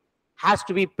democracy has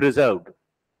to be preserved.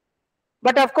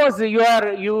 But of course,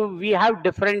 we have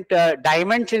different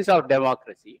dimensions of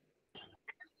democracy.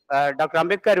 Dr.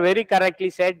 Ambedkar very correctly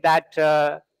said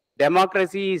that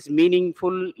democracy is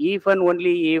meaningful even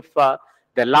only if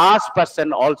the last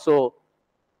person also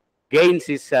gains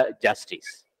his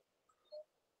justice.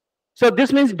 So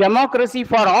this means democracy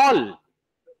for all.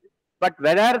 But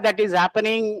whether that is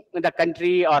happening in the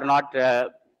country or not,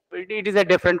 it is a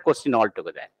different question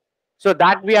altogether. So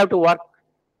that we have to work,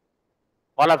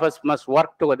 all of us must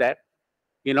work together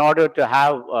in order to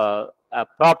have a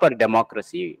proper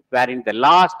democracy wherein the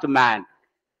last man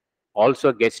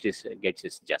also gets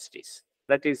his justice.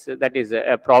 That is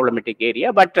a problematic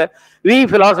area, but we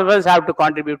philosophers have to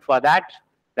contribute for that.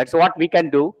 That's what we can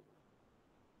do.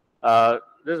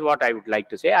 This is what I would like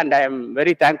to say, and I am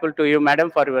very thankful to you, madam,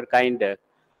 for your kind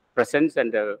presence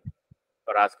and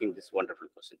for asking this wonderful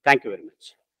question. Thank you very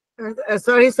much.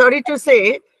 Sorry to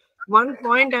say, one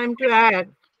point I'm to add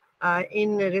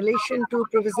in relation to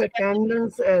Professor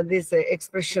Tandon's these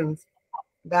expressions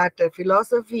that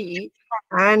philosophy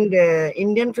and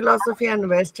Indian philosophy and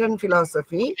Western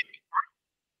philosophy,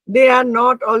 they are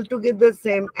not altogether the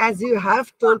same. As you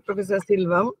have told, Professor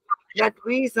Selvam, that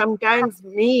we sometimes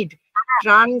need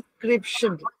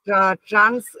transcription or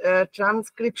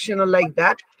like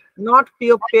that, not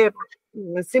pure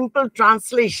simple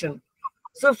translation.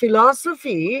 So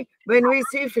philosophy, when we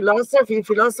see philosophy,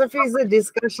 philosophy is a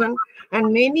discussion,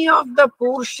 and many of the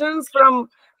portions from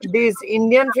this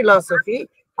Indian philosophy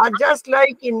are just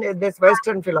like in this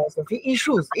Western philosophy,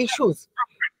 issues.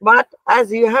 But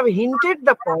as you have hinted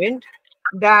the point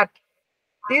that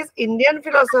this Indian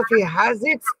philosophy has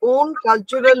its own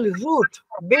cultural root,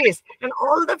 base, and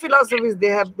all the philosophies, they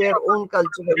have their own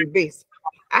cultural base.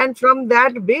 And from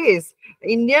that base,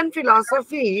 Indian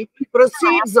philosophy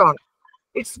proceeds on.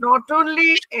 It's not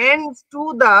only ends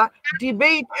to the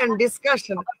debate and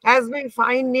discussion as we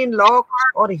find in Locke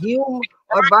or Hume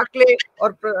or Berkeley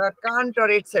or Kant or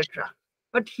etc.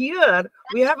 But here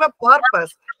we have a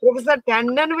purpose. Professor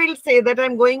Tandon will say that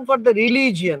I'm going for the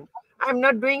religion. I'm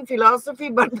not doing philosophy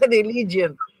but the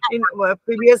religion. In a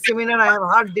previous seminar, I have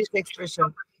heard this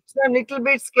expression. So I'm a little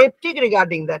bit skeptic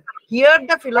regarding that. Here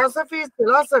the philosophy is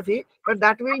philosophy, but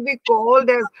that will be called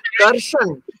as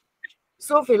darshan.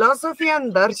 So philosophy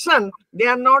and darshan, they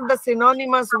are not the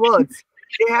synonymous words.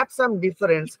 They have some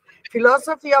difference.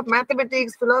 Philosophy of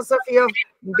mathematics, philosophy of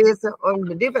this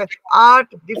different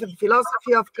art, different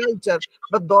philosophy of culture,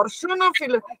 but darshan of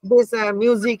this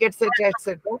music, etc.,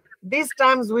 these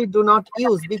terms we do not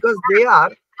use because they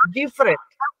are different.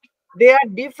 They are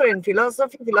different.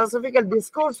 Philosophical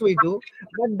discourse we do,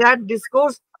 but that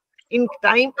discourse in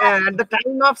time at the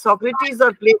time of Socrates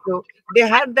or Plato, they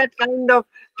had that kind of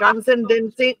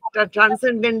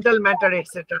transcendental matter,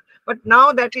 etc. But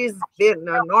now that is there,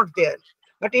 not there.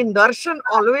 But in darshan,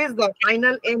 always the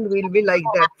final end will be like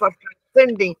that, for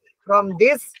transcending from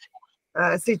this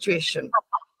situation.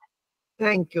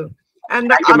 Thank you. And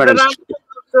the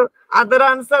other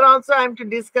answer also I am to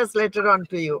discuss later on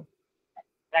to you.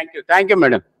 Thank you,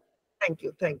 madam. Thank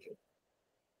you.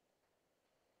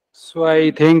 So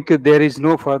I think there is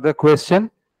no further question.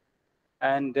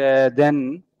 And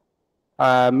then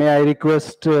may I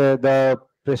request the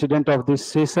president of this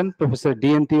session, Professor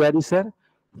D.N. Tiwari, sir,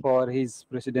 for his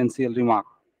presidential remark.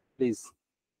 Please.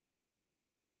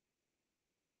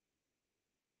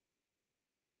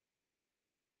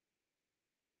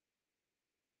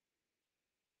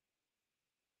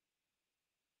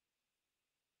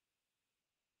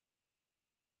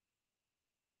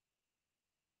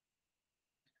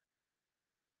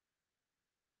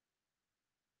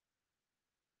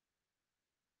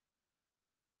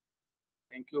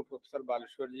 Thank you, Professor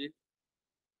Baleshwarji.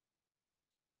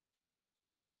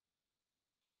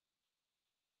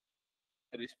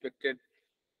 Respected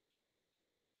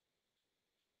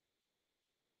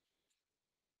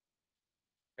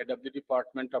Head of the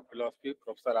Department of Philosophy,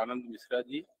 Professor Anand Mishra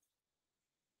ji,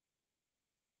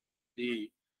 the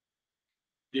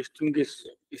distinguished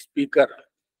speaker,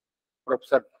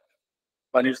 Professor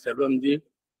Panneerselvam ji,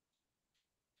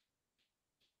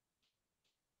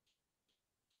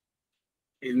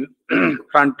 in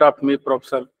front of me,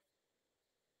 Professor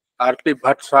R.P.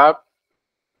 Bhatt साहब,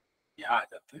 यहाँ आ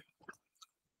जाते हैं.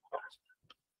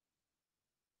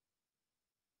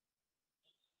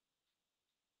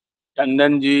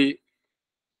 Tandon ji,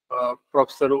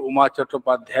 professor Uma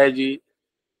Chattopadhyay ji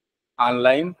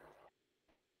online,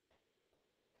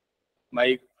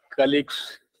 my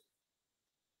colleagues,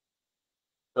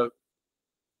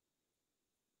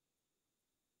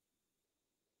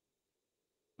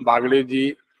 Bagde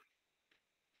ji,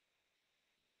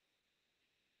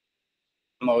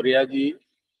 Maurya ji,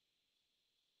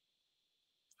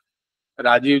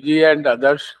 Rajiv ji and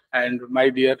others, and my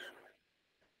dear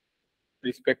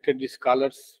respected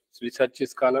scholars, research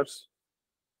scholars.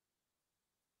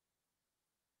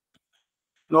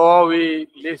 Now we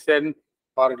listen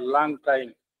for a long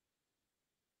time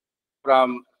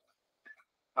from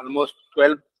almost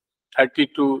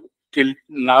 12:32 till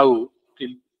now,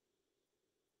 till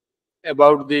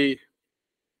about the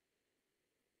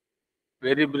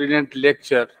very brilliant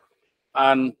lecture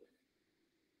on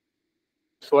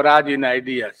Swaraj in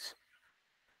ideas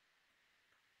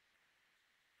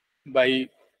by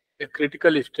a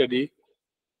critical study,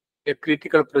 a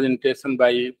critical presentation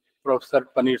by Professor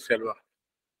Panneerselvam.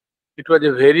 It was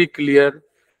a very clear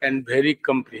and very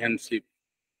comprehensive,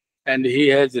 and he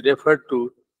has referred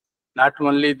to not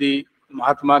only the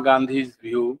Mahatma Gandhi's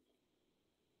view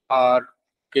or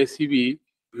KCB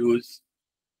views,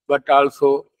 but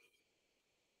also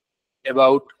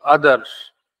about others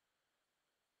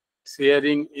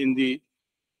sharing in the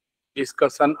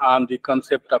discussion on the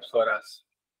concept of Swaraj.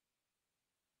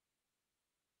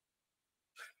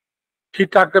 He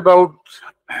talked about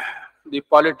the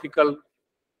political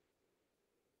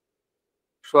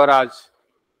Swaraj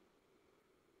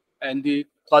and the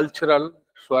cultural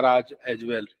Swaraj as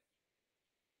well.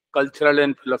 Cultural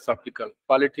and philosophical,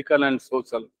 political and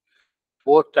social,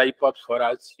 both type of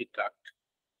Swaraj he talked,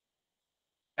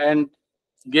 and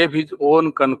gave his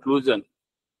own conclusion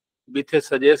with a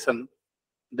suggestion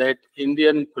that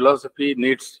Indian philosophy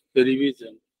needs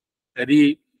revision,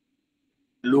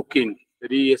 re-looking,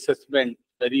 reassessment,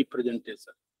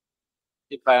 representation,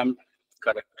 if I am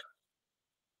correct.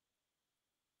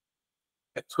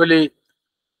 Actually,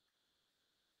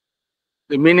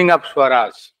 the meaning of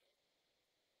Swaraj,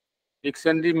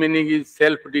 dictionary meaning is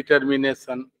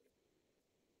self-determination.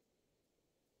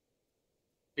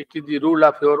 It is the rule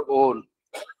of your own.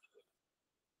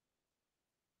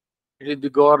 It is the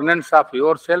governance of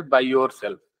yourself by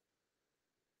yourself.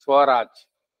 Swaraj.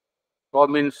 Swa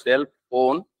means self,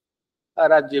 own.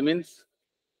 Rajya means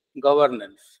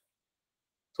governance.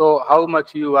 So how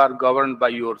much you are governed by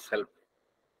yourself?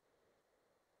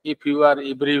 If you are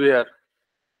everywhere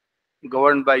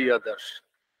governed by others,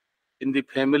 in the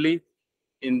family,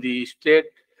 in the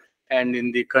state, and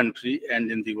in the country,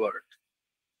 and in the world.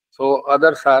 So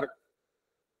others are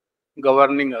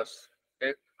governing us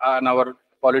on our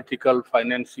political,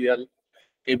 financial,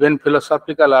 even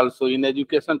philosophical also, in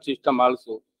education system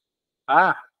also.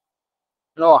 How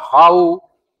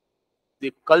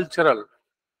the cultural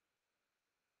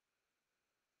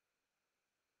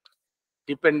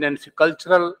dependency,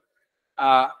 cultural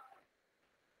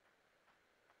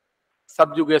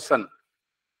subjugation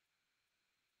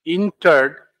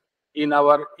entered in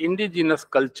our indigenous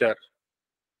culture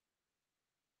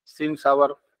since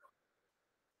our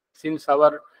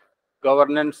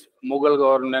governance, Mughal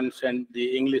governance and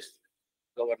the English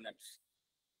governance.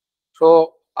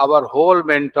 So our whole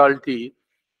mentality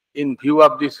in view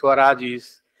of the Swaraj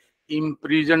is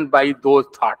imprisoned by those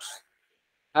thoughts.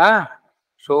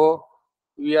 So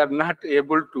we are not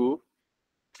able to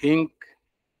think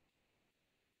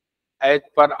as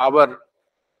per our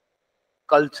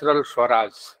cultural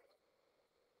Swaraj.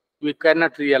 We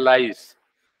cannot realize.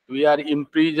 We are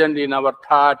imprisoned in our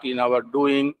thought, in our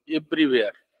doing,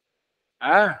 everywhere.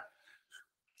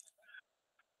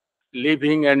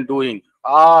 Living and doing,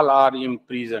 all are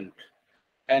imprisoned.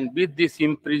 And with this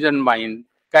imprisoned mind,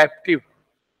 captive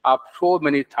of so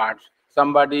many thoughts,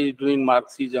 somebody is doing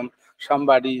Marxism,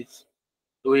 somebody is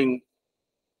doing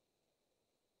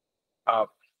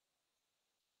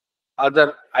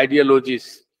other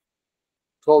ideologies.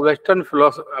 So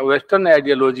Western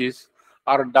ideologies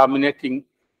are dominating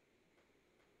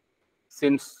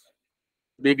since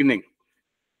beginning,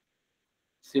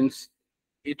 since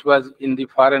it was in the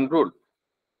foreign rule.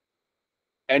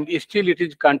 And still it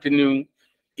is continuing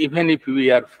even if we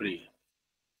are free.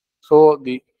 So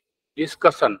the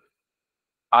discussion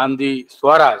on the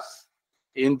Swaraj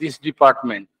in this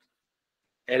department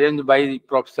arranged by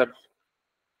Professor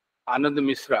Anand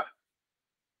Mishra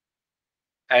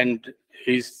and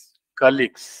his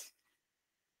colleagues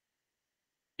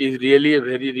is really a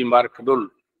very remarkable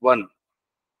one.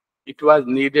 It was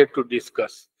needed to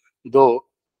discuss, though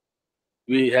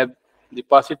we have the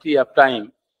paucity of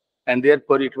time, and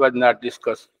therefore it was not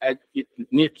discussed, as it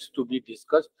needs to be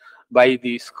discussed by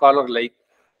the scholar like,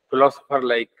 philosopher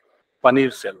like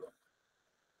Panneerselvam.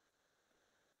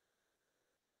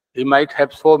 He might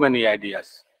have so many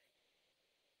ideas,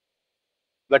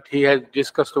 but he has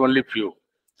discussed only few.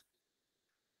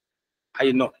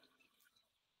 I know.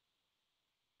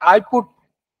 I put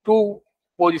two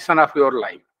positions of your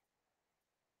life.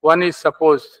 One is,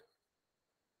 suppose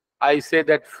I say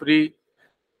that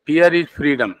fear is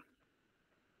freedom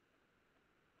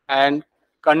and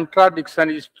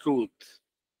contradiction is truth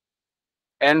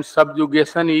and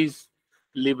subjugation is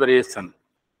liberation.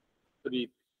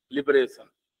 Liberation.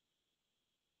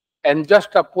 And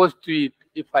just opposed to it,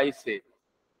 if I say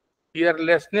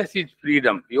fearlessness is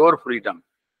freedom, your freedom,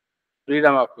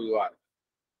 freedom of you are.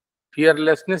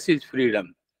 Fearlessness is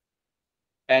freedom.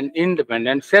 And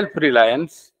independent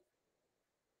self-reliance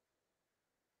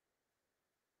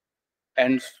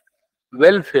and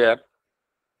welfare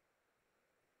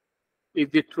is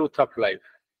the truth of life.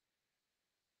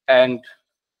 And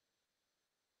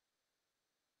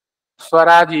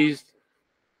Swaraj is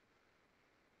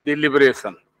the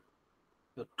liberation.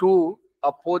 The two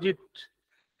opposite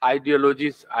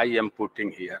ideologies I am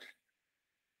putting here.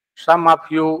 Some of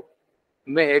you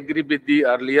may agree with the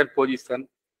earlier position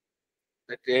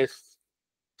that is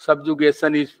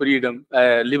subjugation is freedom,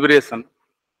 liberation,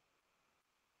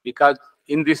 because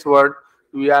in this world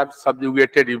we are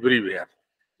subjugated everywhere.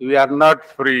 We are not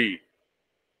free.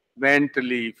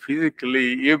 Mentally,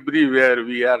 physically, everywhere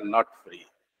we are not free.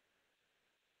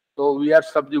 So we are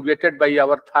subjugated by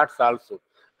our thoughts also.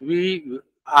 We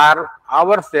are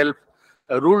ourselves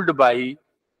ruled by,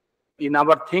 in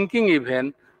our thinking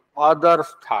even,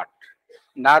 others' thought,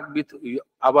 not with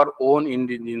our own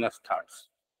indigenous thoughts.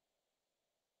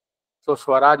 So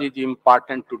Swaraj is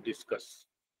important to discuss.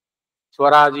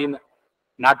 Swaraj in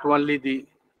not only the,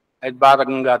 as Baba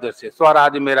Gangadhar says,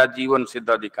 Swaraj mera जीवन सिद्ध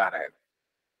अधिकार है.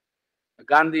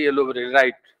 Gandhi elaborated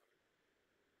right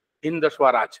in the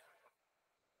Swaraj.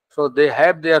 So they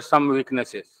have their some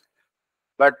weaknesses,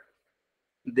 but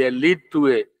they lead to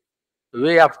a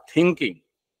way of thinking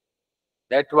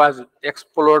that was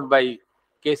explored by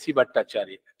K.C.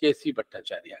 Bhattacharya,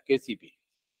 KCB.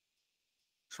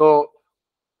 So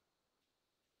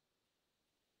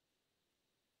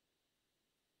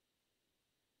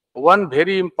one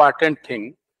very important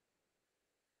thing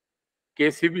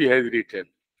KCB has written,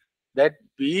 that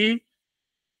we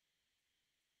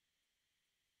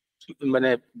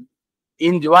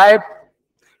enjoy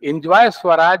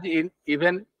Swaraj in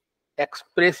even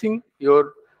expressing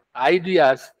your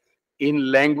ideas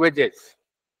in languages.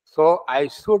 So I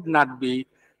should not be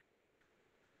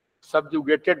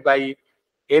subjugated by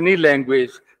any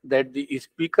language that the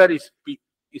speaker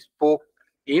spoke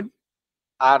in,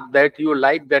 or that you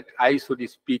like that I should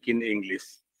speak in English.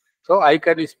 So I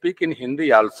can speak in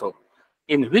Hindi also,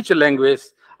 in which language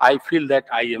I feel that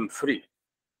I am free.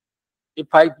 If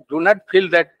I do not feel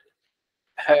that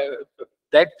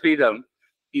that freedom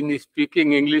in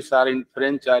speaking English or in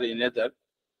French or in other,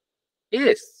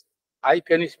 yes, I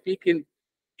can speak in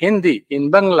Hindi,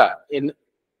 in Bangla, in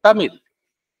Tamil.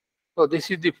 So this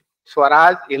is the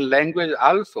Swaraj in language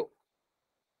also.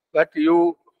 But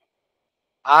you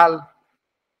all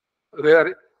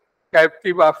were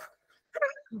captive of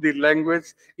the language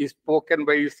is spoken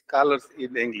by scholars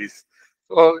in English.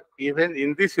 So even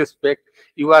in this respect,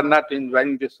 you are not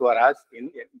enjoying the Swaraj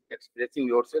in expressing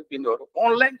yourself in your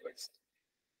own language.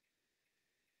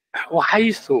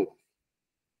 Why so?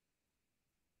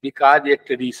 Because a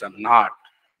tradition, not.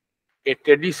 A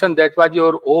tradition that was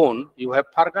your own, you have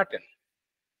forgotten.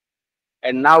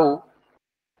 And now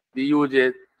the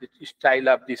usage, the style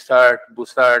of the shirt,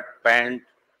 bushert, pant,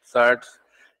 shirts,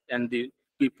 and the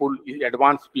people,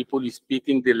 advanced people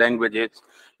speaking the languages,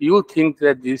 you think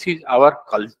that this is our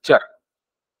culture,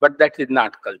 but that is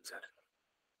not culture.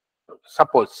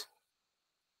 Suppose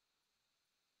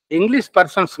English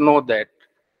persons know that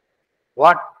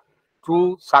what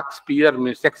true Shakespeare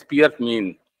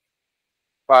mean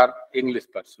for English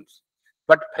persons,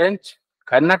 but French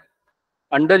cannot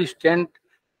understand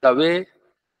the way,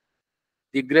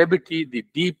 the gravity, the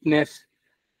deepness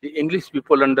the English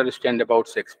people understand about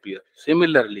Shakespeare.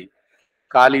 Similarly,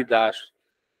 Kalidas,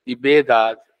 the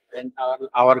Vedas, and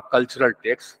our cultural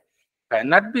texts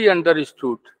cannot be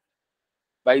understood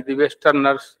by the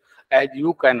Westerners as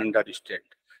you can understand.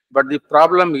 But the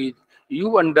problem is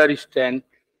you understand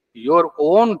your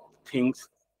own things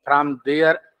from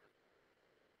their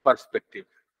perspective,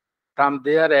 from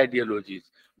their ideologies.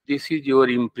 This is your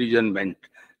imprisonment.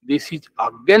 This is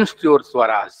against your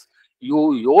Swaraj.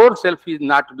 You yourself is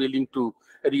not willing to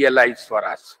realize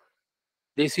Swaraj.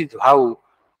 This is how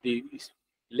the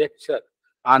lecture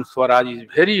on Swaraj is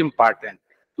very important,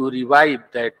 to revive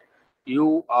that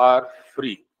you are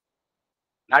free.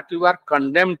 Not you are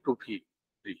condemned to be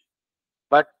free,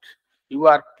 but you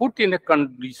are put in a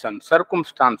condition,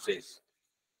 circumstances,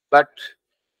 but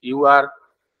you are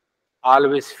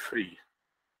always free.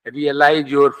 realize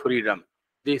your freedom.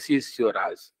 This is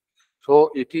Swaraj.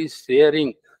 So it is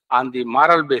sharing on the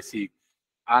moral basis,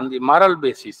 on the moral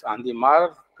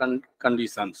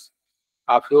conditions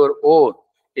of your own,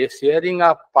 a sharing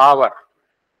of power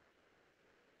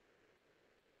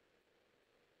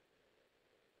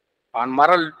on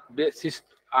moral basis,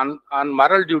 on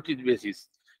moral duties basis,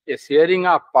 a sharing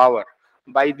of power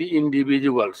by the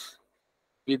individuals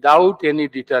without any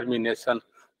determination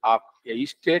of a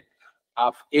state,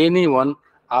 of anyone,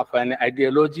 of an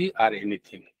ideology or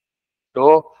anything.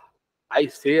 So I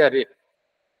share a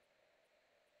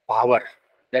power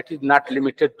that is not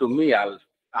limited to me or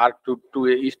to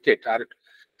a state.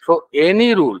 So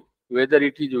any rule, whether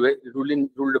it is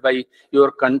ruled by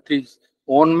your country's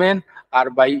own men or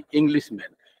by Englishmen,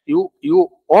 you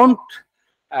won't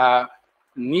uh,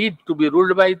 need to be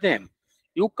ruled by them.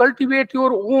 You cultivate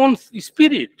your own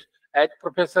spirit, as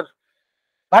Professor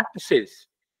Bhatt says,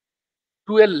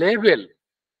 to a level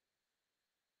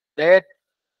that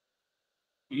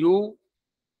you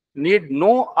need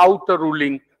no outer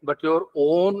ruling but your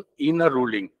own inner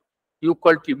ruling. You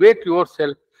cultivate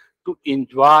yourself to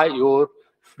enjoy your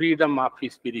freedom of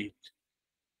spirit,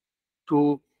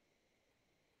 to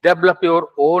develop your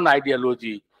own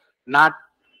ideology, not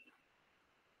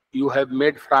you have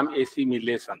made from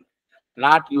assimilation,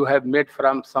 not you have made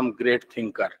from some great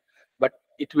thinker, but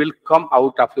it will come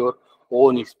out of your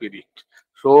own spirit.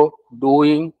 So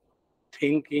doing,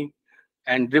 thinking,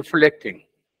 and reflecting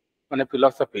on a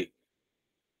philosophy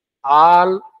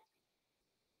all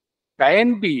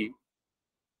can be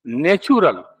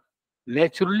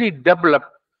naturally developed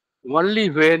only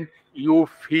when you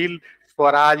feel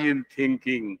Swaraj in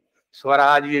thinking,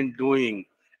 Swaraj in doing,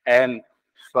 and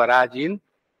Swaraj in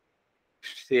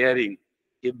sharing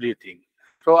everything.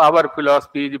 So our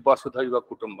philosophy is Vasudhaiva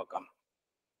Kutumbakam.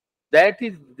 That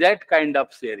is that kind of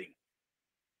sharing.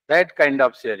 That kind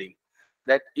of sharing.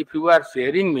 That if you are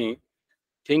sharing me,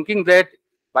 thinking that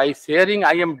by sharing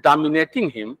I am dominating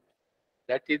him,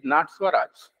 that is not Swaraj.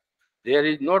 There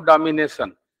is no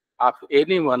domination of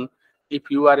anyone if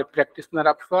you are a practitioner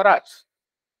of Swaraj.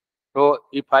 So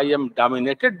if I am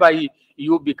dominated by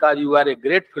you because you are a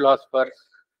great philosopher,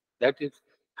 that is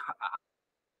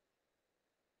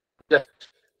just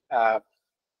uh,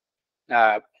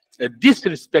 uh,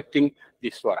 disrespecting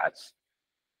the Swaraj.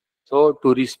 So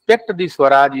to respect the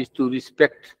Swaraj is to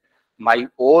respect my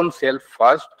own self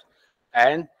first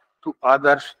and to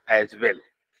others as well.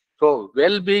 So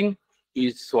well-being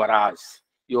is Swaraj.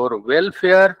 Your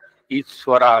welfare is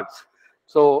Swaraj.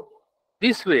 So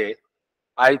this way,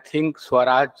 I think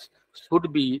Swaraj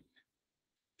should be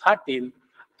thought in,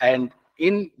 and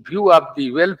in view of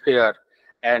the welfare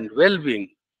and well-being,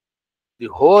 the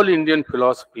whole Indian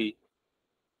philosophy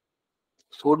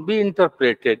should be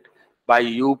interpreted by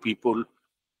you people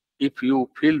if you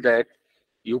feel that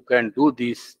you can do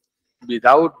this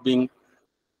without being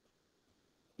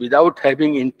without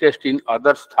having interest in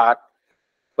others' thought,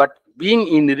 but being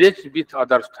enriched with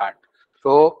others' thought.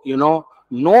 So,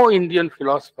 no Indian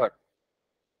philosopher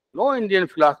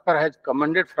has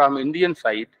commented from Indian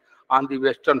side on the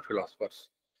Western philosophers.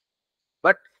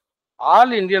 But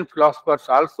all Indian philosophers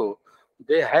also,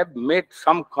 they have made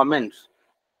some comments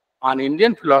on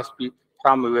Indian philosophy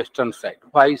from a Western side.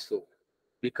 Why so?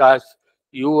 Because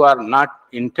you are not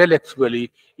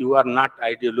intellectually, you are not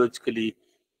ideologically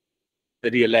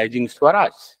realizing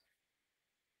Swaraj.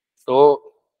 So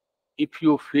if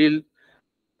you feel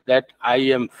that I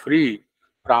am free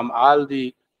from all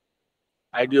the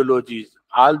ideologies,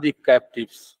 all the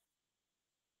captives,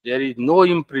 there is no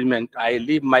imprisonment, I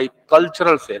live my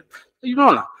cultural self.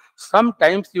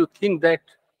 Sometimes you think that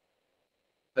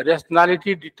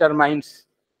rationality determines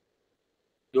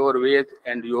your ways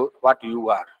and what you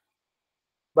are.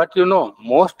 But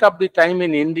most of the time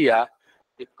in India,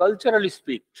 the cultural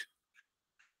speech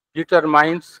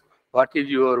determines what is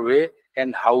your way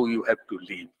and how you have to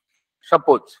live.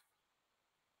 Suppose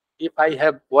if I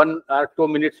have 1 or 2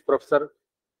 minutes, Professor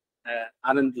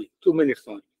Anandi, 2 minutes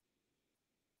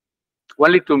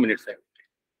only 2 minutes.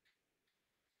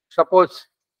 Suppose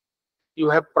you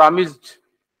have promised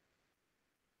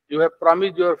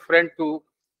your friend to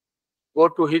go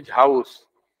to his house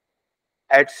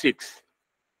at 6,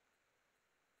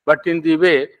 but in the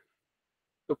way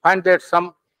you find that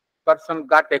some person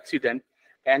got accident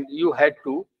and you had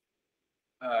to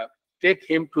uh, take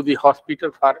him to the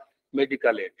hospital for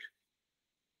medical aid.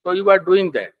 So you are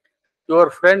doing that. Your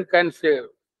friend can say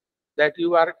that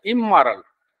you are immoral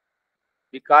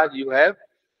because you have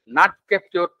not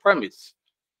kept your promise.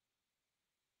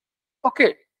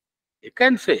 Okay, you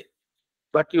can say,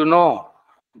 but you know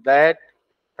that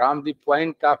from the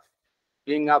point of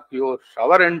being of your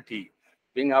sovereignty,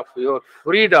 being of your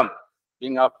freedom,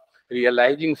 being of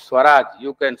realizing Swaraj,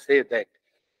 you can say that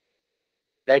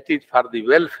that is for the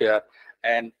welfare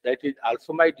and that is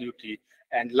also my duty.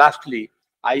 And lastly,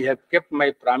 I have kept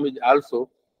my promise also,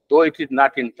 though it is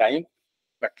not in time,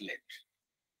 but late.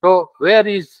 So where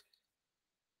is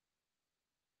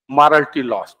morality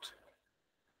lost?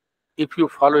 If you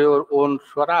follow your own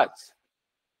Swaraj,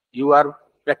 you are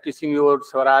practicing your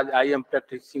Swaraj, I am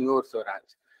practicing your Swaraj.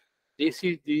 This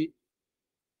is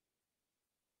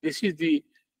the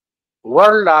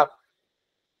world of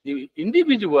the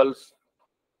individuals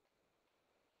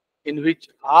in which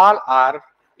all are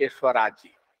a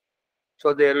Swaraji.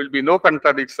 So there will be no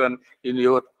contradiction in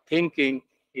your thinking,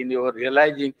 in your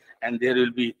realizing, and there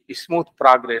will be smooth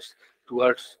progress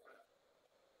towards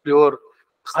pure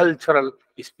cultural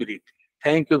spirit.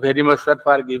 Thank you very much, sir,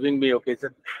 for giving me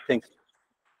occasion. Thank you.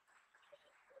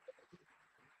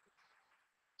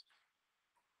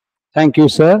 Thank you,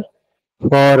 sir,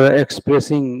 for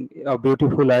expressing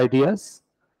beautiful ideas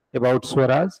about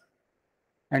Swaraj.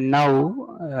 And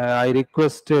now I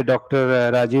request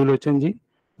Dr. Rajiv Lochanji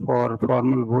for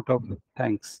formal vote of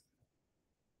thanks.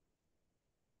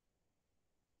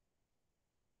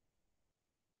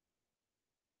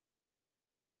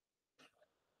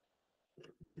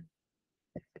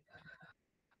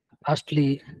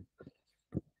 Firstly,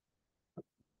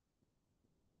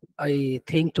 I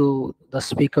thank to the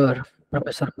speaker,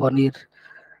 Professor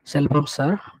Panneerselvam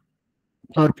sir,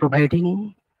 for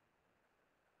providing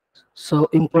so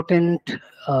important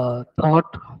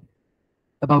thought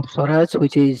about Swaraj,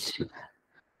 which is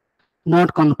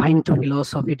not confined to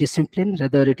philosophy discipline,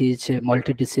 rather it is a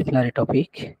multidisciplinary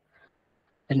topic.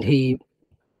 And he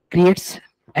creates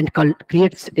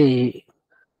creates a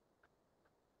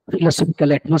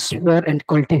philosophical atmosphere and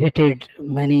cultivated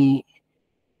many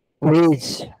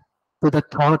ways to the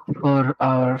thought for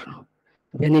our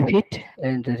benefit,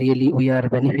 and really we are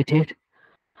benefited.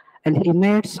 And he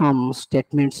made some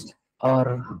statements,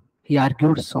 or he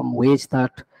argued some ways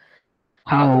that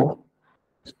how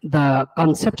the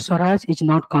concept Swaraj is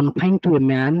not confined to a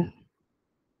man,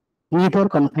 neither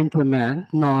confined to a man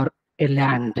nor a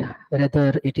land.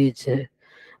 Rather, it is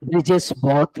bridges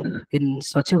both in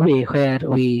such a way where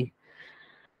we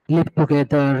live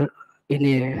together in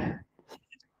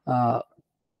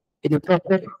a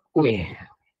proper way.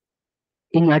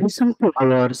 In addition to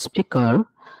our speaker,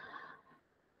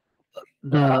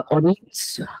 the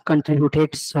audience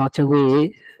contributed such a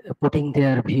way, putting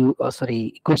their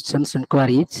questions and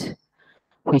queries,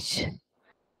 which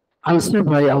answered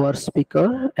by our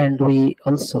speaker, and we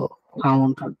also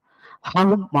found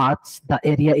how much the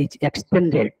area is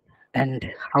extended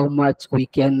and how much we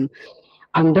can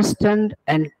understand,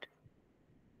 and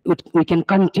we can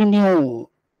continue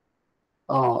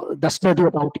the study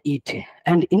about it.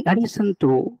 And in addition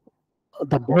to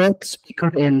the both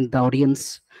speaker and the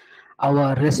audience,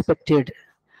 our respected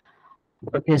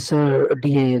Professor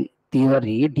D.N.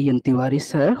 Tiwari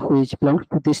sir, who is belongs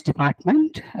to this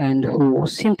department and who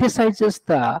synthesizes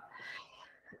the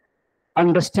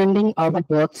understanding of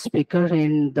both speaker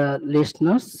and the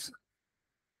listeners,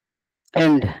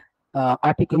 and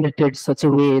articulated such a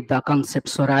way the concept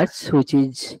Swaraj, which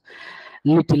is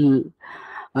little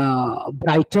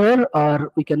brighter,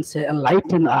 or we can say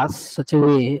enlighten us such a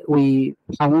way we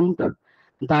found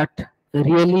that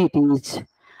really it is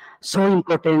so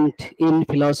important in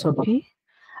philosophy,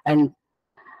 and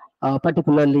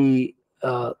particularly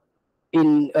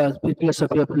in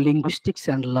philosophy of linguistics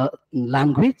and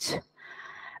language.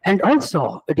 And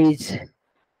also it is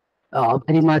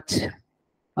very much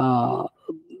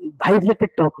vibrated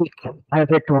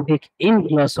topic in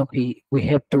philosophy. We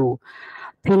have to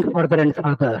think further and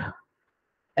further.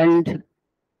 And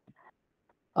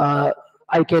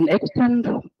I can extend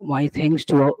my thanks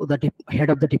to the head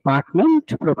of the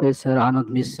department, Professor Anand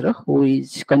Misra, who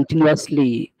is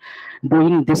continuously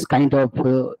doing this kind of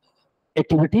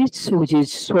activities, which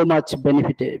is so much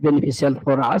beneficial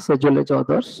for us as well as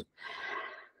others.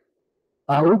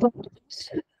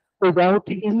 Without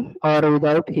him or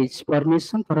without his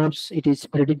permission, perhaps it is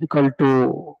very difficult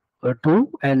to do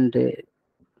and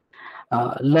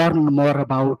learn more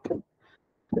about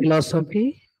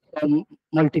philosophy from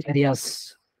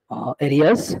multifarious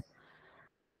areas.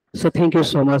 So thank you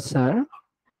so much, sir.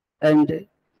 And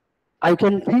I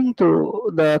can thank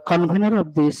to the convener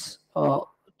of this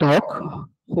talk,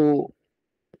 who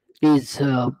is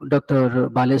Dr.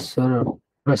 Baleswar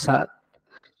Prasad.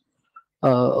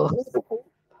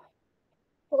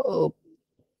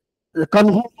 The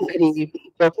convener very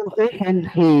proper way, and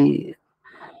he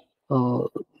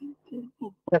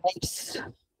provides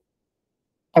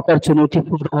opportunity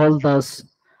for all the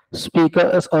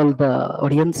speakers, all the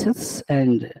audiences,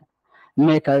 and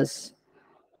make us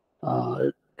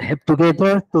have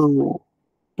together to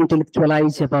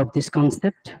intellectualize about this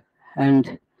concept.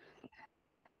 And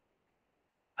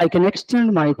I can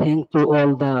extend my thanks to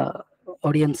all the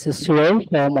audiences here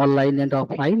from online and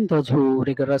offline, those who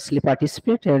rigorously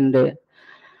participate and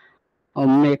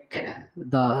make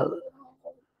the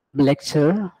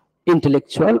lecture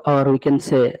intellectual, or we can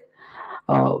say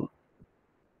uh,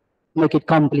 make it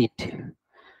complete.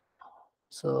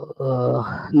 So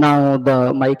now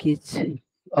the mic is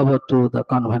over to the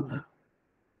convener.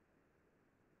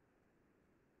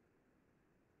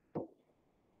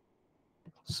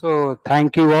 So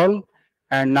thank you all.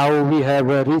 And now we have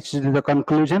reached the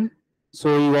conclusion.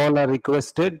 So you all are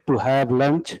requested to have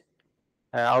lunch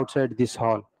outside this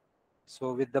hall.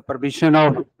 So with the permission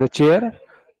of the chair,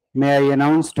 may I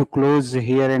announce to close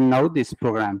here and now this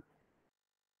program.